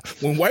lifetime.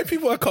 When white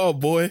people are called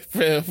boy,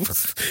 fam,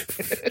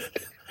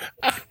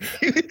 I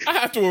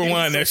have to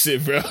rewind that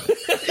shit, bro.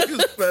 He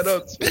was fed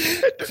up.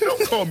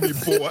 Don't call me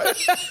boy.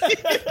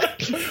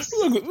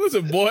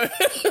 Listen, boy.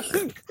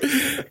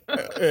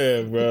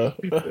 Yeah, bro.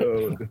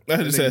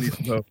 I just had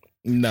some help.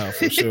 No,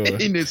 for sure.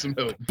 He needs some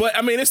help. But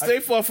I mean, it's their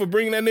fault for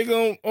bringing that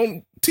nigga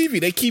on TV.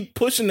 They keep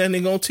pushing that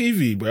nigga on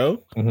TV,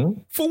 bro.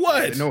 Mm-hmm. For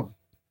what? No.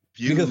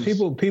 Because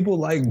people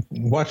like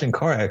watching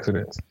car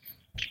accidents.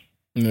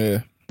 Yeah.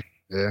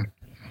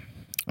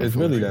 It's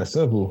really that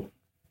simple.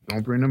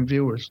 Don't bring them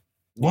viewers.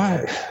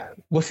 Why?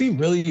 Was he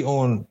really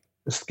on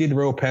Skid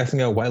Row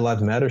passing out White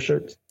Lives Matter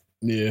shirts?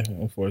 Yeah,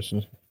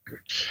 unfortunately.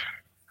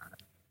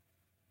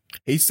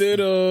 He said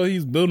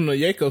he's building a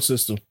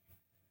ecosystem.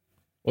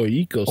 Or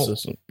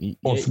ecosystem.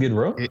 On Skid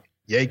Row?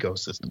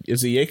 Ecosystem.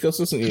 Is it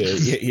ecosystem?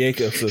 Yeah,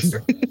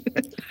 ecosystem.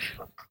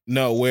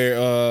 No,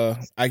 where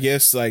I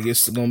guess like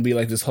it's gonna be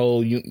like this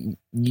whole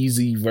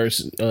Yeezy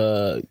versus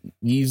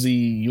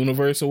Yeezy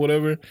universe or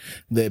whatever,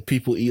 that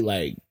people eat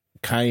like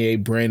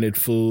Kanye branded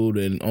food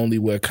and only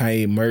wear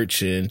Kanye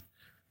merch and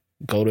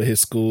go to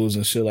his schools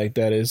and shit like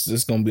that. It's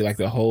just gonna be like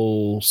the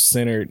whole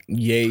centered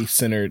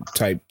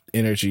type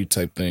energy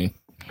type thing.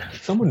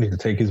 Someone needs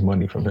to take his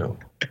money from him.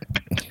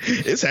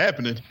 It's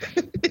happening.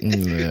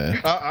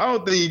 Yeah. I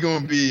don't think he's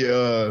gonna be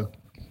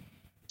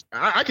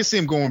I can see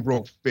him going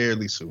broke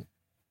fairly soon.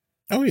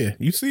 Oh yeah,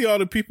 you see all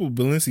the people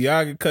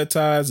Balenciaga cut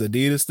ties,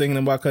 Adidas thinking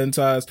about cutting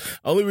ties.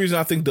 Only reason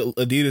I think the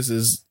Adidas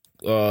is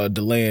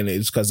delaying it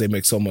is because they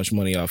make so much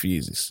money off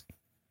Yeezys.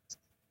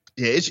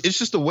 Yeah, it's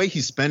just the way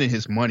he's spending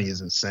his money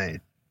is insane.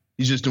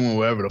 He's just doing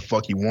whatever the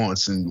fuck he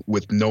wants and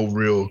with no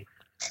real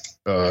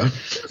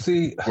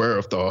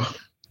wherewithal.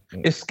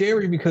 It's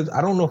scary because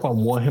I don't know if I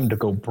want him to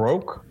go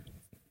broke.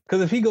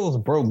 Because if he goes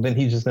broke, then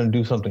he's just going to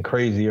do something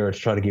crazy or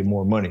try to get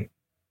more money.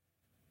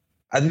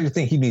 I just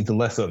think he needs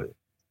less of it.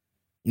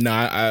 No,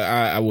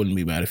 I wouldn't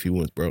be mad if he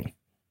was broke.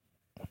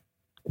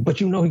 But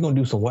you know he's gonna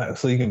do some wild,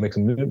 so he can make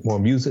some more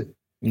music.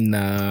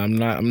 Nah, I'm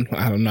not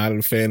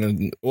a fan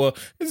of. Well,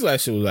 his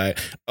last shit was like,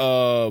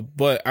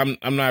 but I'm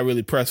not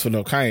really pressed for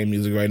no Kanye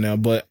music right now.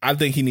 But I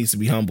think he needs to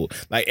be humble.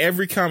 Like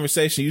every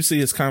conversation, you see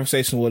his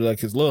conversation with like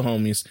his little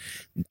homies,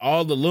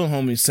 all the little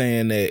homies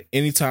saying that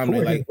anytime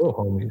they like, little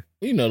homies?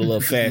 You know the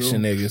little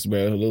fashion niggas,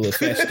 bro, the little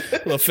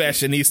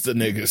fashionista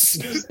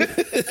niggas.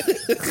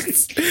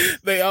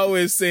 They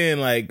always saying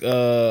like,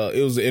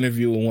 it was an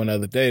interview with one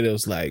other day that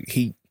was like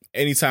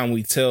anytime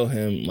we tell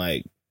him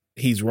like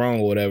he's wrong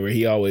or whatever,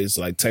 he always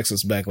like texts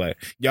us back like,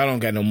 y'all don't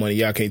got no money,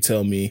 y'all can't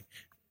tell me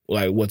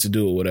like what to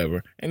do or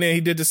whatever. And then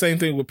he did the same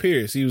thing with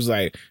Pierce. He was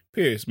like,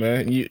 Pierce,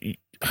 man,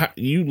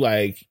 you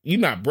like, you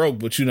not broke,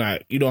 but you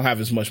don't have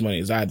as much money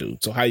as I do.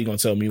 So how you gonna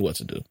tell me what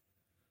to do?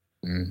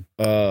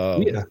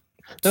 Yeah,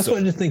 that's why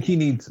I just think he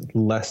needs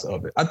less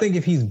of it. I think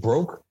if he's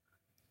broke,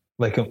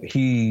 like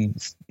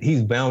he's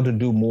bound to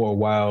do more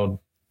wild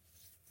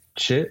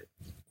shit.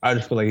 I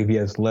just feel like if he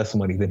has less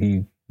money, then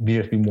he'd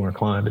just be more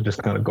inclined to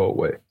just kind of go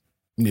away.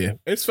 Yeah,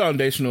 it's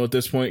foundational at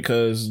this point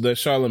because the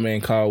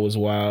Charlemagne call was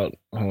wild.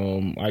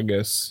 I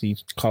guess he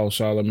called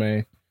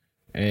Charlemagne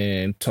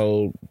and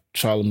told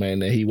Charlemagne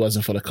that he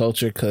wasn't for the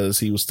culture because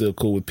he was still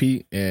cool with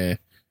Pete, and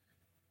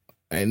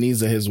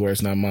these are his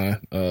words, not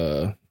mine.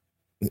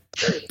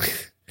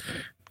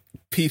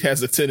 Pete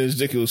has a 10-inch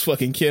dick. It was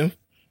fucking Kim.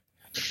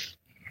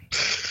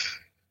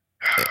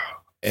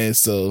 And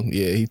so,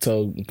 yeah, he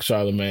told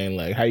Charlemagne,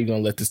 like, how you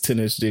gonna let this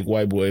 10-inch dick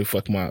white boy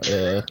fuck my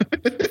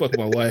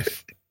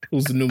wife?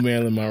 Who's the new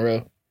Marilyn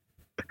Monroe?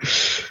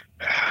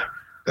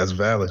 That's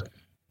valid.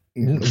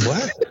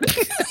 What?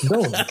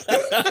 Don't.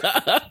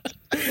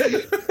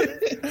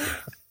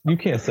 You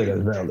can't say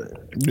that's valid.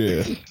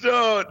 Yeah.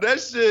 No, that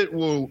shit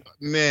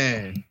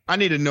man. I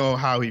need to know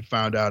how he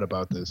found out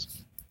about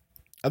this.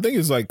 I think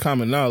it's like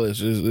common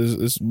knowledge.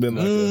 It's been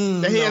like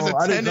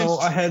I didn't know.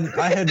 I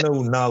had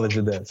no knowledge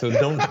of that. So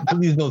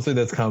please don't say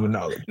that's common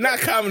knowledge. Not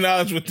common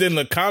knowledge within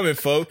the common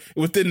folk,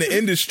 within the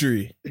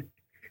industry.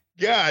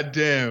 God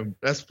damn,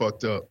 that's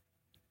fucked up.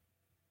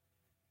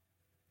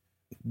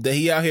 That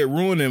he out here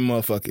ruining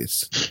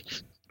motherfuckers.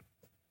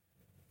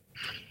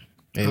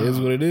 It is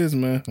what it is,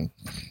 man.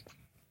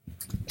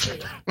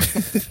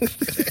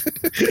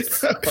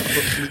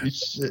 Holy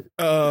shit.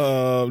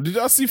 Did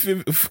y'all see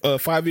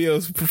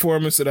Fabio's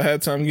performance at a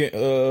halftime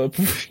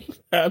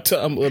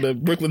of the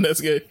Brooklyn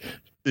Nets game?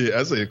 Yeah,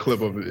 I see a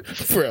clip of it.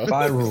 Bro.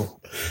 Viral.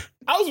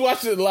 I was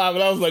watching it live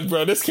and I was like,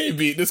 bro, this can't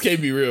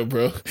be real,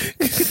 bro.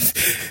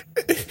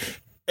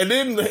 And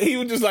then he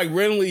would just like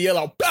randomly yell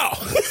out, "Pow!"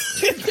 And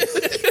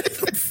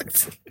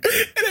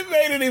it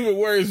made made it even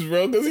worse,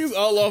 bro, because he's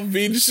all off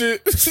beat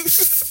shit.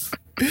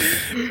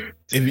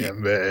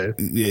 Man.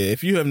 Yeah,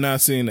 if you have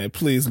not seen that,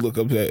 please look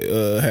up that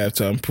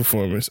halftime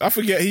performance. I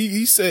forget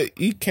he said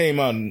he came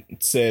out and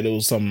said it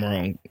was something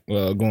wrong,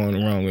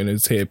 going wrong in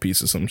his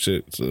headpiece or some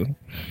shit. So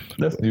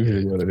that's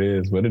usually what it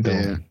is, but it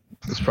don't. Yeah,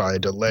 it's probably a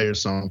delay or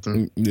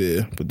something.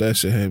 Yeah, but that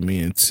shit had me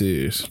in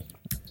tears.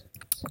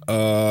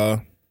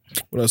 What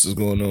else is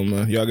going on,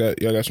 man? Y'all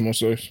got some more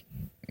stories?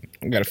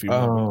 I got a few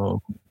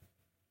more.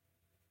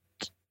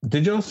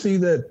 Did y'all see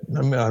that?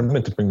 I mean, I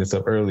meant to bring this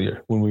up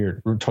earlier when we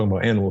were talking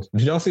about animals.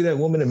 Did y'all see that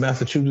woman in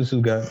Massachusetts who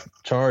got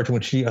charged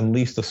when she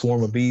unleashed a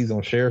swarm of bees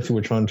on sheriffs who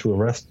were trying to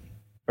arrest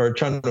or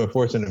trying to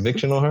enforce an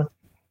eviction on her?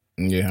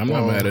 Yeah, I'm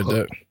not mad at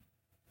that.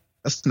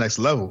 That's the next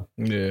level.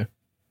 Yeah,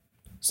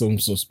 some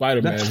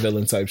Spider-Man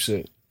villain type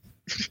shit.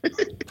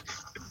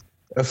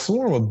 A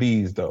swarm of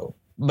bees, though.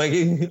 Like,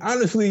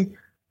 honestly,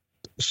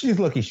 she's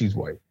lucky she's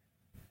white.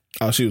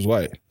 Oh, she was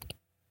white.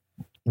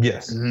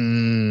 Yes.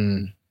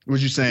 What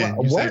you saying?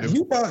 What?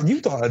 You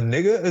thought a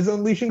nigga is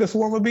unleashing a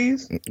swarm of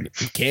bees?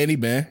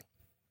 Candyman.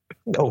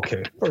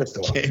 Okay, first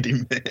of all,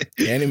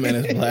 Candyman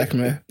is black,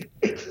 man.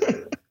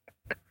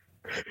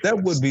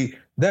 That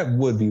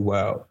would be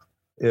wild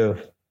if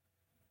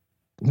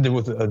there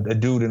was a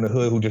dude in the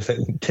hood who just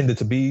tended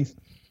to bees.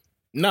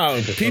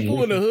 No,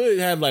 people in the hood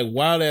have like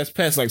wild ass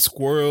pets like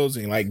squirrels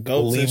and like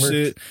goats and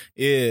shit.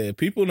 Yeah,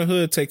 people in the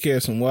hood take care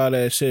of some wild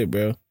ass shit,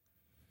 bro.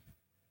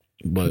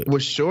 But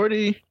was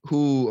Shorty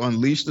who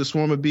unleashed the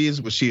swarm of bees?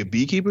 Was she a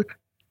beekeeper?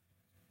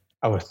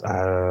 I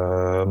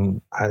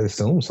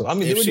assume so. I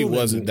mean, if she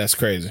wasn't, that's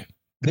crazy.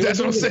 That's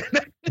what I'm saying.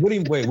 What do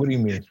you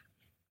mean?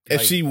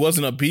 If she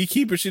wasn't a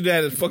beekeeper, she'd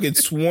had a fucking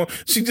swarm.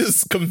 She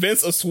just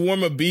convinced a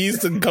swarm of bees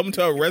to come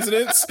to her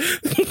residence.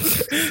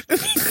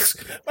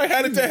 Like,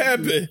 how did that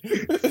happen?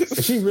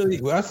 She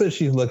really? Well, I said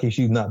she's lucky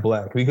she's not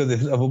black, because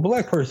if a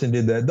black person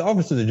did that, the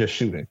officers are just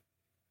shooting.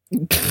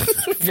 You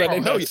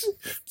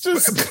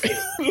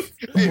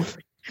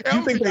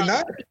think they're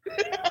not?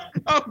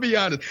 I'll be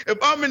honest. If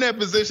I'm in that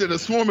position, a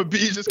swarm of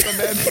bees just come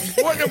at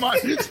me. What am I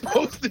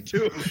supposed to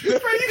do? Bro,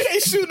 you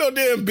can't shoot no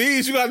damn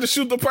bees. You got to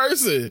shoot the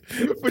person.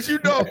 But you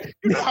know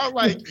how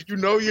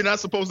you're not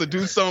supposed to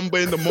do something,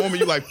 but in the moment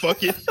you're like,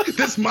 fuck it,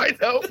 this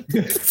might help.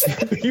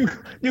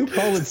 you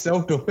call it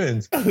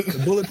self-defense.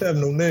 The bullets have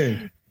no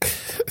name.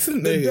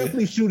 They're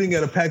definitely shooting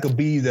at a pack of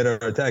bees that are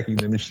attacking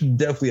them, and she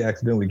definitely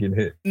accidentally getting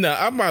hit. Nah,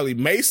 I probably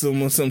mace them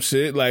or some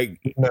shit, like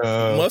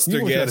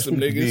mustard gas some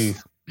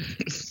niggas.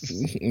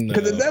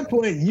 Because at that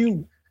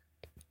point,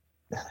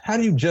 how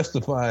do you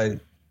justify?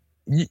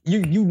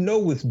 You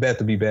know it's bad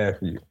to be bad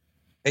for you,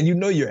 and you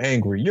know you're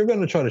angry. You're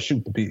gonna try to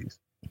shoot the bees,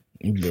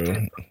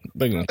 bro.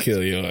 They're gonna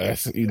kill your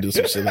ass. You do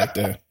some shit like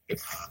that.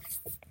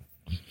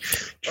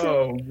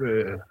 Oh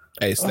man!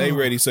 Hey, stay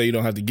ready so you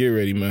don't have to get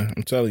ready, man.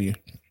 I'm telling you.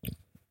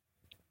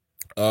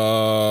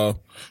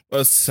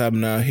 What's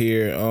happening out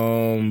here?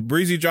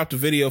 Breezy dropped a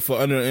video for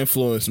Under the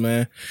Influence,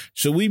 man.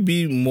 Should we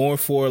be more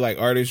for like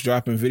artists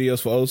dropping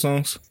videos for old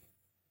songs?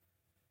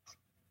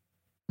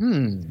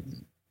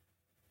 I'm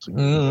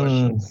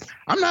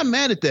not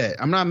mad at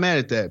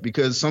that.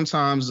 Because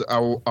sometimes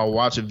I'll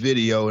watch a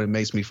video and it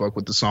makes me fuck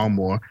with the song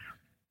more.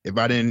 If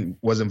I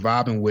wasn't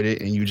vibing with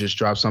it and you just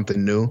drop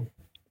something new,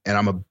 and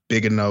I'm a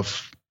big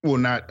enough, well,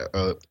 not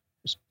a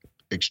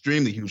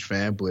extremely huge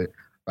fan, but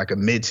like a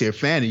mid-tier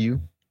fan of you,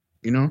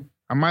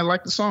 I might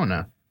like the song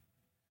now.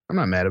 I'm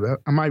not mad about it.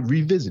 I might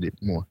revisit it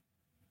more.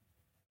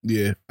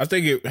 Yeah, I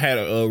think it had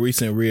a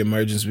recent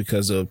reemergence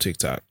because of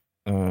TikTok.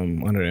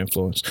 Under the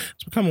Influence,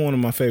 it's becoming one of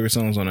my favorite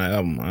songs on that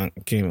album. I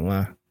can't even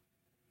lie.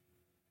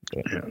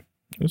 But yeah,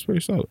 it's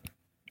pretty solid.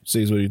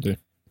 Cease, what do you think?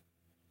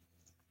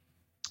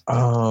 I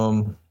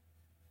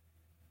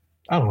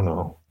don't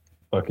know.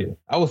 Fuck it.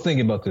 I was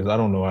thinking about this. I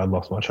don't know. I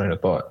lost my train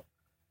of thought.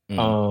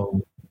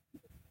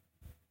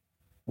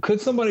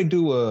 Could somebody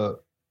do a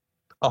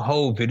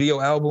whole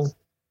video album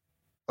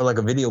or like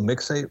a video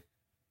mixtape?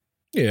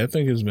 Yeah, I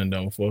think it's been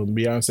done before.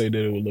 Beyonce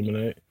did it with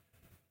Lemonade.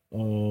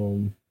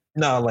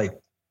 No, like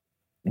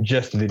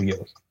just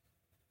videos.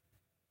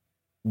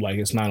 Like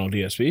it's not on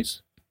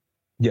DSPs?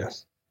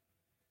 Yes.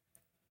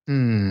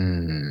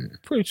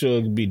 Pretty sure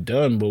it could be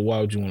done, but why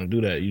would you want to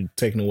do that? You're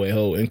taking away a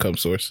whole income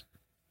source.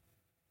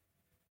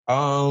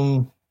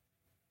 Part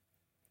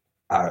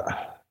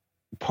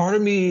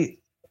of me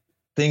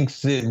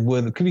thinks it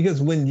would,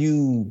 because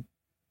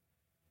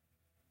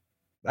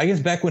I guess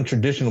back when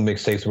traditional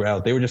mixtapes were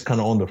out, they were just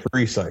kind of on the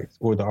free sites,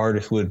 or the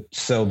artist would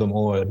sell them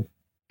on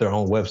their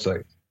own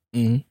website.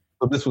 Mm-hmm.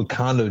 So this would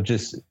kind of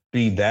just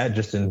be that,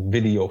 just in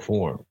video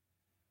form.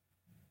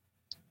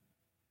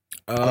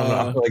 I don't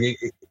know. I feel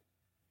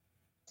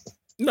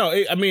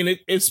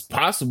like it's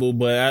possible,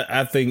 but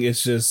I think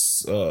it's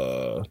just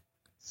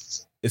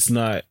it's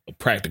not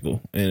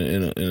practical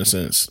in a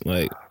sense.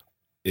 Like,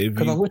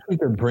 because I wish we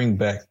could bring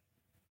back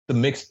the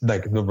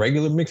the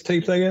regular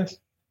mixtapes, I guess.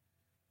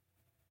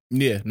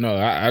 Yeah, no,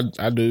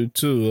 I do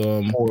too.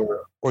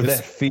 Or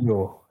that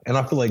feel, and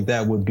I feel like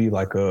that would be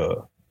like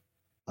a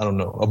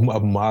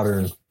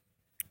modern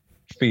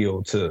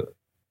feel to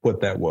what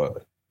that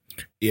was.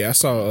 Yeah, I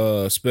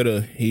saw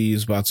Spitter.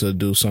 He's about to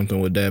do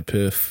something with that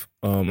Piff.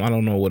 I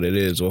don't know what it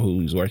is or who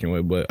he's working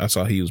with, but I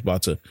saw he was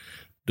about to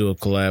do a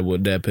collab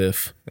with that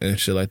Piff and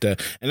shit like that.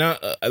 And I,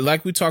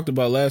 like we talked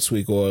about last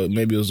week, or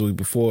maybe it was the week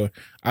before,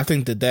 I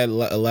think that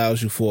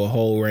allows you for a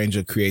whole range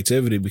of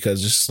creativity,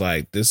 because it's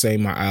like, this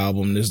ain't my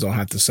album. This don't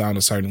have to sound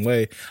a certain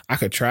way. I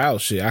could try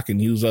out shit. I can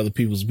use other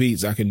people's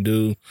beats. I can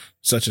do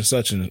such and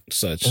such and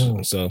such.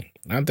 So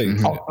I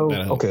think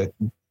okay.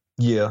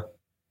 Yeah.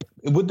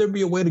 Would there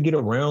be a way to get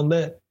around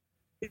that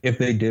if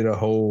they did a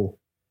whole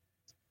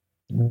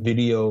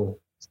video,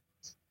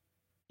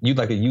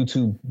 like a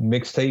YouTube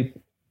mixtape,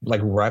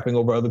 like rapping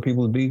over other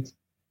people's beats?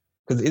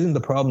 Because isn't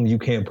the problem you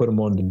can't put them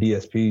on the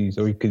DSPs,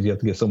 or because you have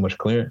to get so much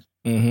clearance?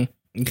 Mm-hmm.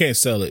 You can't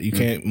sell it. You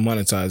can't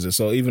monetize it.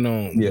 So even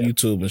on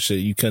YouTube and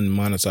shit, you couldn't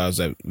monetize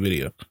that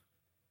video.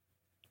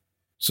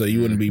 So you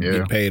wouldn't be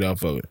getting paid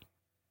off of it.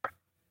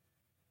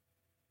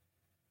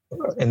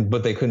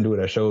 But they couldn't do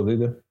it at shows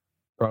either.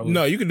 Probably.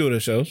 No, you can do it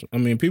at shows. I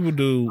mean, people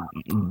do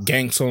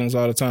gang songs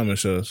all the time at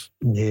shows.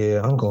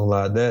 Yeah, I'm gonna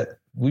lie, that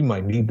we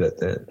might need that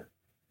then,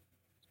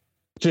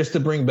 just to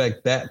bring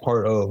back that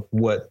part of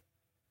what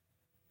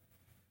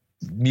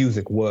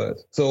music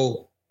was.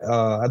 So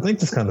I think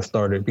this kind of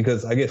started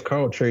because I guess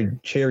Carl Cherry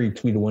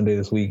tweeted one day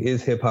this week,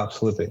 "Is hip hop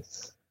slipping?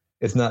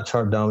 It's not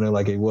chart dominant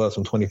like it was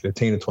from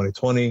 2015 to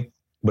 2020,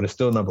 but it's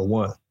still number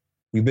one.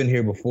 We've been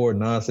here before.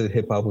 Nas said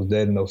hip hop was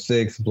dead in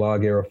 06.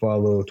 Blog era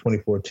followed.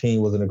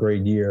 2014 wasn't a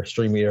great year.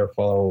 Streaming era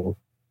followed.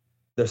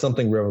 There's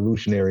something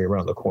revolutionary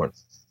around the corner."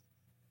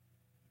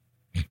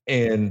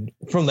 And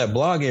from that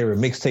blog era,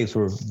 mixtapes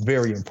were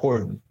very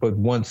important. But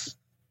once,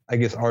 I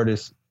guess,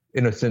 artists,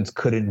 in a sense,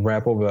 couldn't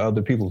rap over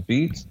other people's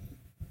beats,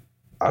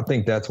 I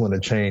think that's when the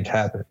change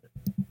happened.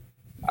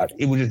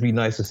 It would just be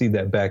nice to see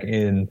that back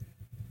in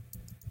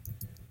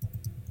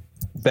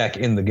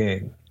the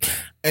game.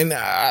 And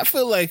I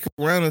feel like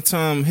around the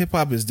time Hip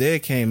Hop Is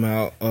Dead came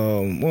out,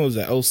 what was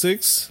that,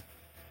 06?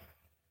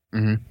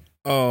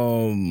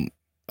 Mm-hmm.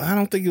 I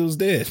don't think it was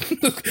dead.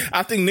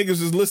 I think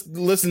niggas was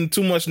listening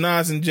too much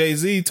Nas and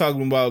Jay-Z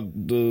talking about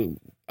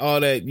all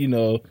that, you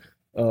know.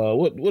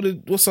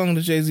 What song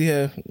did Jay-Z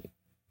have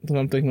that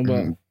I'm thinking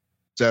about?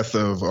 Death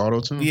of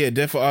Autotune? Yeah,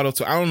 Death of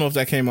Autotune. I don't know if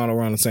that came out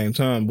around the same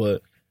time,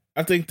 but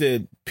I think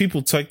that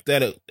people took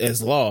that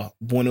as law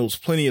when there was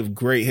plenty of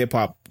great hip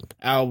hop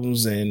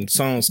albums and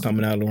songs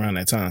coming out around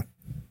that time.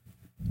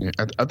 Yeah,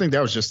 I think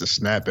that was just the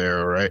snap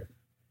era, right?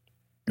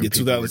 Yeah,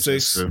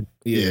 2006.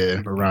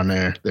 Yeah, around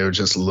there. They were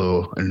just a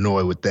little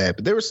annoyed with that,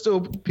 but there were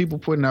still people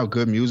putting out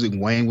good music.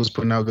 Wayne was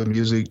putting out good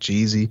music.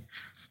 Jeezy.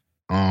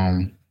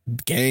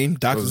 Game.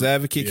 Doctor's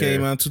Advocate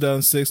came out in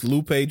 2006.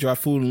 Lupe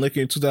dropped Food and Liquor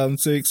in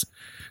 2006.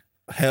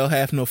 Hell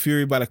Hath No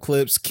Fury by the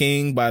Clips,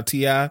 King by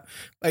T.I.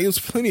 Like, it was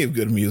plenty of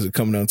good music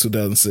coming out in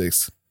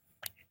 2006.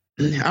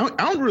 I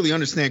don't really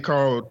understand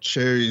Carl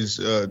Cherry's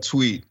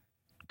tweet,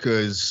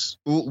 because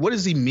what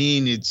does he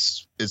mean?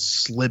 It's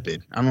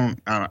slipping. I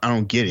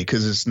don't get it,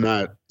 because it's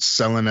not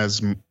selling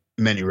as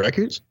many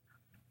records.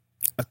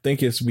 I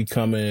think it's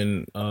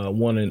becoming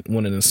one and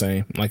the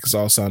same. Like, it's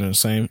all sounding the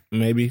same.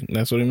 Maybe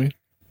that's what I mean.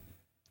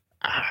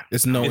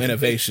 It's no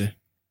innovation.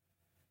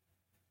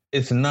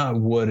 It's not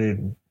what it.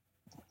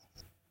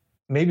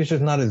 Maybe it's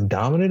just not as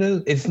dominant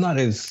as. It's not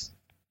as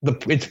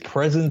its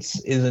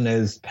presence isn't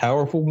as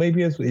powerful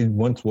maybe as it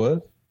once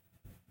was.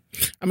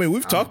 I mean,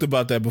 we've talked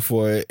about that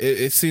before.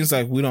 It seems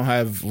like we don't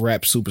have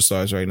rap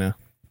superstars right now.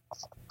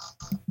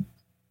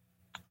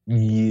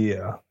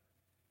 Yeah.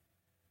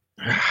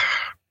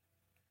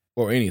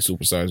 Or any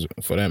superstars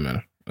for that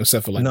matter,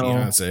 except for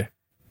Beyonce.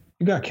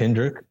 You got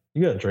Kendrick.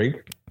 You got Drake.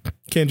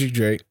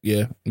 Drake.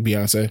 Yeah.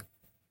 Beyonce.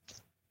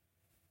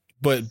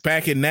 But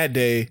back in that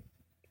day,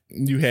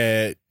 you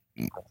had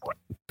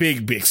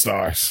big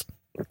stars.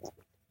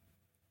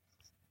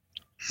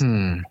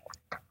 I'm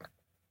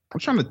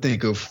trying to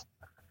think of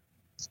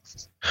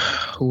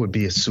who would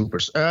be a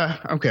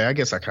superstar. Okay, I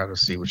guess I kind of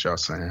see what y'all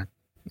saying.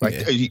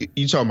 Like,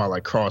 you talking about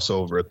like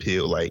crossover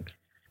appeal, like.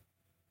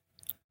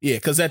 Yeah,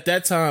 because at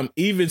that time,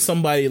 even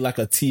somebody like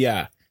a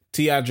T.I.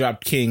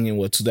 dropped King in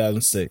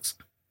 2006.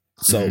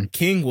 So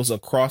King was a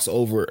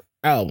crossover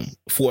album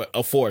for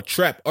a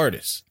trap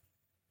artist.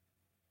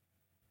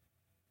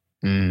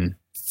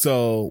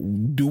 So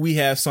do we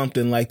have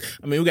something like,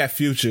 I mean, we got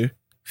Future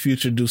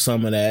do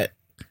some of that,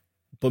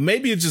 but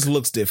maybe it just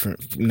looks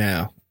different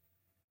now.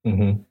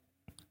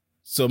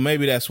 So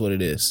maybe that's what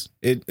it is.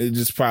 It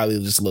just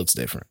probably just looks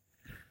different.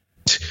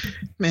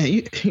 Man,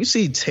 you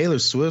see Taylor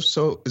Swift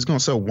is going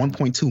to sell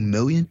 1.2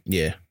 million?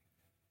 Yeah.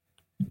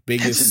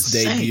 Biggest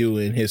debut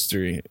in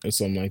history or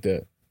something like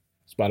that.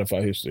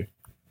 Spotify history.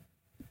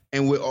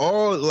 And with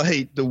all,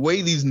 like, the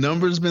way these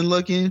numbers been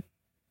looking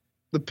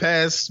the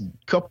past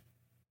couple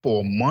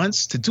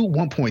months, to do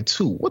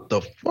 1.2, what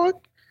the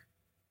fuck?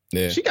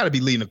 Yeah. She got to be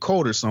leading a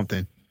code or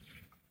something.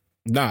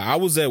 Nah, I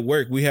was at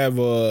work. We had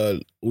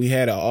an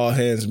all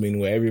hands meeting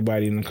where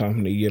everybody in the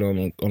company get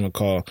on a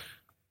call.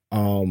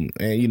 And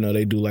you know,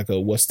 they do like a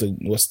what's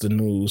the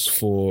news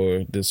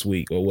for this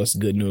week, or what's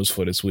good news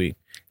for this week.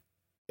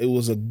 it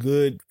was a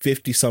good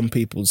 50-some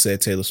people said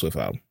Taylor Swift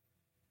album.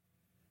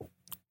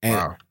 And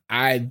wow.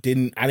 I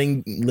didn't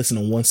listen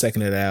to 1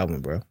 second of the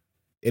album, bro.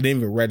 It didn't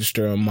even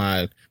register on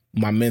my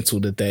mental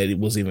that it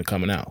was even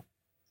coming out.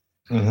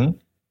 Mm-hmm.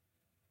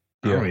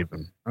 Yeah. I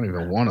don't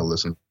even want to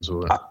listen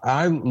to it.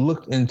 I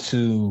looked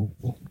into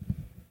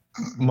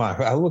my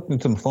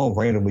phone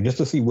randomly just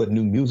to see what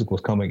new music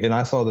was coming, and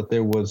I saw that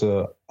there was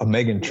a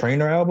Meghan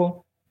Trainor album.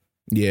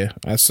 Yeah,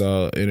 I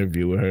saw an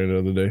interview with her the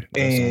other day.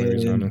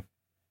 And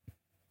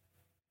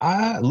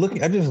I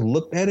just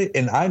looked at it,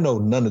 and I know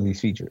none of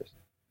these features.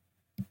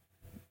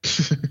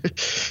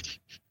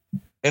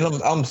 And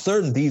I'm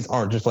certain these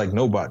aren't just like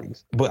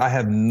nobodies, but I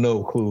have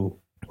no clue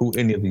who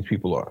any of these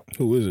people are.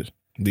 Who is it?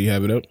 Do you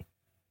have it up?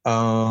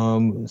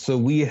 So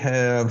we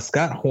have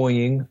Scott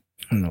Hoying.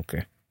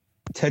 Okay.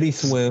 Teddy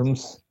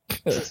Swims.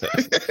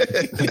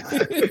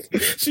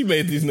 She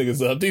made these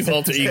niggas up. These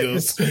alter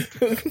egos.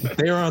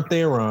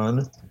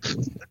 Theron.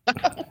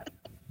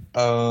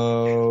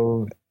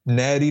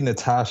 Natty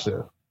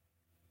Natasha.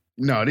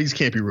 No, these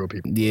can't be real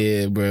people.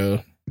 Yeah,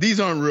 bro. These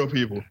aren't real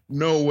people.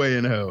 No way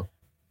in hell.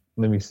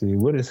 Let me see.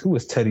 Who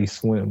is Teddy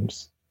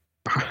Swims?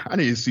 I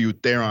need to see who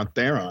Theron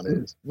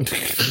is.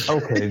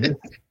 Okay.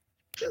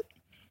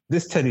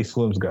 This Teddy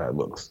Swims guy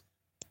looks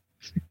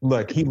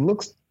like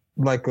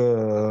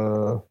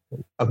a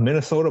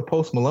Minnesota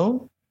Post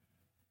Malone.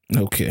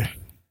 Okay.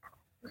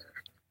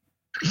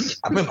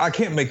 I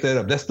can't make that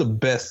up. That's the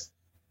best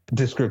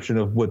description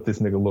of what this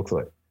nigga looks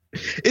like.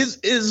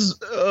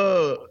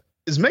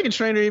 Is Meghan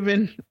Trainor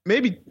even?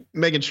 Maybe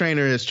Meghan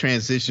Trainor has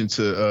transitioned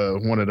to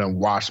one of them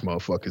wash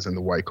motherfuckers in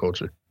the white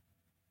culture.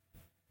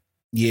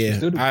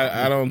 Yeah,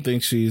 I don't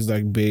think she's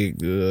like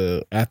big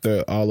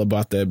after All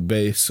About That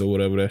Bass or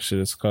whatever that shit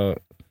is called.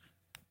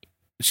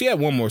 She had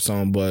one more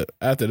song, but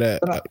after that,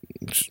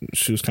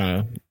 she was kind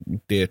of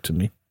dead to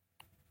me.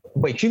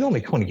 Wait, she's only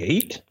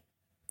 28?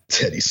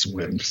 Teddy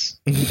Swims.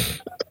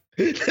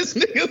 This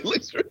nigga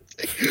looks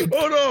ridiculous.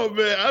 Hold on,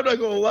 man. I'm not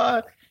gonna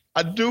lie.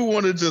 I do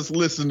want to just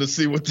listen to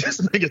see what this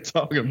nigga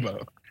talking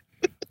about.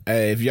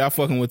 Hey, if y'all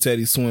fucking with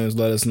Teddy Swims,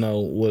 let us know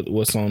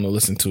what song to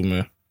listen to,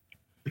 man.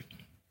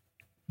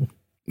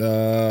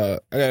 I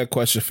got a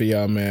question for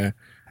y'all, man.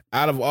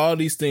 Out of all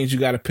these things, you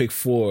got to pick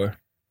 4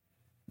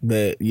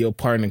 that your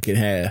partner can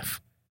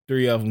have.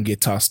 3 of them get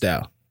tossed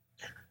out.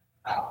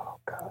 Oh,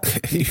 God.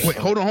 Wait,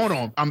 hold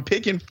on. I'm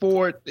picking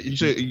 4.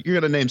 You're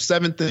going to name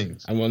 7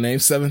 things. I'm going to name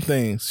 7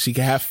 things. She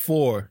can have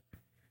 4.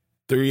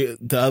 3,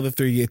 the other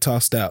 3 get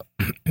tossed out.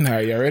 All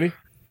right, y'all ready?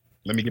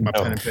 Let me get my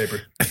pen and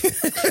paper.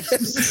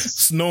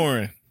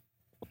 Snoring.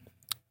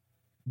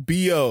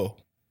 B.O.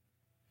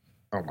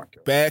 Oh, my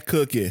God. Bad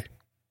cooking.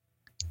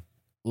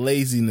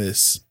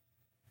 Laziness.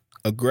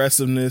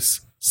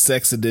 Aggressiveness.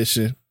 Sex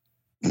addiction.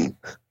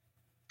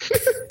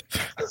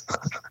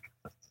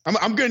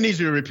 I'm gonna need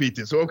you to repeat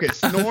this. Okay,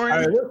 snoring. All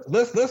right,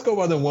 let's go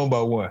by them one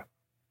by one.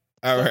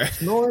 All right,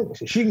 snoring.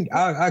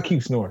 I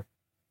keep snoring.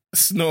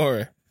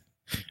 Snoring.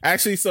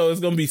 Actually, so it's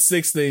gonna be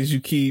 6 things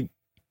you keep.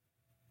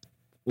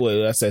 What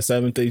I said,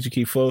 7 things you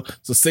keep 4.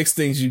 So 6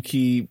 things you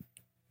keep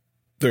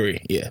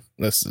 3. Yeah,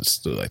 let's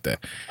just do it like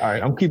that. All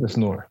right, I'm keeping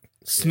snoring.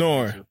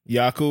 Snoring.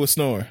 Y'all cool with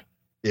snoring?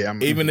 Yeah,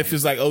 even if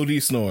it's like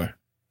OD snoring.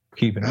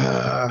 Keeping it.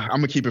 I'm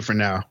gonna keep it for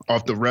now.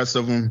 Off the rest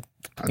of them,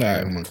 I'm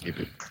gonna keep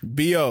it.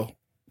 B.O.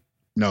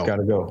 No,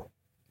 gotta go.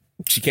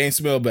 She can't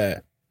smell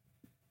bad.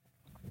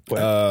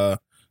 What?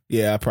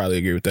 Yeah, I probably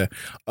agree with that.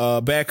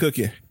 Bad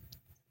cooking.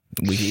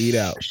 We can eat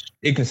out.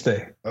 It can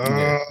stay.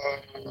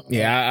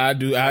 Yeah, I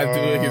do.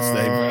 It can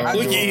stay, bro.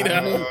 We can eat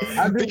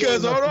out.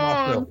 Because hold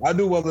on, I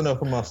do well enough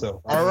for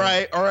myself. All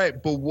right.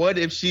 But what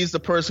if she's the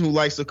person who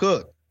likes to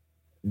cook?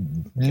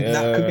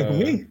 Not cooking for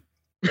me.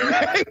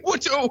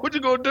 What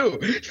you gonna do?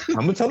 I'm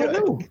gonna tell her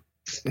no.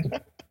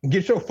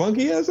 Get your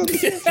funky ass up.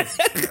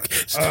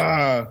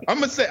 I'm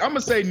gonna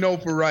say no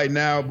for right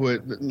now,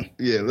 but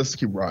yeah, let's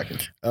keep rocking.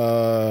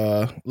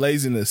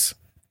 Laziness.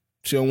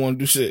 She don't want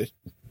to do shit.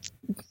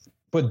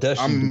 But does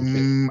she?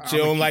 She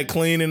don't like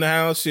cleaning the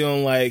house. She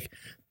don't like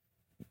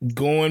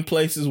going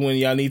places when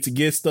y'all need to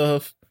get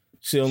stuff.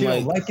 She don't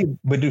like it,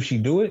 but do she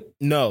do it?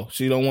 No,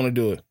 she don't want to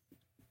do it.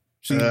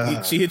 She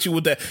hit you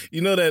with that.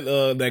 You know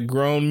that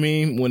grown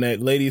meme when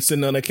that lady is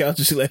sitting on the couch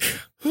and she like.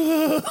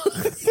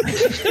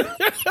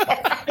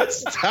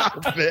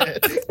 Stop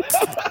it.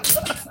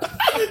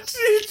 She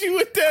hit you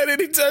with that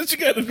anytime she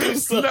got to do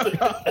something.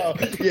 No.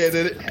 Yeah,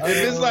 if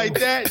it's like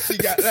that,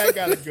 that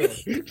gotta go.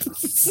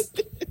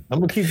 I'm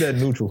gonna keep that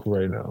neutral for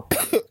right now.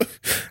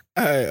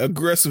 All right,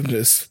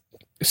 aggressiveness.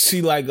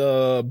 She like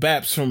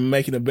Baps from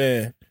Making a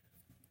Band.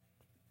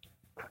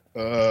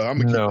 I'm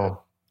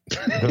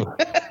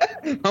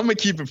gonna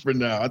keep it for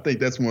now. I think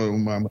that's one of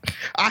my.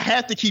 I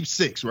have to keep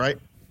 6, right?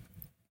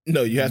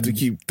 No, you have to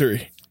keep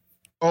 3.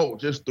 Oh,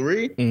 just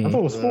 3? I thought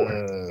it was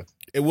 4.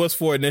 It was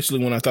 4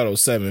 initially when I thought it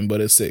was 7,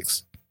 but it's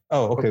 6.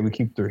 Oh, okay. We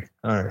keep 3.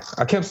 All right.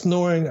 I kept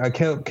snoring. I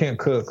can't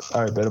cook.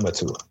 All right, better my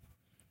 2.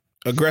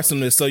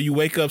 Aggressiveness. So you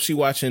wake up, she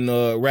watching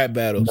rap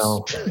battles.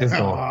 No, it's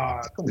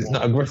gone.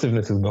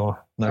 Aggressiveness is gone.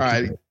 All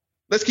right,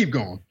 let's keep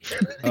going.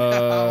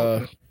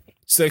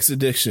 Sex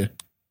addiction.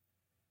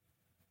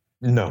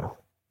 No.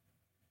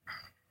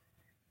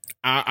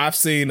 I've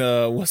seen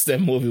what's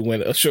that movie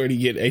when a shorty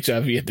get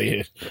HIV at the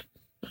end?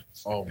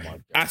 Oh my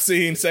god! I've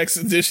seen sex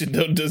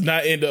addiction does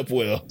not end up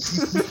well.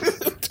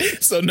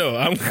 So no,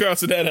 I'm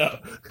crossing that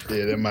out.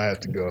 Yeah, that might have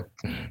to go.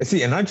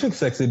 See, and I took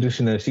sex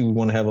addiction that she would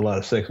want to have a lot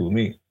of sex with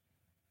me.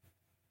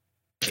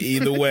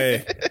 Either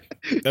way,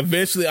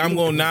 eventually I'm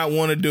gonna not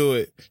want to do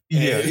it.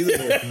 Yeah, either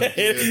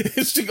way.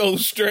 She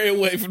goes straight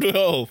away from the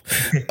hole.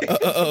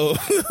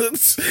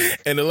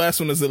 And the last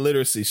one is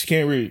illiteracy. She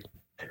can't read.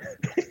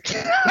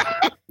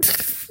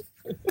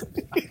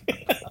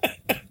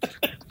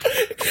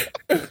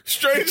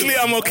 Strangely,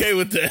 I'm okay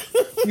with that.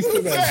 You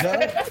still got a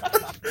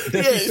job?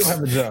 Does she still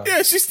have a job?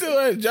 Yeah, she still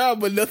has a job,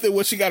 but nothing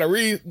where she got to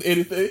read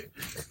anything.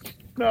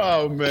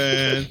 No,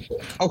 man.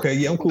 Okay,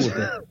 yeah, I'm cool with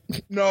that.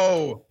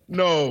 No.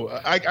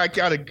 I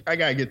gotta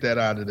get that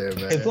out of there,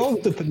 man. As long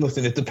as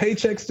if the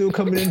paycheck's still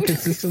coming in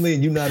consistently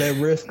and you're not at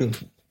risk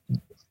of,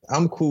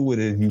 I'm cool with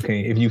it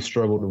if you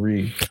struggle to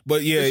read.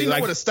 But yeah, does she know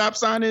what a stop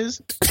sign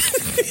is?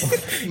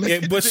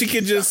 Yeah, but she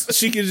can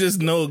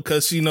just know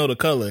because she know the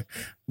color.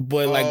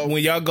 But like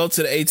when y'all go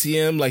to the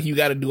ATM, like you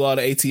got to do all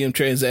the ATM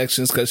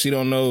transactions because she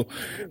don't know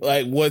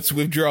like what's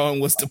withdrawing,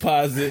 what's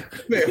deposit.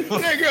 Man,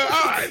 nigga,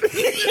 all right.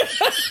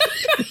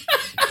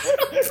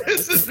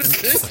 This is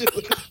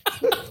ridiculous.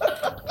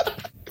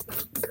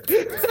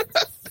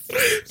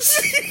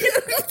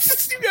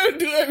 She gotta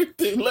do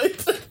everything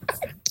later.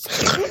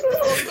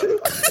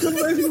 So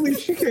basically,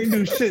 she can't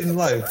do shit in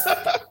life.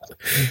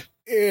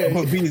 Yeah,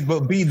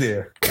 but be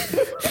there.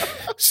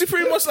 She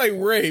pretty much like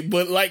Ray,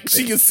 but like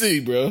she can see,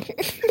 bro.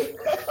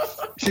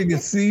 She can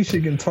see,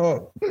 she can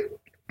talk.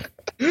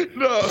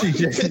 No, she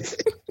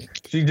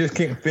just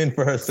can't fend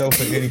for herself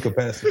in any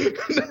capacity.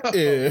 No,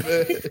 yeah.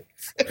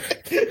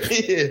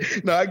 Yeah.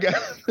 No, I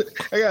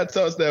gotta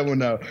toss that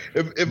one out.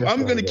 If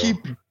I'm gonna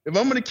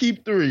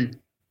keep three,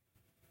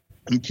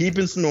 I'm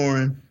keeping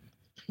snoring.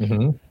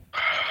 Mm-hmm.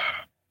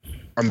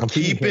 I'm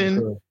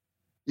keeping.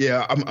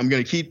 Yeah, I'm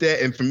gonna keep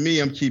that, and for me,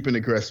 I'm keeping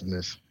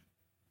aggressiveness.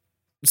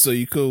 So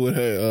you cool with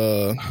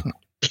her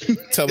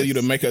telling you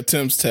to make her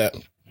Tim's tap?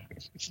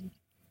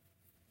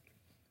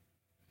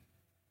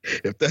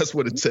 If that's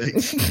what it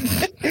takes.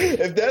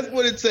 If that's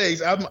what it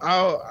takes,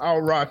 I'll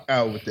rock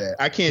out with that.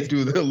 I can't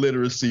do the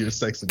illiteracy or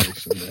sex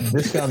addiction, man.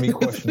 This got me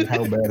questioning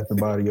how bad is the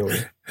body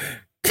odor.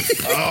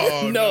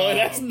 Oh no,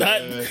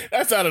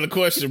 that's out of the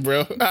question,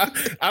 bro.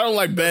 I don't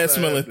like bad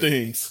smelling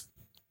things.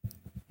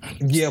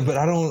 Yeah, but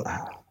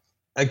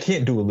I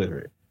can't do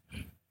illiterate.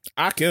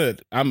 I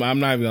could. I'm not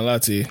even gonna lie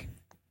to you.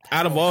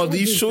 Out of all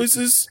these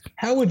choices,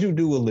 how would you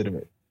do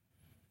illiterate?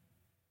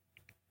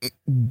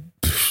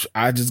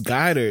 I just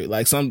guide her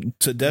like some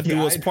to death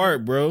do us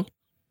part, bro.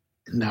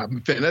 Nah,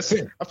 man, I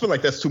feel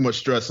like that's too much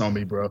stress on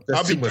me, bro.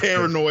 I'll be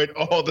paranoid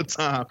all the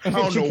time. I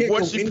don't know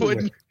what she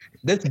putting.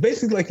 That's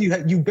basically like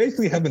you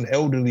basically have an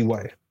elderly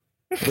wife,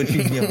 but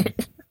she's young.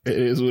 It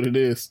is what it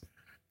is.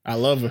 I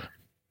love her.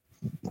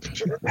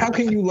 How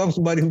can you love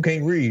somebody who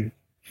can't read?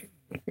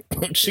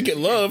 She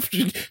can love.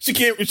 She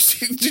can't.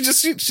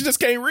 She just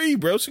can't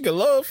read, bro. She can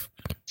love.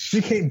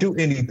 She can't do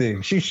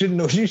anything. She shouldn't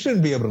know. She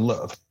shouldn't be able to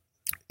love.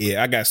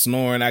 Yeah, I got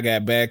snoring, I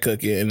got bad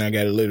cooking, and I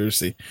got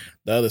illiteracy.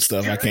 The other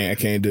stuff I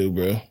can't do,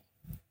 bro.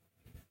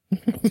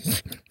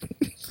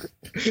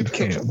 She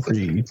can't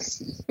read.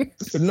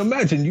 But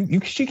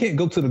imagine she can't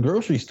go to the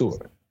grocery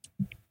store.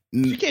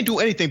 She can't do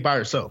anything by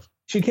herself.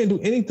 She can't do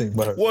anything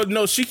by herself. Well,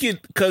 no, she can,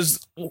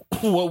 because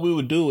what we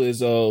would do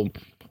is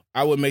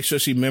I would make sure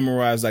she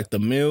memorized like the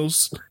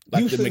meals,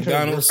 like the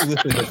McDonald's.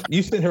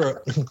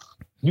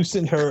 You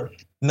sent her.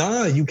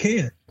 Nah, you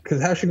can't.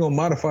 Because how's she gonna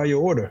modify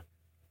your order?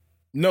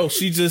 No,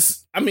 she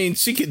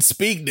can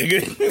speak,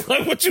 nigga.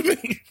 Like, what you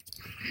mean?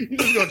 You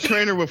just gonna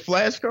train her with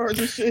flashcards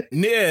and shit?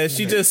 Yeah,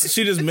 she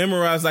just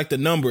memorized like the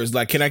numbers.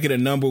 Like, can I get a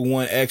number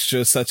one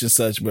extra such and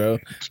such, bro?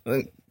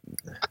 Like,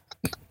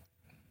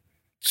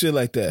 shit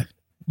like that.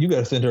 You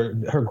gotta send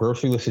her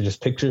grocery list of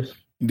just pictures.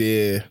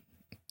 Yeah.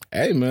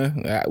 Hey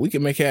man, we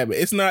can make it happen.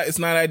 It's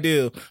not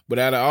ideal, but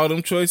out of all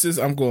them choices,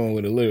 I'm going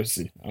with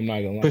illiteracy. I'm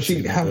not gonna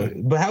lie.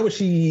 But how would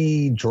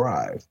she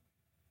drive?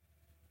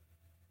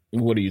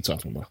 What are you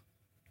talking about?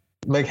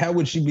 Like, how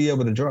would she be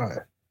able to drive?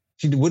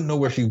 She wouldn't know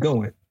where she's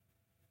going.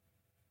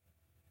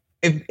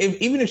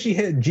 Even if she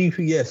had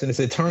GPS and it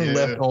said turn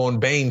left on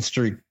Bain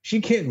Street, she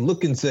can't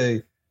look and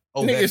say,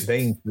 "Oh, that's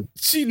Bain Street."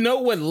 She know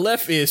what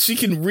left is. She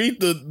can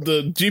read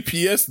the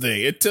GPS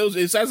thing.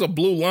 It has a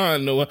blue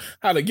line know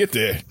how to get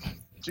there.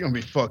 She's gonna be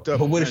fucked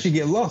up. But what if she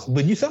get lost?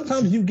 But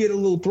sometimes you get a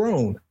little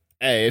thrown.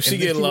 Hey, if she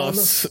get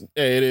lost,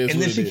 hey, it is.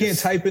 And then she can't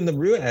type in the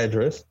real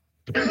address.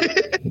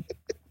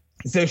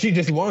 So she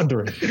just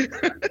wandering.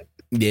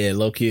 Yeah,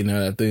 low key. Now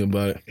that I think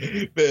about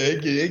it,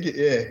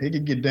 it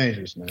can get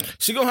dangerous, man.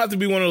 She gonna have to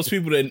be one of those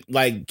people that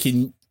like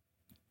can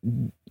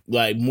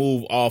like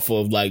move off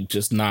of like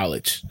just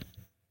knowledge,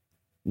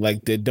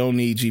 like that don't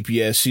need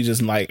GPS. She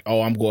just like,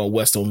 oh, I'm going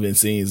west on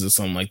Vincennes or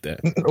something like that.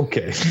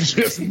 Okay,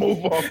 just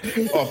move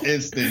off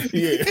instinct.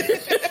 Yeah,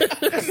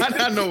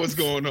 I know what's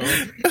going on.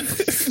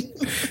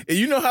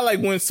 You know how like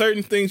when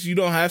certain things you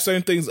don't have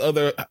certain things,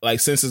 other like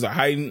senses are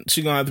heightened.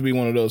 She gonna have to be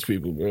one of those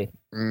people, bro.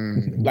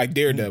 Like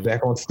Daredevil.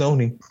 Back on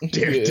Stoney.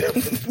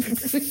 Daredevil.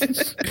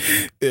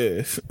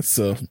 Yeah.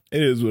 So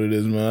it is what it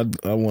is, man.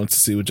 I want to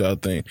see what y'all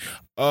think.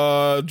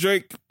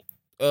 Drake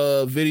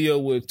video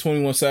with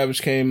 21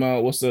 Savage came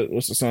out. What's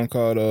the song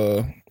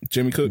called?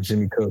 Jimmy Cooks.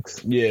 Jimmy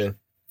Cooks. Yeah.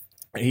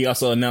 He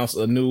also announced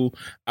a new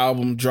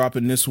album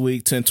dropping this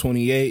week,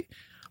 10/28,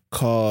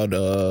 called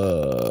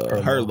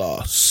Her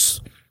Loss.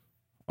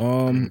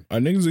 Are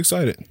niggas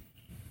excited?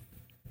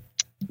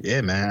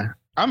 Yeah, man.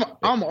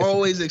 I'm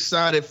always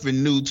excited for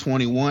new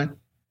 21.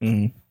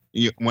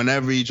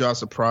 Whenever he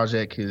drops a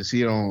project, because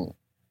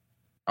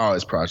all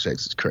his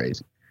projects is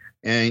crazy.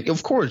 And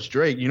of course,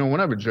 Drake,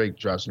 whenever Drake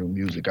drops new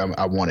music,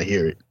 I want to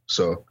hear it.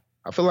 So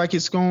I feel like I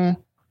think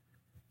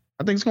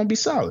it's going to be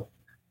solid.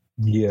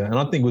 Yeah, and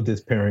I think with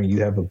this pairing,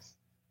 you have a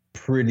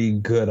pretty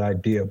good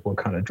idea of what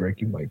kind of Drake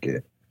you might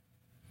get.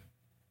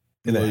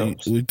 And that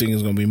helps. We think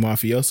it's going to be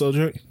Mafioso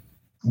Drake?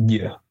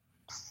 Yeah.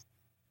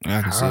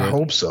 I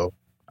hope so.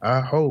 I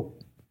hope.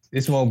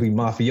 It's going to be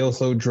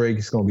Mafioso Drake.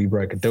 It's going to be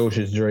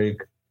braggadocious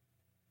Drake.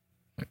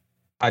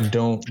 I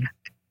don't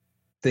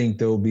think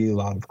there'll be a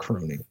lot of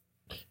crooning.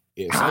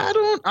 Yeah,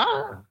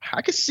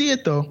 I can see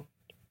it though.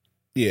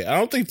 Yeah, I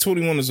don't think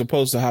 21 is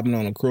supposed to happen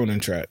on a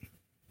crooning track.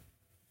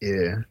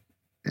 Yeah.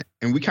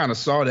 And we kind of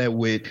saw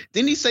that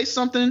didn't he say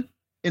something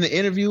in the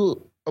interview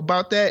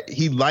about that?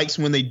 He likes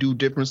when they do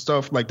different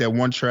stuff, like that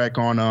one track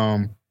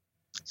on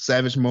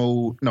Savage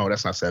Mode. No,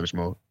 that's not Savage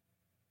Mode.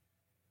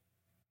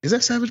 Is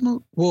that Savage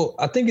Mode? Well,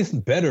 I think it's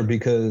better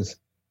because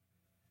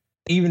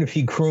even if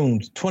he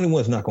croons,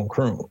 21's not going to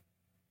croon.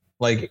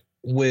 Like,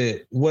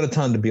 with What a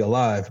Time to Be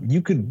Alive,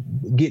 you could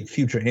get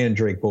Future and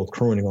Drake both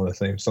crooning on the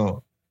same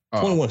song.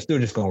 21's still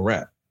just going to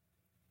rap.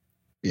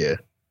 Yeah.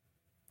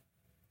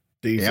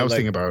 I was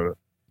thinking about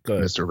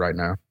Mr. Right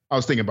Now. I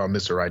was thinking about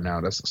Mr. Right Now.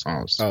 That's the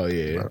song. Oh,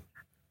 yeah.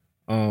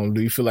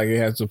 Do you feel like it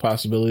has the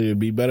possibility to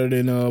be better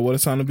than What a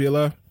Time to Be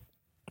Alive?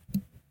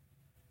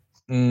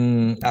 I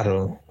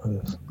don't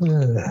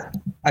know.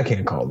 I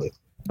can't call it.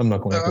 I'm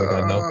not going to act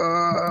like I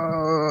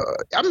know.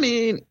 I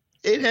mean,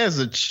 it has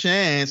a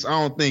chance. I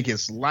don't think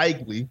it's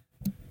likely.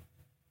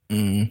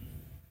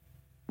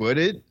 But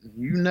you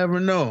never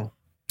know.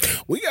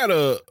 We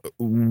gotta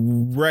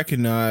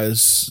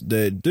recognize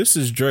that this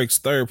is Drake's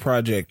third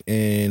project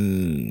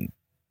in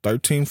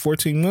 13,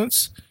 14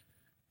 months.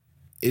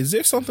 Is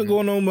there something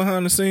going on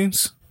behind the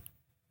scenes?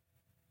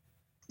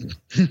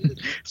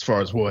 As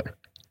far as what?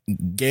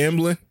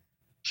 Gambling?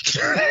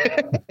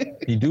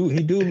 He do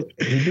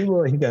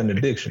like he got an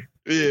addiction.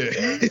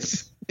 Yeah.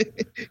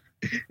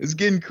 It's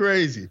getting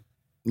crazy.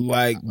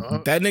 Like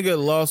that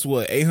nigga lost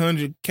what,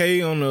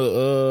 $800K on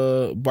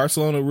the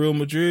Barcelona Real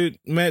Madrid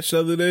match the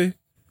other day.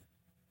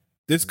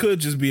 This could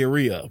just be a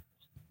re-up.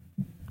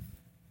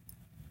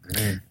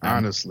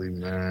 Honestly,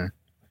 man.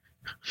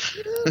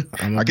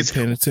 I'm not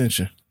paying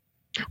attention.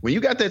 When you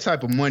got that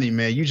type of money,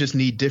 man, you just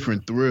need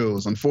different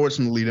thrills.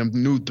 Unfortunately, them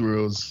new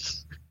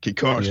thrills can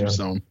cost you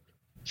some.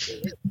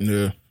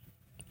 Yeah.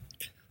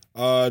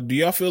 Do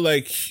y'all feel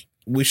like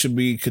we should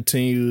be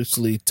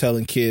continuously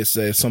telling kids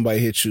that if somebody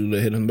hits you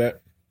to hit them back?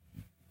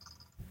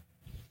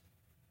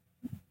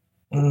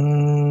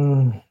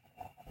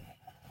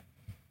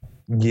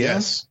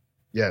 Yes.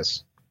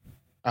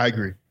 I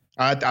agree.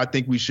 I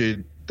think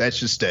that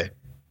should stay.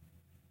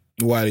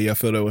 Why do y'all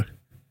feel that way?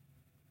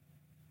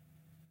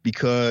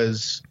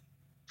 Because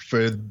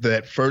for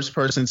that first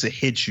person to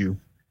hit you,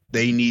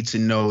 they need to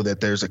know that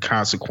there's a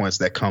consequence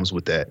that comes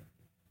with that.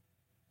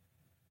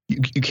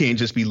 You can't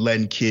just be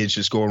letting kids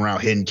just go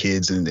around hitting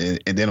kids and they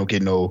don't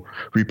get no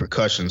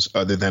repercussions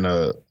other than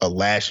a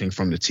lashing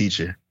from the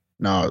teacher.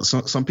 No,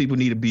 some people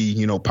need to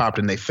be, popped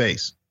in their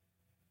face.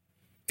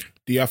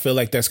 Do y'all feel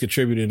like that's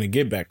contributing to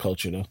get back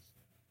culture though?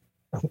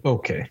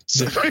 Okay.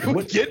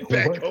 What get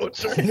back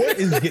culture? What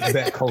is get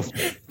back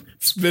culture?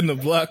 Spin the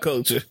block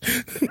culture.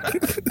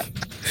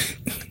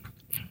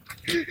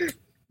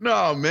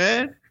 No,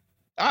 man.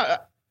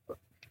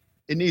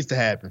 It needs to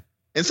happen.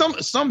 And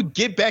some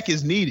get back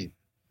is needed.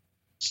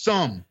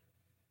 Some.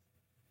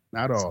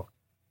 Not all.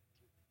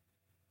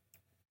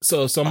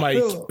 So if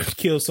somebody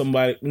kills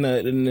somebody,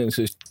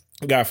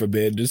 God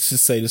forbid, just to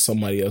say to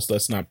somebody else,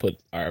 let's not put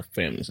our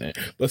families in.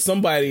 But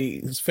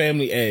somebody's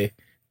family A,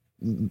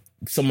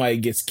 somebody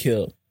gets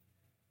killed.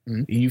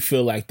 Mm-hmm. You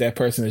feel like that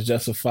person is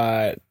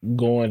justified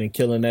going and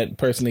killing that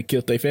person that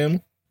killed their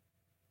family?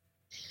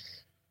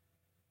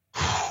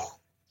 I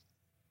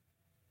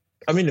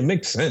mean, it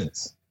makes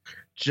sense.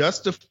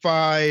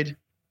 Justified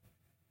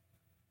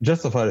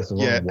is the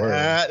wrong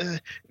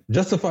word.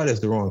 Justified is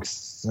the wrong.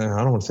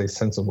 I don't want to say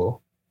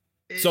sensible.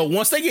 So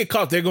once they get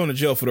caught, they're going to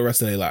jail for the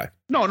rest of their life.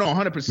 No,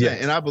 100%. Yes.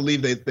 And I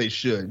believe they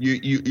should.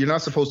 You're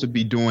not supposed to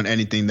be doing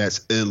anything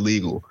that's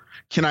illegal.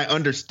 Can I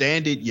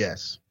understand it?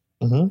 Yes.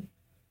 Mm-hmm.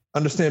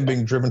 Understand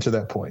being driven to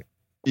that point.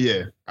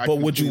 Yeah. But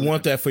would you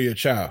want that for your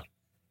child?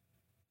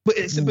 But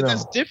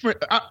that's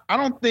different. I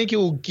don't think it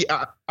will get.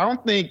 I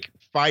don't think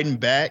fighting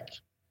back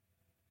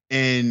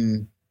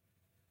and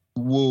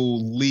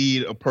will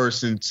lead a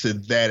person to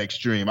that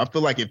extreme. I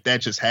feel like if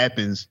that just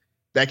happens,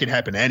 that could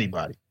happen to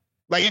anybody.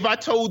 Like if I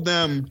told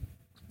them,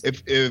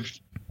 if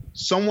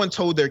someone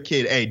told their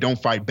kid, hey,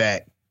 don't fight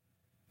back,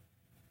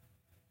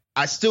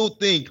 I still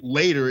think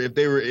later, if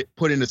they were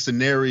put in a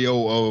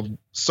scenario of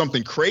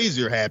something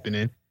crazier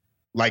happening,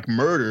 like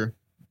murder,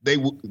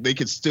 they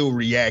could still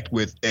react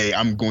with, hey,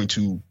 I'm going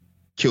to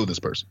kill this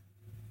person.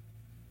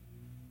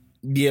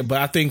 Yeah, but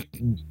I think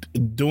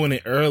doing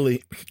it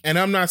early, and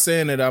I'm not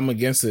saying that I'm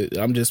against it.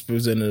 I'm just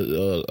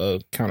presenting a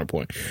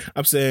counterpoint.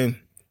 I'm saying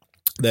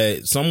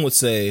that some would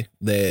say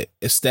that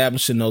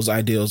establishing those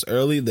ideals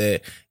early,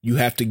 that you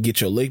have to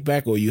get your lick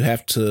back, or you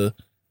have to,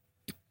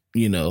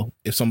 you know,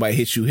 if somebody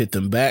hits you, hit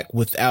them back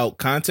without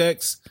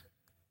context,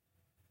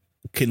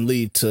 can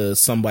lead to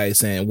somebody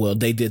saying, well,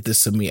 they did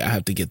this to me, I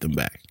have to get them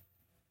back.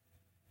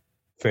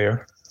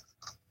 Fair.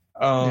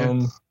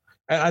 And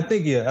I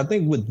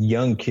think with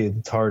young kids,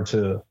 it's hard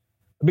to,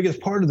 because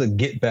part of the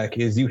get back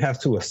is you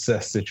have to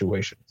assess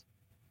situations.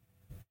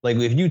 Like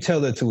if you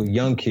tell that to a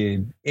young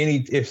kid,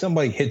 if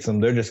somebody hits them,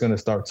 they're just going to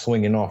start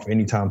swinging off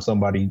anytime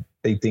somebody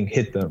they think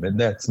hit them. And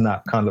that's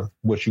not kind of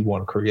what you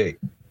want to create.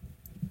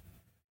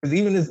 Because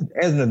even as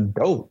an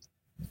adult,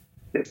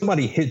 if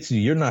somebody hits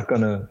you, you're not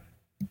going to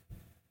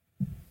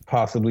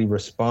possibly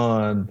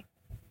respond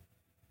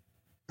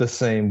the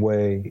same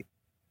way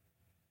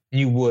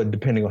you would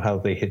depending on how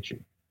they hit you.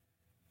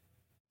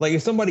 Like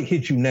if somebody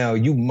hits you now,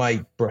 you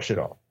might brush it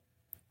off.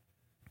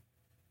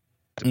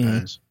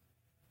 Depends.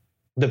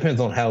 Depends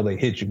on how they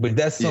hit you. But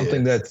that's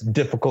something that's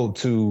difficult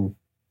to,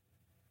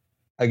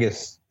 I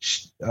guess,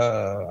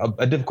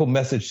 a difficult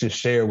message to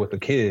share with a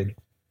kid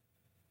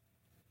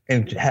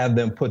and have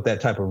them put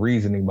that type of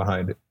reasoning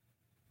behind it.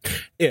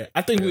 Yeah,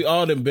 I think we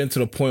all have been to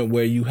the point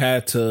where you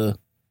had to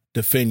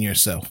defend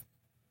yourself.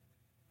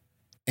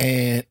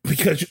 And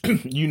because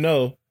you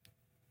know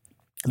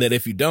that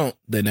if you don't,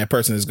 then that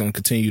person is going to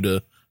continue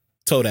to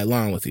toe that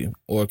line with you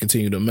or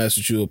continue to mess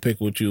with you or pick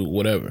with you,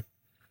 whatever.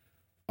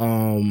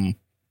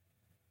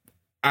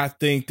 I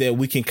think that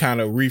we can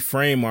kind of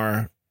reframe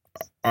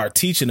our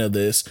teaching of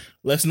this.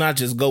 Let's not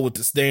just go with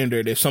the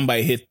standard. If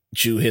somebody hit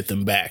you, hit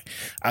them back.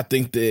 I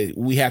think that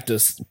we have to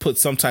put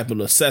some type of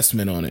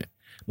assessment on it.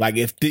 Like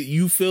if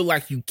you feel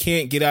like you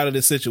can't get out of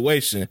this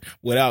situation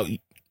without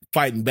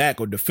fighting back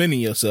or defending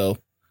yourself,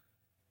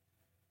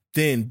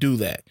 then do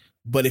that.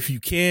 But if you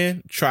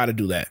can, try to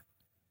do that.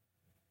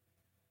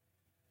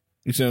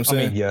 You see what I'm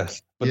saying? I mean,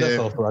 yes. But that's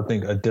also, I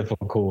think, a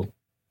difficult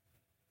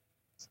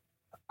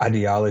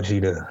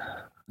ideology to...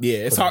 Yeah,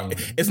 it's hard.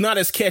 It's not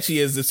as catchy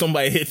as if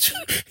somebody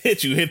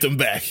hit you, hit them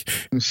back.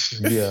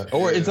 Yeah.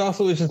 Or it's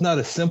just not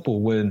as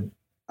simple when...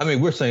 I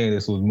mean, we're saying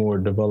this with more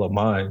developed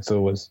mind.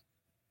 So it's...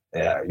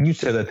 Yeah, you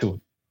said that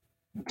to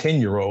a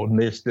 10-year-old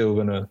and they're still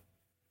going to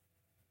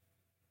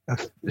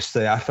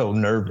say, I felt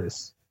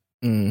nervous.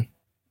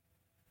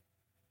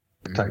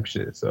 Type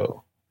shit.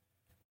 So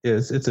yeah,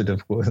 it's a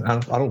difficult. I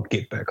don't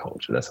get back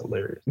culture. That's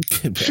hilarious.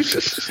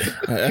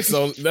 That's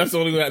the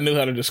only way I knew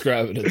how to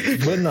describe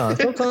it. But nah,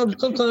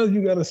 sometimes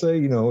you gotta say,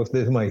 you know, if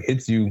somebody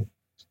hits you,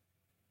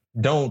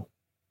 don't.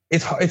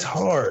 It's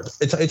hard.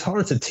 It's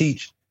hard to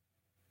teach.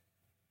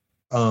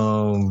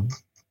 I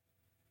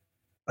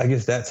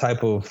guess that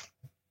type of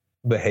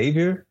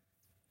behavior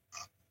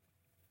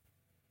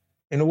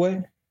in a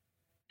way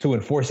to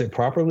enforce it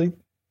properly.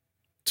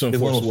 It's one of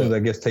those things I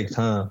guess takes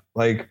time.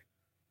 Like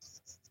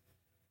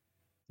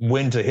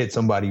when to hit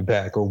somebody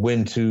back or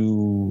when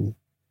to,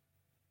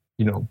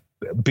 you know,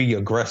 be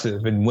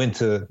aggressive and when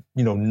to,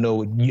 you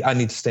know, I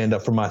need to stand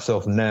up for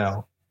myself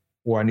now,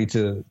 or I need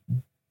to,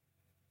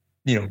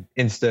 you know,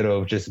 instead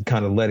of just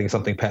kind of letting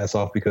something pass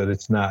off because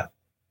it's not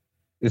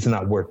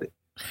worth it.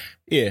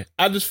 Yeah,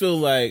 I just feel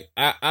like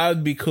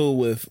I'd be cool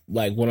with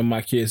like one of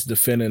my kids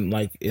defending,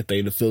 like if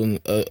they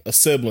defending a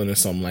sibling or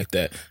something like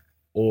that,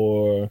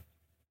 or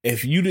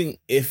if you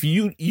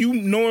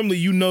normally,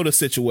 you know, the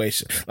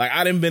situation. Like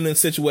I done been in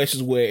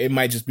situations where it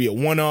might just be a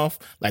one-off,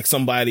 like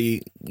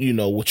somebody, you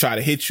know, will try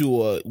to hit you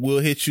or will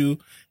hit you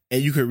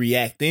and you can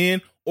react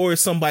then, or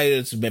it's somebody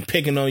that's been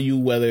picking on you,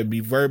 whether it be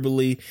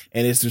verbally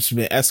and it's just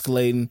been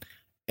escalating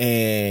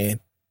and,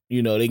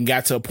 you know, they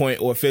got to a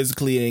point, or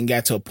physically and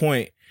got to a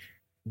point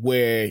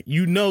where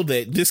you know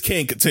that this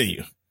can't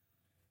continue.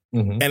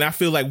 Mm-hmm. And I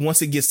feel like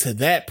once it gets to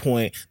that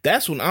point,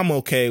 that's when I'm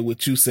okay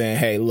with you saying,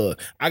 hey, look,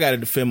 I got to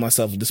defend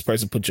myself if this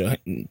person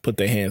put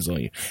their hands on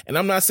you. And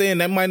I'm not saying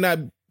that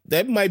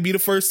might be the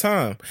first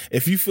time.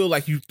 If you feel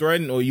like you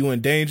threatened or you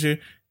in danger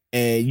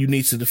and you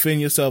need to defend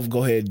yourself,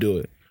 go ahead and do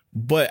it.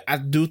 But I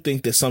do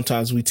think that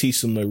sometimes we teach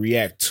them to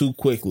react too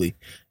quickly,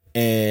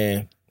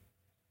 and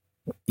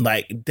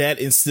like that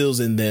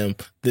instills in them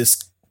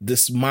this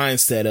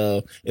mindset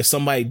of, if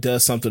somebody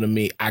does something to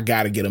me, I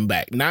got to get them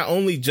back. Not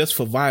only just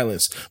for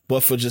violence,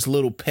 but for just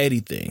little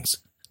petty things.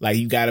 Like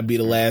you got to be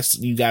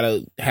you got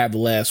to have the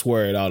last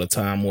word all the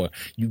time. Or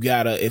you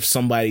got to, if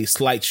somebody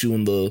slights you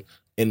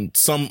in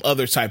some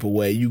other type of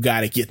way, you got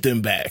to get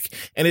them back.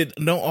 And it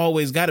don't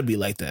always got to be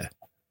like that.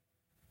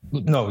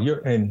 No,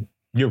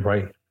 you're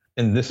right.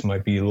 And this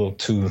might be a little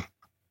too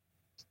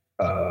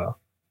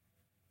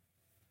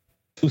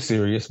too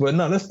serious. But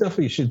no, that's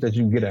definitely shit that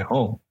you get at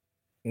home.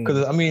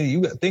 Because I mean,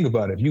 you got to think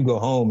about it. If you go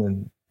home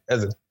and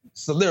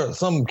so there are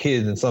some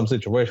kids in some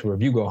situation where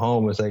if you go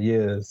home and say,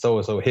 yeah, so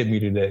and so hit me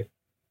today,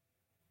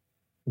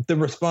 the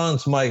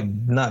response might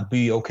not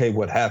be, okay,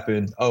 what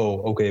happened?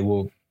 Oh, okay,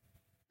 well,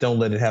 don't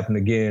let it happen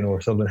again,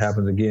 or something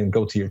happens again,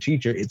 go to your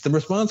teacher. The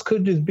response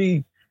could just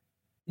be,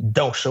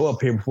 don't show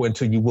up here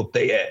until you whoop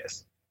their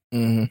ass.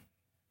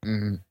 Mm-hmm.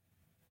 Mm-hmm.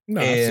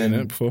 No, I've seen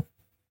that before.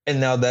 And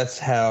now that's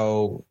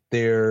how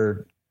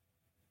they're,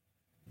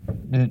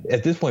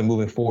 at this point,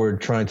 moving forward,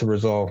 trying to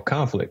resolve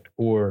conflict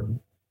or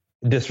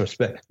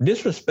disrespect.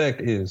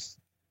 Disrespect it's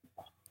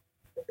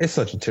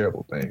such a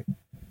terrible thing.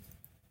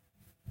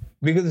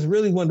 Because it's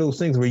really one of those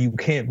things where you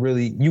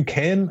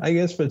can, I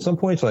guess, at some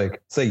points,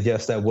 like, say,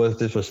 yes, that was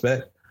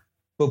disrespect.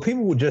 But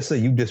people would just say,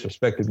 you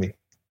disrespected me.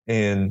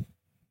 And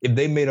if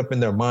they made up in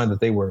their mind that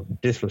they were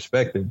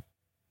disrespected,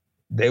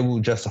 they will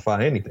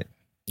justify anything.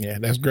 Yeah,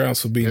 that's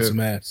grounds for beating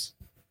some ass.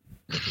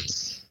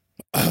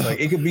 Like,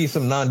 it could be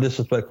some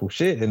non-disrespectful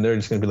shit, and they're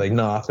just going to be like,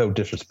 no, I felt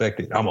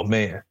disrespected. I'm a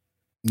man.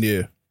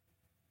 Yeah.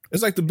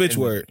 It's like the bitch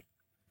word.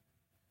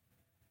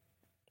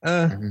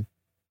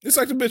 It's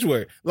like the bitch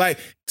word. Like,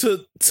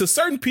 to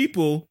certain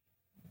people,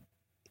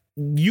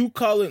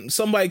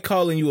 somebody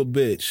calling you a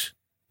bitch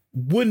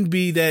wouldn't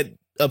be that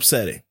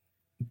upsetting.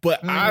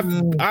 But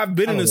I've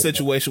been in a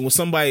situation where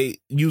somebody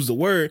used the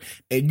word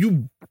and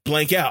you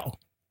blank out.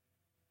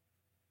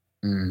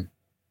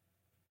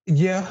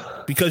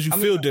 Yeah. Because you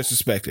feel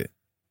disrespected.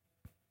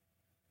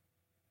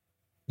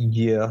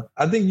 Yeah.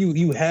 I think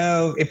you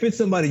have, if it's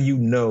somebody you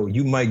know,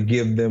 you might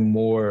give them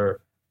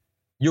more,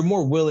 you're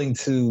more willing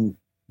to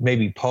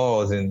maybe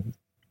pause and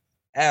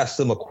ask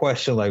them a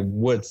question like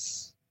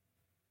what's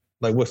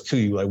to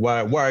you? Like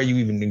why are you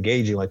even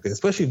engaging like this?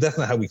 Especially if that's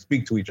not how we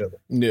speak to each other.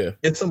 Yeah.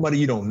 It's somebody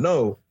you don't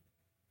know.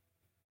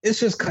 It's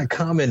just kind of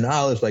common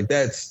knowledge. Like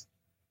that's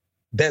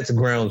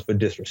grounds for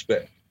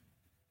disrespect.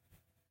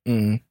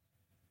 That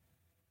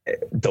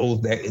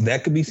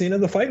could be seen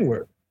as a fighting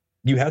word.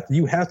 You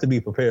have to be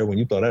prepared when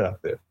you throw that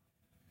out there.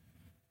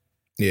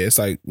 Yeah, it's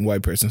like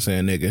white person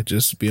saying nigga.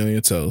 Just be on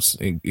your toes.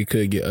 It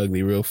could get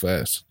ugly real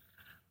fast.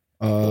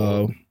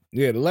 Yeah,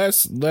 the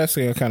last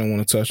thing I kind of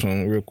want to touch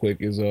on real quick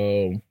is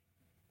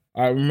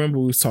I remember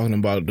we was talking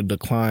about the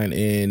decline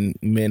in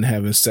men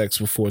having sex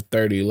before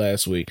 30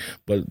 last week,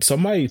 but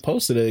somebody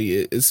posted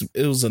it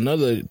was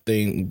another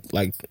thing,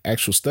 like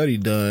actual study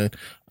done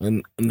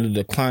on the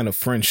decline of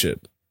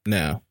friendship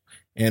now.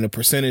 And a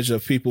percentage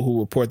of people who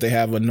report they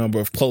have a number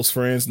of close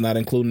friends, not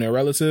including their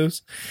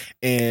relatives.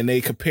 And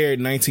they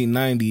compared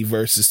 1990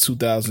 versus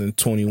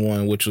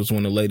 2021, which was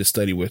when the latest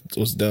study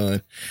was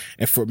done.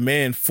 And for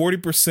men,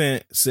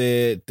 40%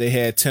 said they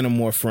had 10 or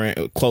more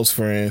close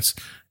friends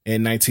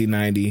in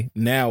 1990.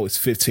 Now it's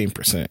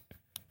 15%.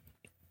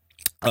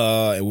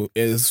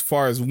 As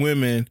far as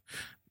women,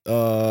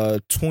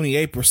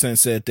 28%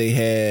 said they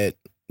had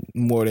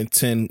more than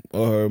 10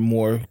 or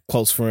more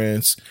close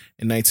friends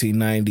in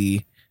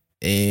 1990.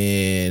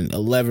 And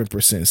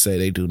 11% say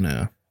they do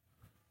now.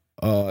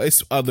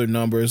 It's other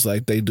numbers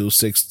like they do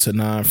 6 to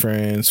 9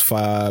 friends,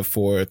 5,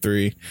 4,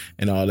 3,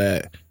 and all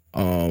that.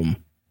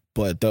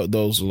 But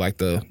those are like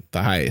the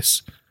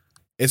highest.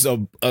 It's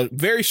a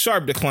very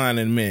sharp decline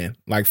in men,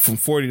 like from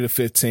 40 to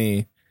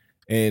 15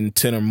 and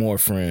 10 or more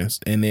friends.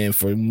 And then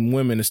for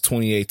women, it's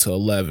 28 to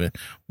 11.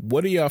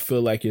 What do y'all feel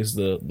like is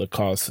the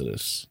cause for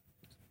this?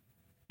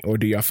 Or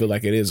do y'all feel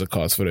like it is a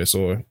cause for this?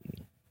 Or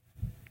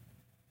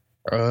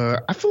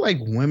I feel like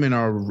women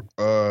are,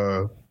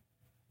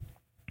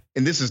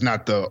 and this is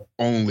not the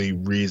only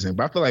reason,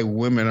 but I feel like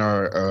women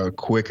are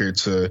quicker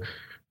to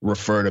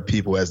refer to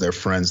people as their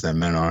friends than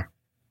men are.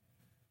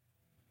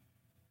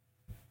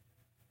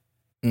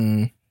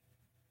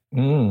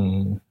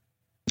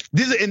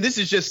 This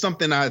is just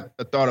something I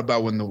thought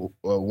about when the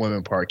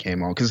women part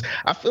came on, because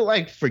I feel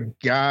like for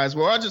guys,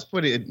 well, I'll just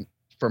put it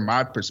from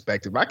my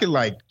perspective. I could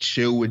like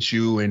chill with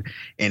you and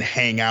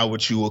hang out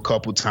with you a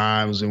couple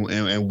times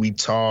and we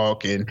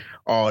talk and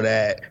all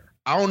that.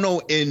 I don't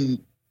know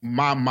in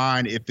my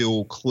mind if it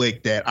will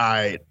click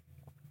that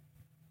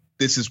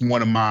this is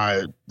one of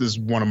my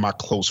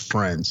close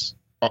friends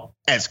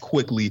as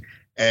quickly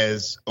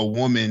as a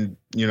woman.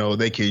 You know,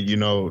 they could,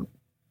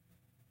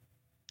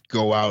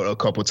 go out a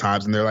couple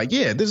times and they're like,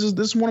 yeah, this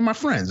is one of my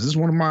friends. This is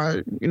one of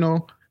my,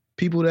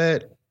 people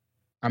that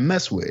I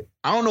mess with.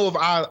 I don't know if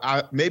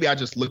I maybe I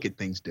just look at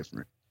things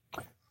different.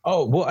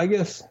 Oh, well, I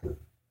guess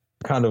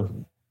kind of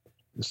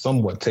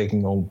somewhat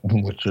taking on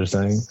what you're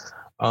saying.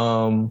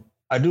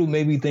 I do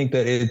maybe think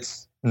that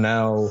it's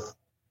now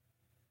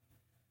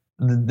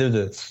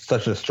there's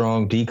such a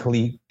strong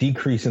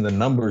decrease in the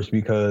numbers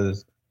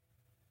because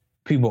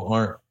people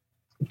aren't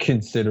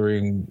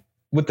considering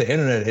with the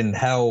internet and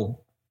how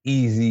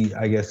easy,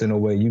 I guess, in a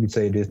way you could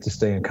say it is to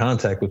stay in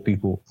contact with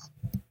people.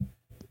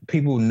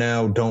 People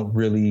now don't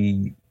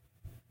really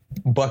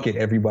bucket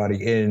everybody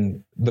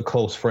in the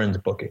close friends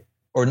bucket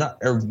or not,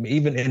 or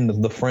even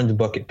in the friends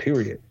bucket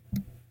period.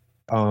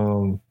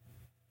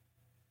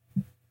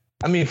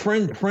 I mean,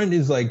 friend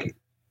is like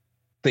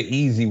the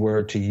easy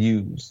word to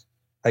use,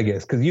 I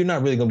guess, because you're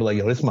not really gonna be like,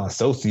 yo, this is my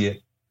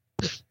associate.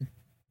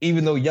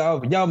 Even though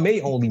y'all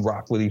may only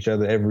rock with each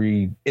other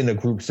in a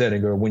group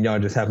setting or when y'all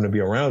just happen to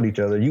be around each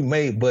other, you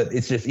may, but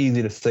it's just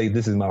easy to say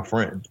this is my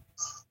friend.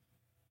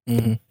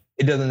 Mm-hmm.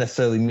 It doesn't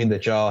necessarily mean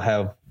that y'all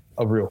have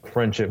a real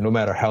friendship, no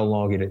matter how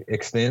long it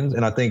extends.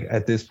 And I think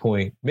at this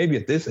point, maybe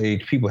at this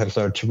age, people have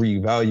started to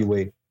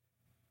reevaluate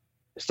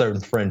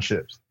certain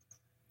friendships,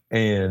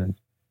 and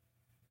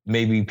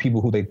maybe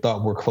people who they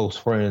thought were close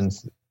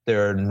friends,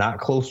 they're not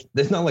close.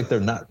 It's not like they're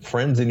not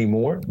friends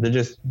anymore. They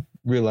just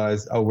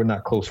realize, oh, we're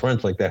not close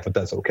friends like that, but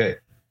that's okay.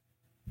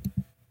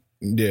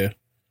 Yeah.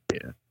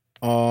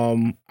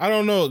 I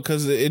don't know,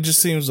 because it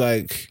just seems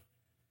like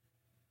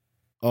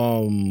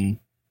men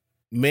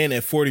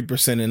at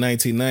 40% in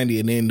 1990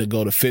 and then to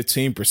go to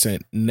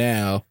 15%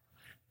 now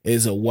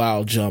is a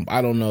wild jump.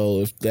 I don't know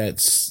if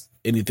that's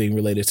anything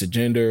related to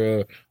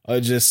gender or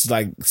just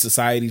like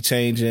society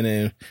changing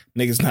and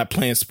niggas not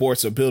playing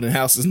sports or building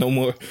houses no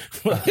more.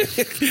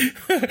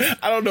 I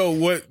don't know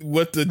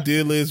what the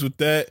deal is with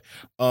that.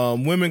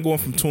 Women going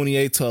from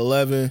 28 to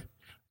 11.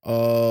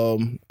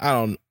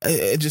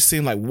 It just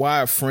seemed like,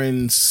 why are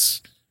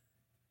friends?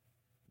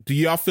 Do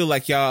y'all feel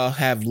like y'all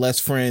have less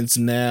friends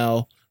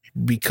now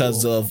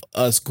because of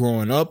us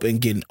growing up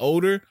and getting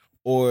older,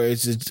 or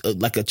is it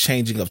like a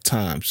changing of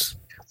times?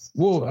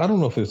 Well, I don't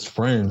know if it's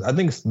friends. I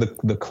think it's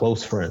the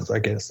close friends, I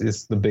guess,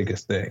 is the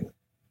biggest thing.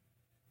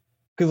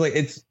 Because like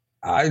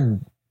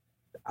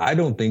I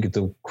don't think it's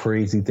a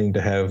crazy thing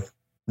to have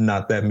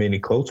not that many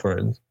close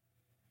friends.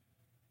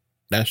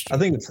 That's true. I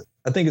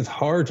think it's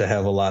hard to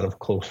have a lot of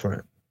close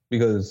friends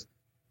because,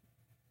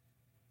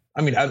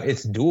 I mean,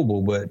 it's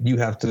doable, but you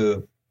have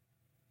to.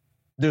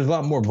 There's a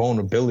lot more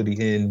vulnerability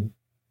in,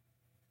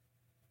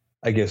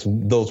 I guess,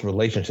 those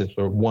relationships,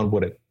 or one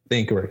would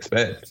think or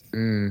expect.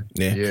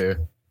 Yeah.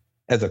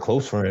 As a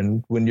close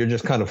friend, when you're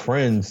just kind of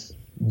friends,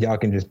 y'all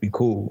can just be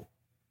cool.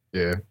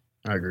 Yeah,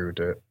 I agree with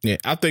that. Yeah,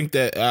 I think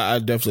that I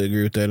definitely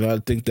agree with that. I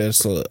think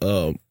that's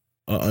a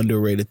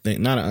underrated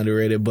thing, not an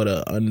underrated, but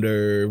a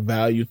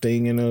undervalued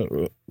thing in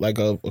a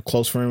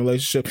close friend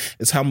relationship.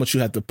 Is how much you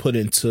have to put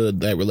into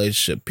that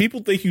relationship. People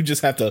think you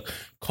just have to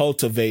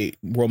cultivate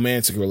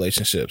romantic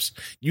relationships.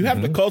 You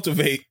have to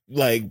cultivate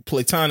like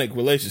platonic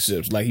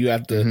relationships. Like you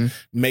have to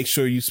make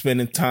sure you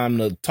spending time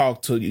to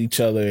talk to each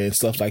other and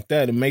stuff like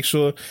that, and make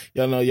sure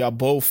y'all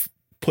both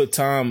put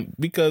time,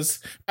 because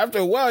after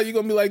a while you're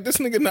gonna be like, this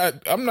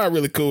nigga I'm not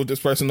really cool with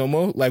this person no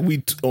more. Like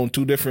we on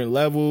two different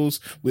levels.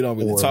 We don't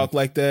really talk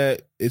like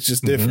that. It's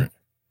just different.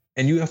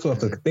 And you also have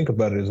to think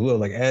about it as well.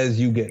 Like as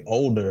you get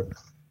older,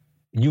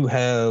 you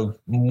have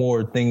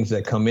more things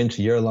that come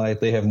into your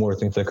life. They have more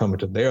things that come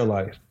into their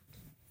life.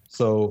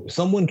 So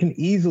someone can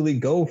easily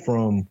go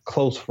from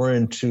close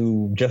friend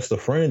to just a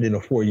friend in a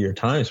 4-year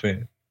time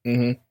span.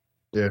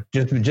 Yeah.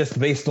 Just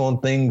based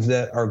on things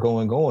that are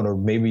going on, or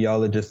maybe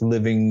y'all are just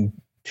living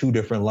two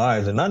different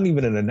lives, and not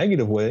even in a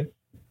negative way,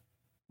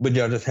 but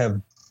y'all just have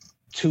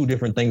two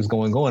different things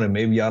going on, and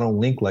maybe y'all don't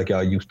link like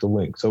y'all used to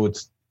link. So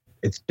it's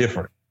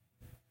different.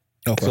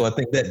 Okay. So I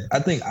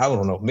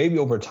don't know, maybe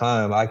over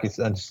time I can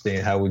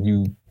understand how would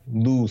you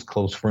lose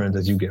close friends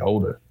as you get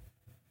older.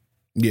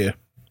 Yeah.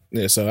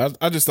 So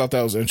I just thought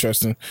that was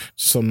interesting.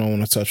 Something I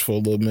want to touch for a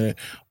little minute.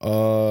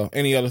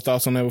 Any other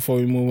thoughts on that before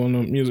we move on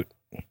to music?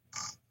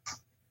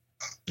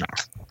 No.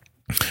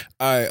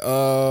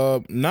 All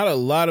right, not a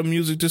lot of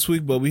music this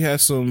week, but we had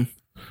some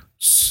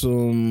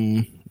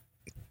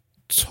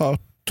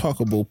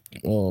talkable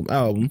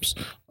albums.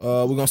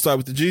 We're gonna start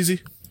with the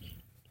Jeezy.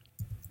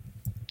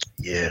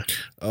 Yeah.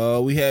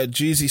 We had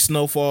Jeezy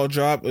Snowfall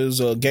drop. It was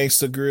a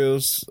Gangsta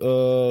Grillz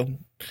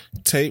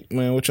tape.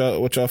 Man, what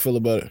y'all feel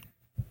about it?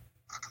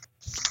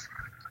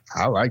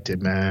 I liked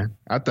it, man.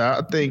 I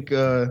think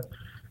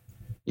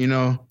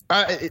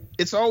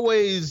it's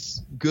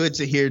always good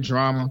to hear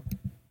drama.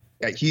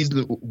 Like he's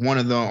one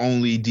of the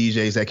only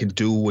DJs that can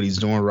do what he's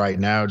doing right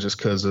now just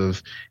because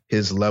of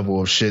his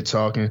level of shit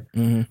talking.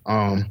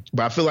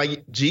 But I feel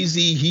like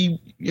Jeezy, he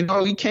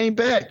came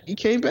back. He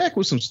came back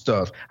with some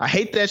stuff. I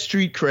hate that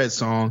Street Cred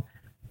song.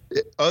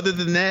 Other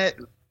than that,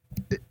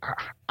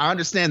 I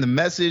understand the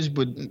message,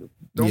 but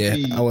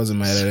I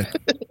wasn't mad at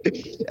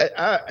it.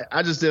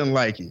 I just didn't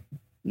like it.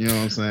 You know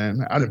what I'm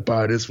saying? I didn't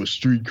buy this with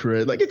Street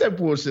Cred. Like, get that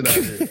bullshit out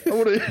of here. I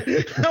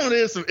want to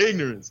hear some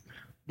ignorance.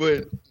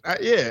 But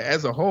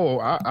as a whole,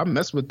 I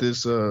mess with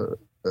this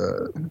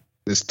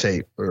this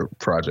tape or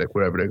project,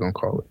 whatever they're gonna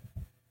call it.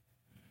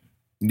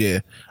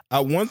 Yeah,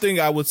 one thing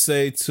I would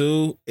say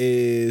too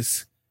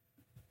is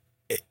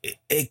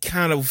it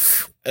kind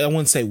of, I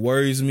wouldn't say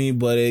worries me,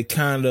 but it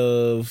kind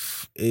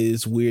of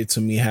is weird to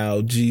me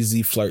how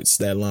Jeezy flirts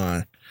that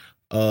line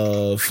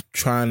of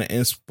trying to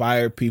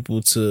inspire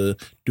people to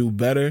do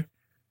better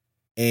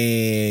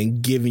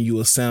and giving you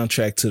a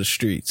soundtrack to the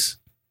streets.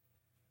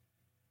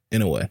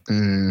 In a way,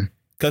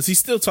 because he's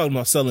still talking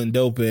about selling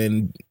dope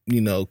and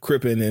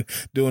cripping and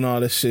doing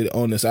all this shit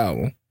on this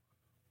album.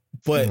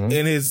 But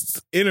in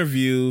his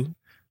interview,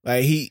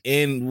 Like he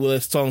in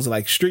with songs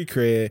like Street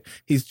Cred,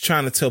 he's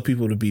trying to tell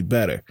people to be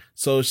better.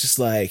 So it's just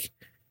like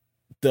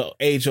the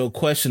age-old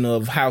question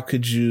of how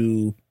could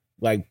you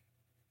like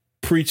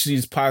preach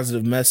these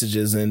positive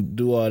messages and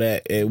do all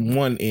that at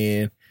one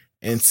end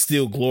and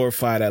still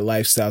glorify that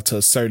lifestyle to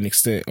a certain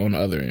extent on the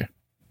other end.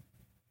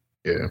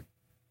 Yeah.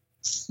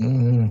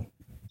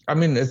 I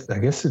mean, I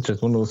guess it's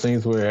just one of those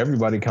things where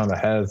everybody kind of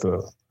has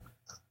a...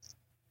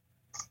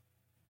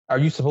 Are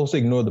you supposed to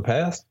ignore the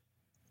past?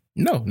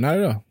 No, not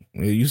at all.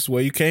 It's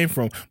where you came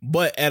from.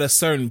 But at a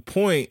certain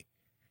point,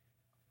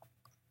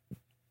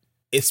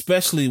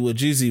 especially with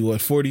Jeezy,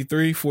 what,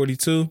 43,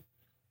 42?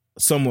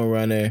 Somewhere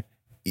around there.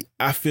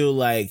 I feel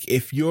like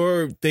if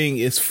your thing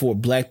is for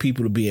black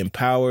people to be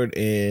empowered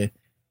and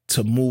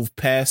to move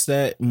past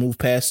that, move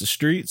past the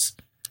streets,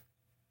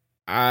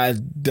 I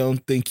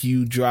don't think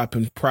you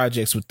dropping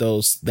projects with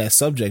that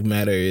subject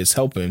matter is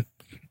helping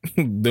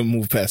them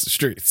move past the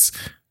streets.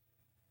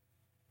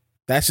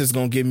 That's just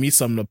going to give me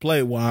something to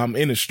play while I'm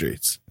in the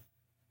streets.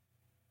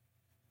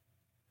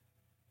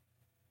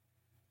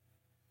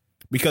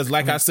 Because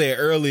like I said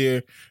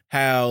earlier,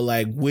 how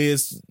like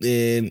Wiz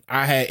and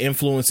I had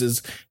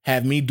influences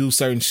have me do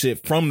certain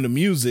shit from the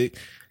music.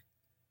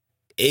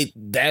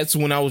 That's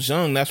when I was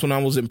young. That's when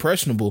I was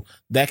impressionable.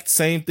 That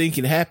same thing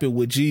can happen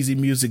with Jeezy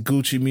music,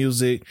 Gucci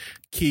music,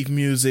 Keith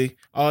music,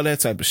 all that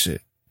type of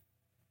shit.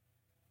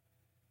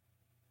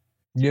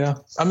 Yeah.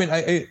 I mean,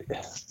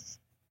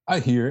 I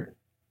hear it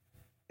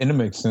and it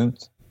makes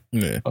sense.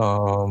 Yeah.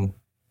 I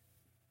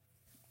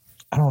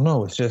don't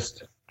know. It's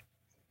just,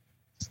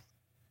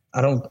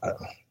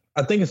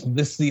 I think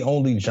this is the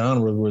only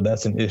genre where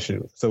that's an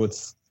issue. So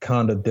it's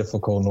kind of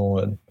difficult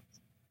on,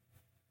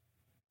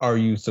 are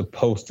you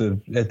supposed to,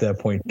 at that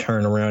point,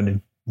 turn around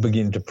and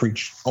begin to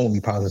preach only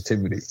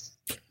positivity?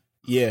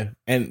 Yeah.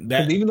 And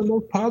that even the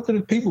most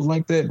positive people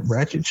like that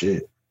ratchet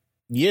shit.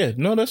 Yeah,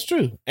 no, that's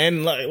true.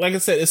 And like I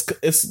said,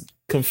 it's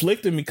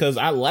conflicting because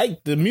I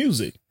like the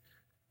music.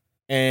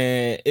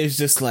 And it's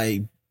just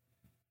like,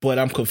 but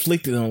I'm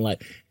conflicted on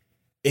like,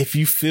 if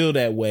you feel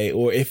that way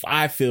or if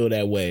I feel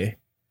that way,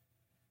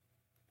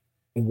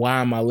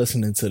 why am I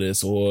listening to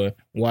this or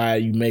why are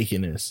you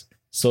making this?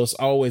 So it's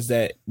always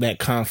that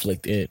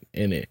conflict in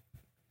it.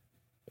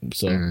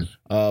 So,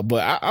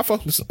 but I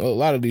fuck with a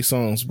lot of these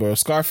songs, bro.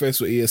 Scarface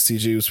with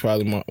ESTG was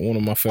probably one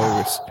of my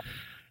favorites.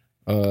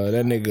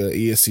 That nigga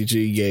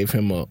ESTG gave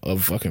him a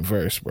fucking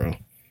verse, bro.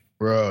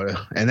 Bro,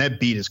 and that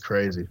beat is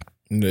crazy.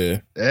 Yeah.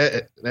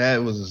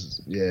 That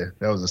was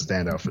a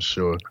standout for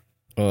sure.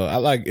 I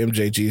like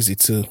MJ Jeezy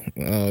too,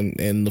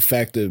 and the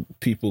fact that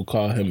people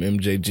call him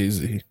MJ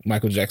Jeezy,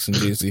 Michael Jackson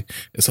Jeezy,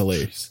 is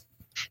hilarious.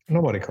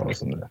 Nobody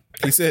calls him that.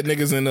 He said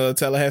niggas in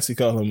Tallahassee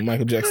call him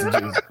Michael Jackson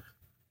Jeezy.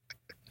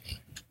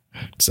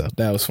 So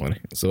that was funny.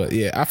 So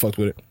yeah, I fucked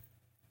with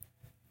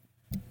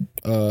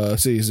it.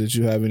 Cease, did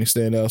you have any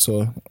standouts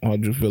or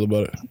how'd you feel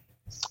about it?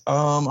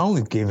 I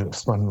only gave it a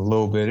spun a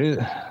little bit.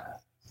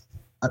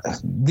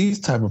 These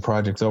type of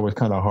projects are always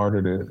kind of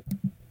harder to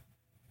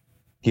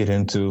get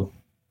into.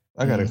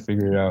 I got to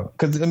figure it out.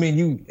 Because, I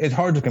mean, it's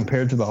hard to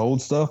compare to the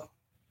old stuff,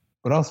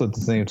 but also at the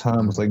same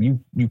time, it's like you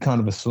kind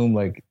of assume,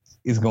 like,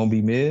 it's going to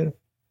be mid.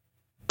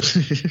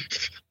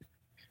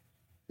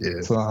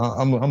 Yeah. So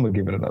I'm going to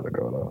give it another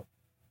go,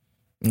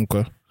 though.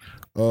 Okay.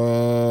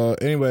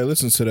 Anybody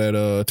listen to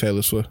that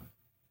Taylor Swift?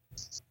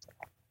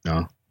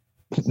 No.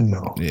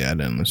 Yeah, I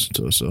didn't listen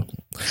to it, so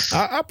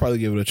I'll probably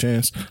give it a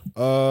chance.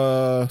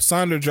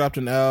 Sonder dropped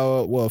an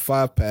album,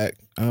 5-pack.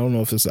 I don't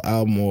know if it's an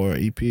album or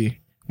EP.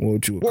 What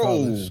would you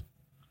call this?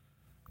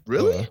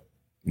 Really?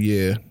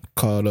 Yeah,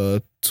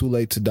 called Too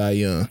Late to Die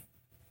Young.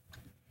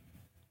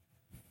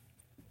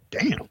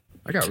 Damn,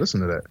 I gotta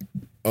listen to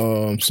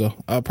that. So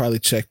I'll probably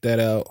check that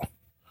out.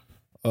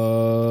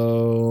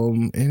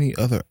 Any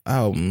other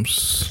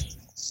albums?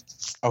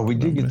 Oh, we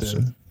did get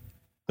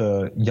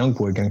the Young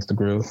Boy Gangsta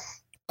Grill.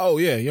 Oh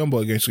yeah, Young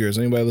Boy Gangsta Grill.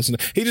 Anybody listen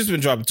to? He just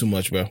been dropping too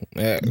much, bro.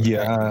 Yeah,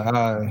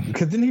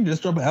 because didn't he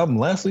just drop an album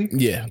last week?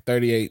 Yeah,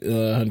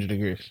 3800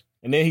 Degrees.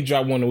 And then he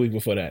dropped one the week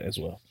before that as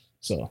well.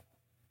 So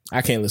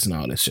I can't listen to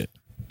all this shit.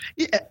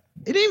 Yeah, it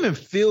didn't even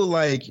feel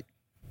like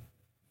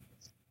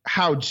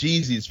how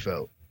Jeezy's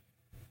felt.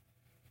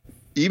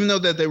 Even though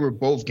that they were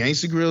both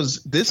Gangsta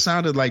Grills, this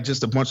sounded like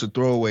just a bunch of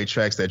throwaway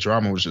tracks that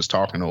Drama was just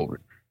talking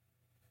over.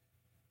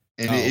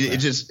 And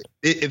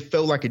it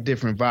felt like a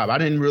different vibe. I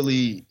didn't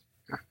really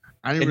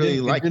like it.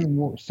 It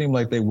didn't seem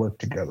like they worked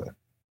together.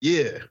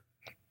 Yeah.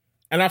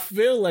 And I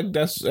feel like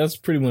that's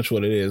pretty much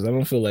what it is. I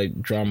don't feel like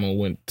Drama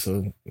went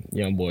to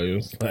Young Boy. It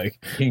was like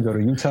he can go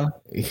to Utah.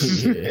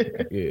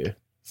 Yeah.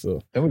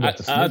 So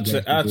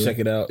I'll check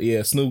it out.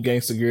 Yeah, Snoop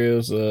Gangsta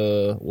Grills.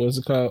 What is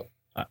it called?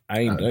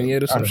 I ain't done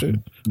yet or some shit.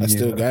 I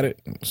still got it.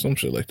 Some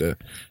shit like that.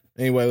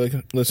 Anyway,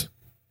 listen.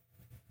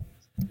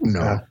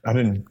 No, I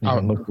didn't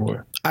even look for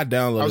it. I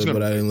downloaded it,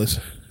 but I didn't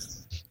listen.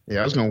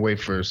 Yeah, I was gonna wait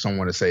for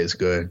someone to say it's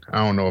good.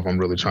 I don't know if I'm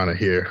really trying to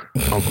hear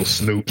Uncle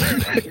Snoop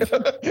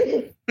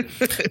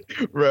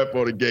rap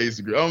on the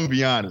Gangsta Grill. I'm gonna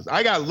be honest.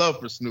 I got love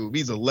for Snoop.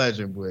 He's a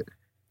legend, but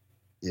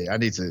Yeah, I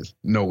need to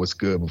know what's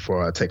good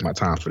before I take my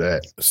time for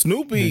that.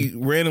 Snoopy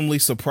randomly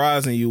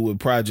surprising you with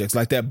projects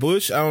like that.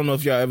 Bush, I don't know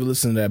if y'all ever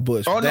listened to that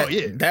Bush. Oh, that, no,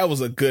 yeah. That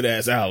was a good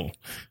ass album.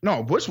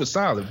 No, Bush was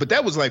solid, but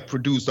that was like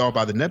produced all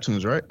by the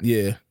Neptunes, right?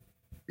 Yeah.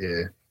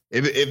 Yeah.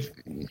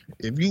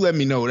 If you let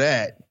me know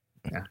that,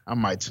 I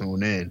might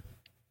tune in.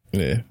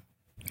 Yeah.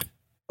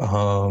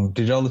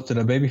 Did y'all listen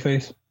to that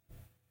Babyface?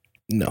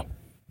 No.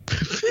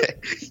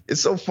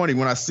 It's so funny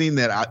when I seen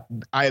that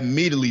I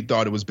immediately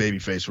thought it was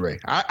Babyface Ray.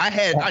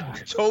 I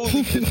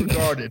totally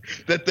disregarded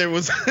that there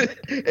was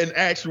an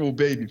actual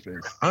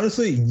Babyface.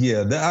 Honestly,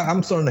 yeah,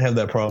 I'm starting to have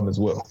that problem as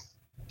well.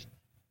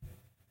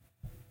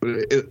 But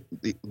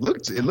it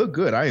looked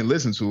good. I ain't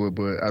listened to it,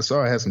 but I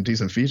saw it had some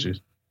decent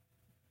features.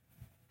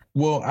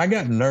 Well, I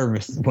got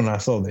nervous when I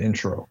saw the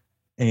intro,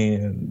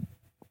 and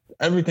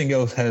everything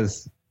else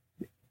has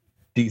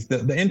these.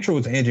 The intro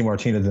is Angie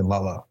Martinez and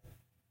Lala.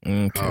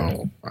 Okay.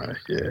 Oh,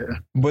 yeah.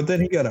 But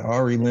then he got an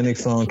Ari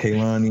Lennox song,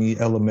 Kehlani,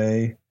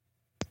 LMA.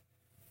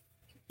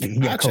 He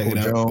got Coco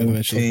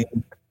Jones.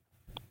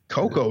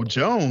 Coco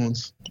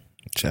Jones.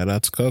 Shout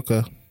out to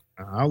Coco.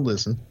 I'll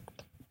listen.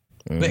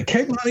 Man,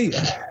 Kehlani,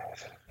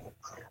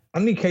 I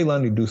need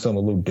Kehlani to do something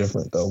a little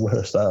different though with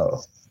her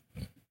style.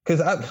 Because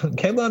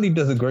Kehlani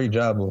does a great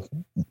job of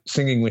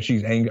singing when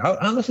she's angry.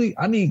 Honestly,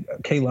 I need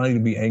Kehlani to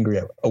be angry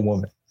at a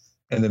woman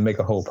and then make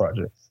a whole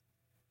project.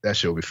 That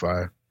shit will be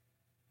fire.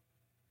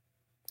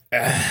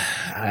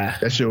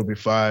 That shit will be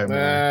fire,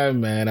 man.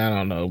 Man, I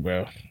don't know,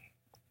 bro.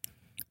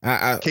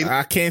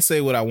 I can't say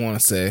what I want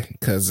to say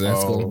because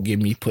that's going to get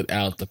me put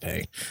out the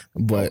pain.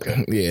 But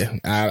yeah,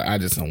 I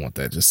just don't want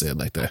that. Just say it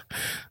like that.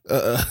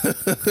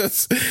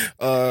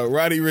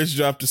 Roddy Ricch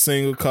dropped a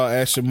single called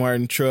Aston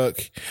Martin Truck.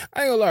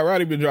 I ain't gonna lie,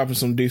 Roddy been dropping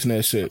some decent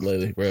ass shit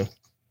lately, bro.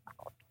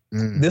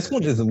 This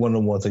one is one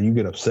of the ones that you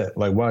get upset.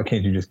 Like, why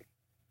can't you just?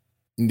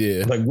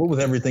 Yeah. Like, what was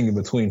everything in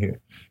between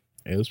here?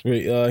 It was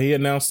pretty. He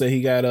announced that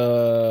he got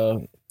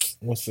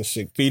what's the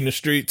shit? Feed the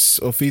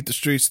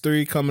Streets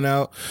 3 coming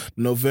out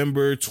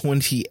November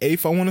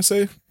 28th, I want to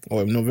say,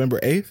 or November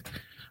 8th.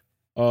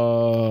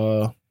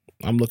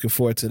 I'm looking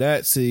forward to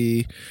that.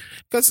 See,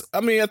 because I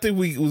think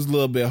we was a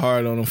little bit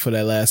hard on him for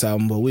that last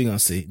album, but we gonna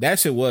see. That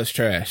shit was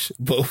trash,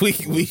 but we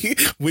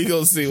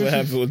gonna see what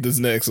happens with this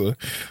next one.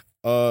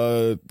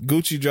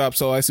 Gucci dropped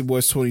So Icy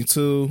Boys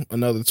 22,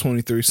 another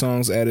 23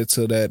 songs added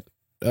to that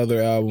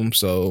other album,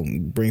 so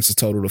brings the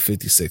total to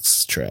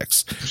 56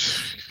 tracks.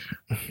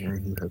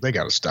 They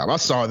gotta stop. I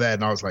saw that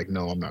and I was like,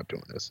 no, I'm not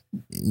doing this.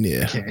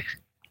 Yeah.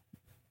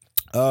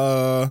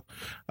 I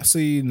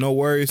see No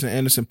Worries and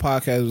Anderson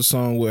Paak has a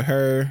song with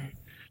her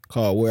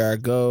called Where I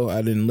Go.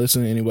 I didn't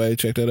listen. Anybody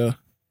check that out?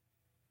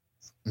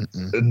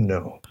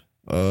 No.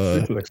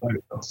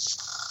 Excited though.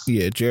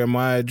 Yeah,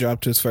 Jeremiah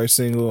dropped his first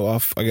single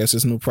off, I guess,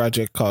 his new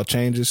project called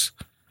Changes.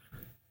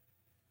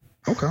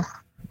 Okay.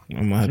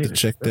 I'm gonna have to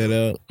check that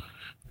out.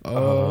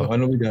 I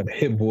know we got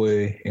Hit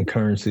Boy and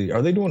Currency.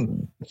 Are they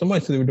doing? Somebody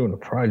said they were doing a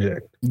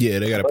project. Yeah,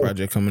 they got a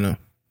project coming up.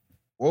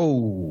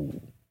 Whoa.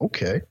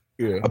 Okay.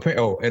 Yeah.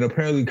 And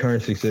apparently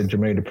Currency said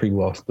Jermaine Dupri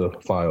lost the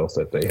files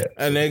that they had.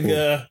 A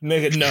nigga,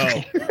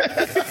 no.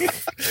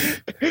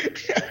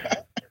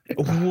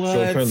 What?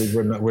 So apparently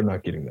we're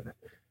not getting that.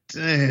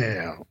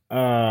 Damn.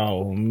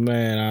 Oh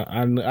man,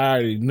 I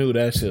already knew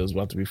that shit was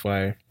about to be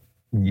fire.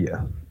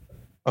 Yeah.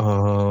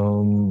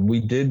 We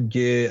did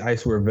get I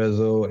Swear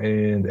Vezo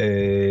and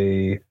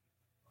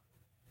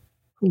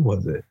who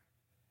was it?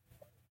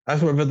 I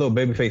Swear Vezo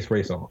Babyface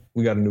Ray song.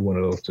 We got a new one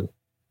of those too.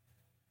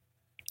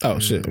 Oh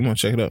shit, I'm gonna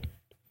check it out.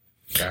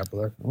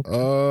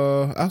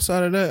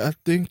 Outside of that, I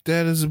think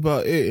that is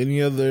about it.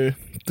 Any other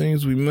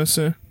things we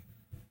missing?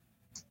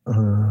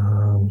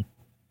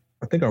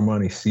 I think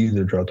Armani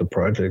Caesar dropped a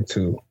project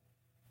too.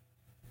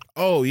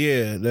 Oh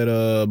yeah,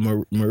 that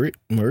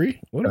Marie?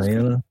 What is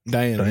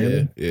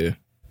Diana. Yeah.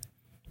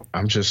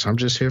 I'm just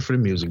here for the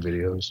music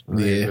videos.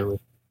 Yeah.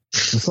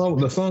 The song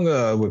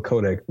with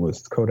Kodak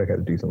had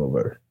a decent little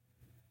verse.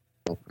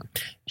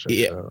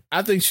 Yeah,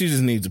 I think she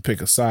just needs to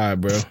pick a side,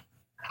 bro.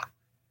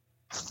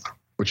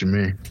 What you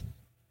mean?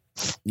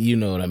 You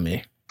know what I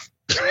mean.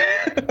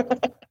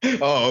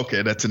 Oh,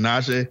 okay. That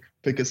Tinashe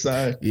pick a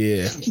side.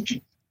 Yeah.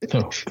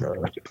 Oh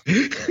God.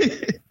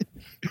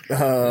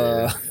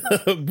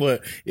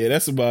 But yeah,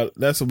 that's about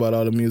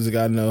all the music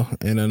I know,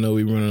 and I know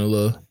we running a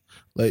little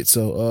late.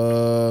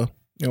 So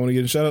you want to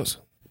get in shout outs?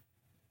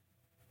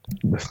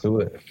 Let's do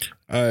it.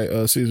 All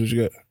right, Caesar, what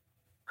you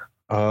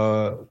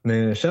got?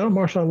 Man, shout out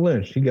Marshawn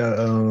Lynch. He got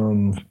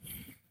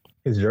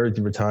his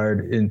jersey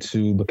retired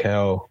into the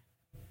Cal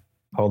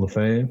Hall of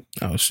Fame.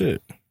 Oh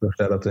shit. So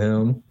shout out to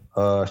him.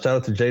 Shout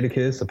out to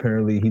Jadakiss.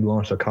 Apparently he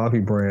launched a coffee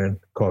brand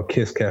called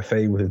Kiss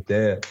Cafe with his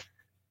dad,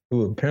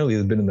 who apparently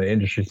has been in the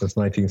industry since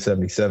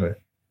 1977.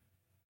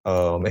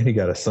 And he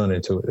got a son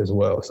into it as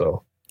well.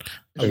 So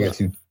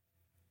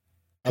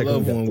I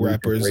love when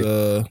rappers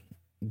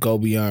go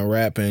beyond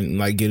rap and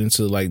like get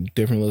into like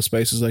different little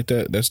spaces like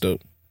that. That's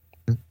dope.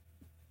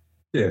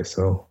 Yeah,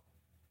 so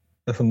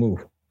that's a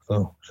move.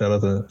 So shout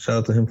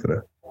out to him for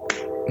that.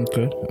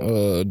 Okay.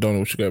 Don't know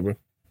what you got, bro.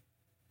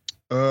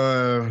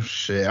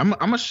 Shit. I'm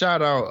gonna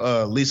shout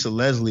out Lisa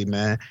Leslie,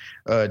 man.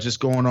 Just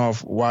going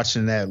off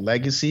watching that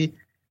Legacy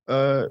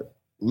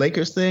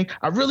Lakers thing.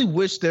 I really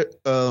wish that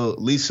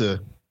Lisa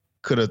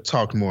could have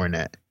talked more in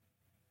that.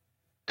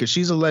 Cause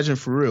she's a legend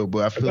for real,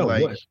 but I feel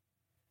like what?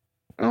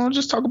 I don't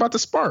just talk about the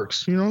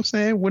Sparks. You know what I'm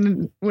saying?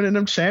 Winning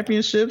them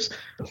championships.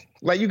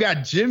 Like you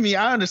got Jimmy.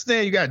 I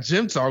understand you got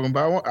Jim talking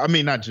about. I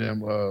mean, not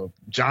Jim.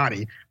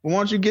 Johnny. But why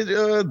don't you get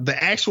the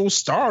actual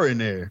star in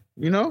there?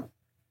 You know?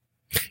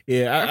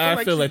 Yeah,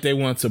 I feel like they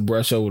want to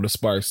brush over the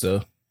Sparks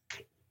though.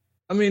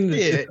 I mean,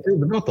 it's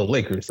about the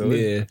Lakers, so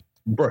yeah,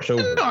 brush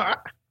over. No, I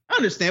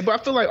understand, but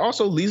I feel like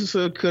also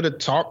Lisa could have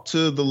talked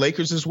to the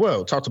Lakers as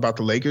well. Talked about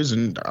the Lakers,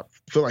 and I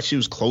feel like she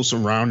was close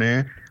around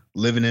there,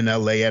 living in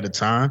LA at the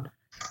time.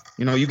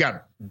 You know, you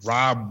got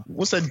Rob,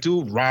 what's that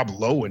dude? Rob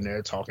Lowe in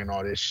there talking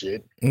all this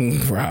shit.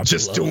 Rob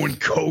just Lowe. doing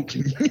coke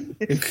and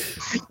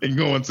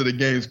going to the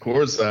games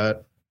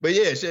courtside. But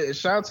yeah,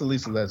 shout out to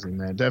Lisa Leslie,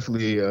 man.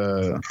 Definitely,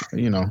 a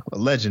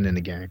legend in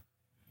the game.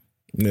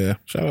 Yeah,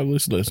 shout out to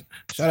Lisa Leslie.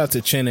 Shout out to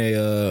Chene,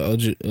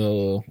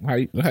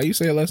 how you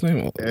say her last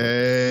name?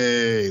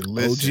 Hey,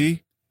 listen. OG?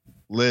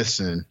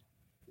 Listen.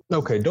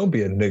 Okay, don't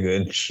be a nigga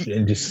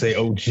and just say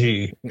OG. OG.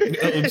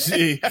 That's such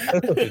a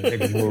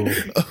nigga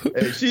move.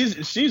 Hey,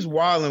 she's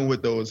wilding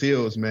with those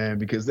heels, man,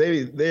 because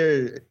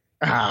they're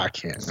I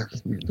can't.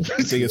 You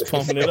think it's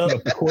pumping it up?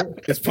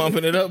 It's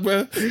pumping it up,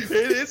 bro.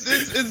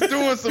 It's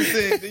doing some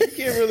things. You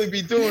can't really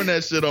be doing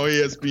that shit on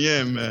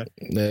ESPN, man.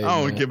 Hey,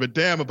 I don't give a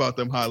damn about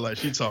them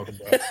highlights she talking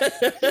about.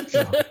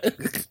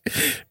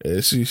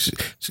 Yeah, she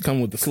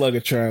come with the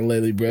Sluggertron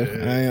lately, bro.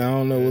 Yeah. I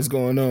don't know what's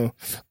going on.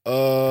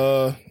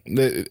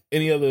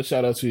 Any other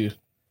shout outs for you?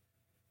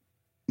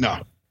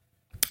 No.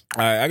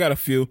 All right, I got a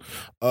few.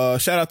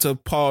 Shout out to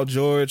Paul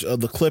George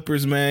of the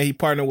Clippers, man. He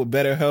partnered with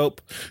BetterHelp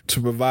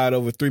to provide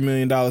over $3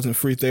 million in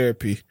free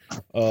therapy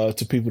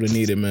to people that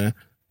need it, man.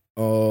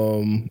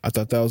 I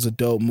thought that was a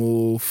dope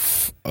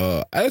move.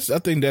 I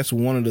think that's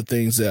one of the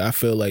things that I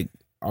feel like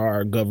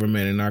our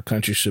government and our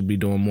country should be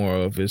doing more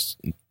of is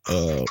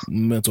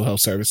mental health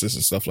services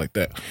and stuff like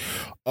that.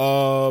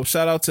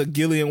 Shout out to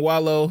Gillian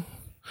Wallow.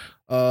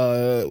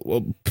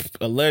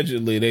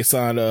 Allegedly, they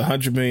signed a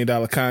 $100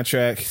 million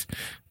contract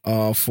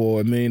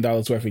for $1 million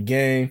worth of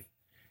game.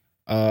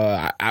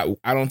 I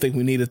don't think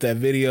we needed that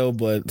video,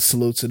 but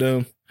salute to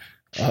them.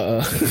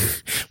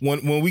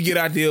 When we get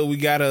our deal, we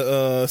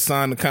gotta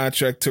sign the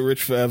contract to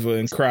Rich Forever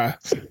and cry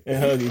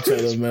and hug each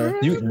other, man.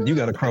 You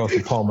gotta cross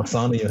the Paul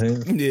Masson in your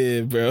hand.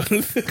 Yeah, bro.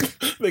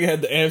 Nigga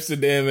had the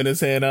Amsterdam in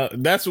his hand out.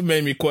 That's what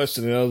made me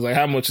question it. I was like,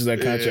 how much is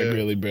that contract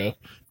really, bro?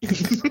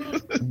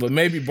 But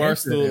maybe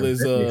Barstool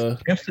is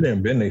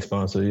Amsterdam been their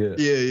sponsor,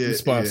 yeah.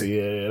 Sponsor,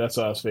 yeah. That's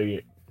what I was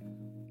figured.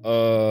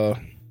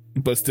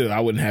 But still, I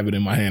wouldn't have it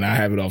in my hand. I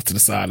have it off to the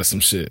side of some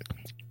shit.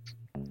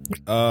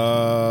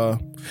 And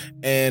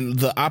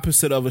the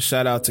opposite of a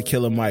shout out to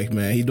Killer Mike,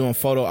 man. He doing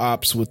photo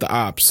ops with the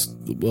ops,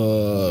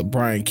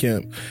 Brian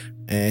Kemp,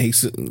 and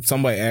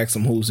somebody asked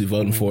him who's he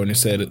voting for, and he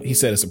said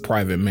it's a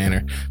private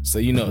manner. So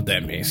you know what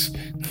that means.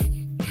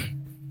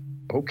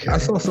 Okay. I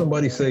saw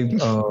somebody say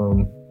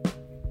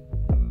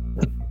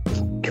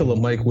Killer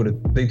Mike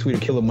they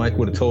tweeted Killer Mike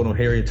would have told on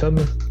Harriet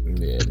Tubman.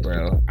 Yeah,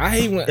 bro. I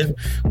hate when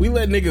we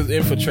let niggas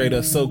infiltrate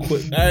us so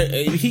quick.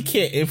 He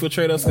can't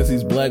infiltrate us because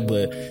he's black,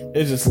 but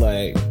it's just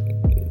like,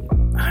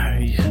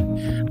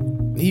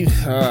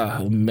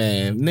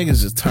 man,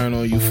 niggas just turn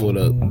on you for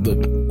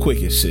the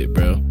quickest shit,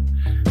 bro.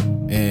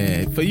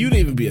 And for you to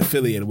even be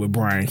affiliated with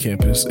Brian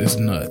Kemp is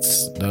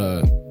nuts,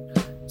 dog.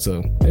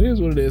 So it is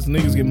what it is.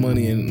 Niggas get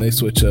money and they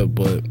switch up,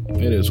 but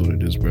it is what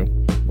it is, bro.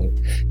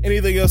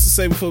 Anything else to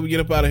say before we get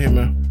up out of here,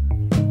 man?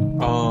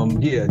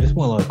 Yeah, just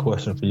one last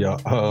question for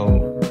y'all.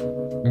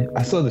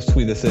 I saw this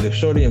tweet that said if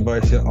Shorty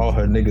invites all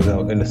her niggas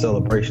out in the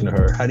celebration of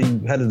her, how do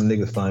the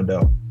niggas find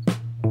out?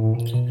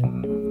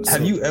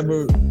 Have you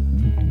ever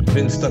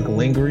been stuck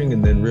lingering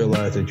and then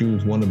realized that you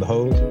was one of the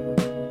hoes?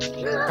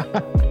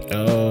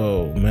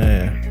 Oh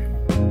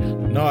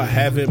man, no, I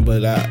haven't,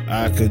 but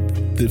I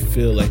could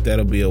feel like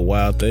that'll be a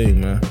wild thing,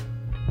 man.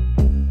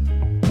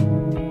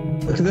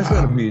 Because that's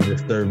gotta be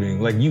disturbing.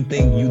 Like you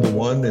think you the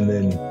one, and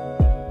then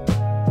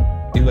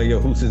you're like, yo,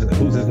 who's this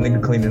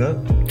nigga cleaning up?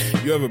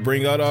 You ever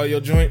bring out all your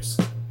joints?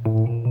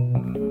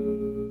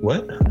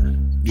 What?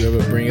 You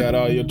ever bring out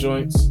all your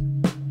joints?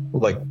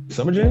 Like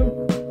Summer Jam?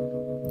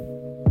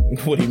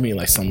 What do you mean,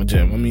 like Summer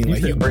Jam? I mean,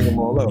 like you bring them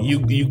all up.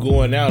 You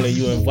going out and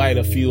you invite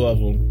a few of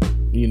them.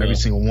 You know, every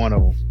single one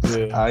of them.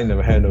 Yeah. I ain't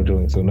never had no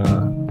joints, so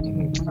nah.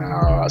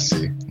 Oh, I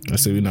see. I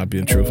say we're not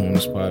being truthful on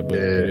the spot, but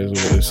it is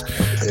what it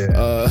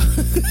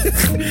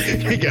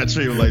is. He got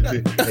treated like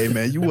that. Hey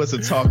man, you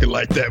wasn't talking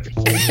like that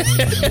before.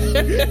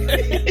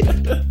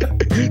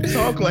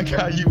 Talk like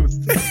how you was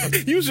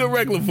talking. Use your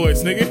regular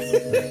voice, nigga.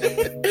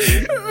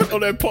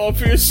 On that Paul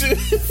Pierce shit.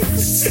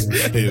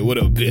 Hey, what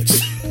up, bitch?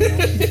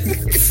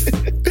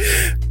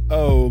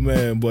 Oh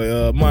man,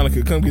 but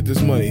Monica, come get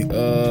this money.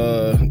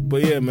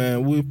 But yeah,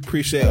 man, we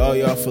appreciate all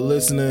y'all for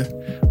listening.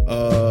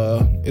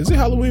 Is it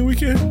Halloween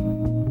weekend?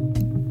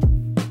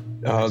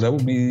 That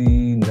would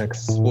be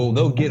next. Well,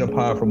 they'll get a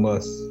pie from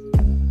us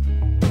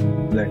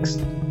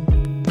next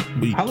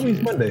week.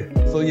 Halloween's Monday.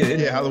 So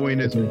yeah, Halloween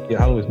is. Yeah,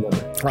 Halloween's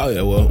Monday. Oh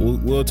yeah, well,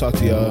 we'll talk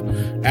to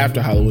y'all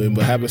after Halloween,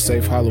 but have a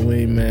safe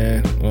Halloween,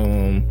 man.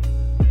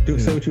 Dude,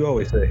 say what you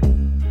always say.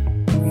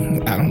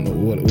 I don't know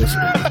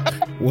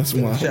what's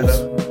my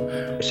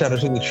shout out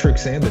to the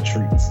tricks and the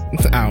treats.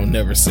 I'll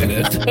never say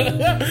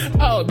that.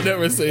 I'll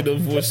never say no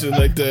bullshit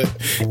like that.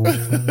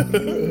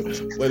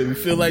 But if you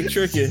feel like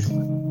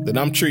tricking, then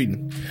I'm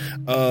treating.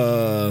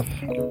 But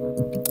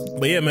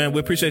yeah, man, we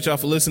appreciate y'all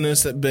for listening.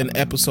 This has been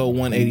episode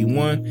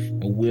 181,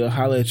 and we'll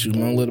holler at you.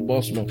 Long little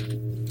boss smoke.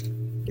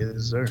 Yes,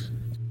 sir.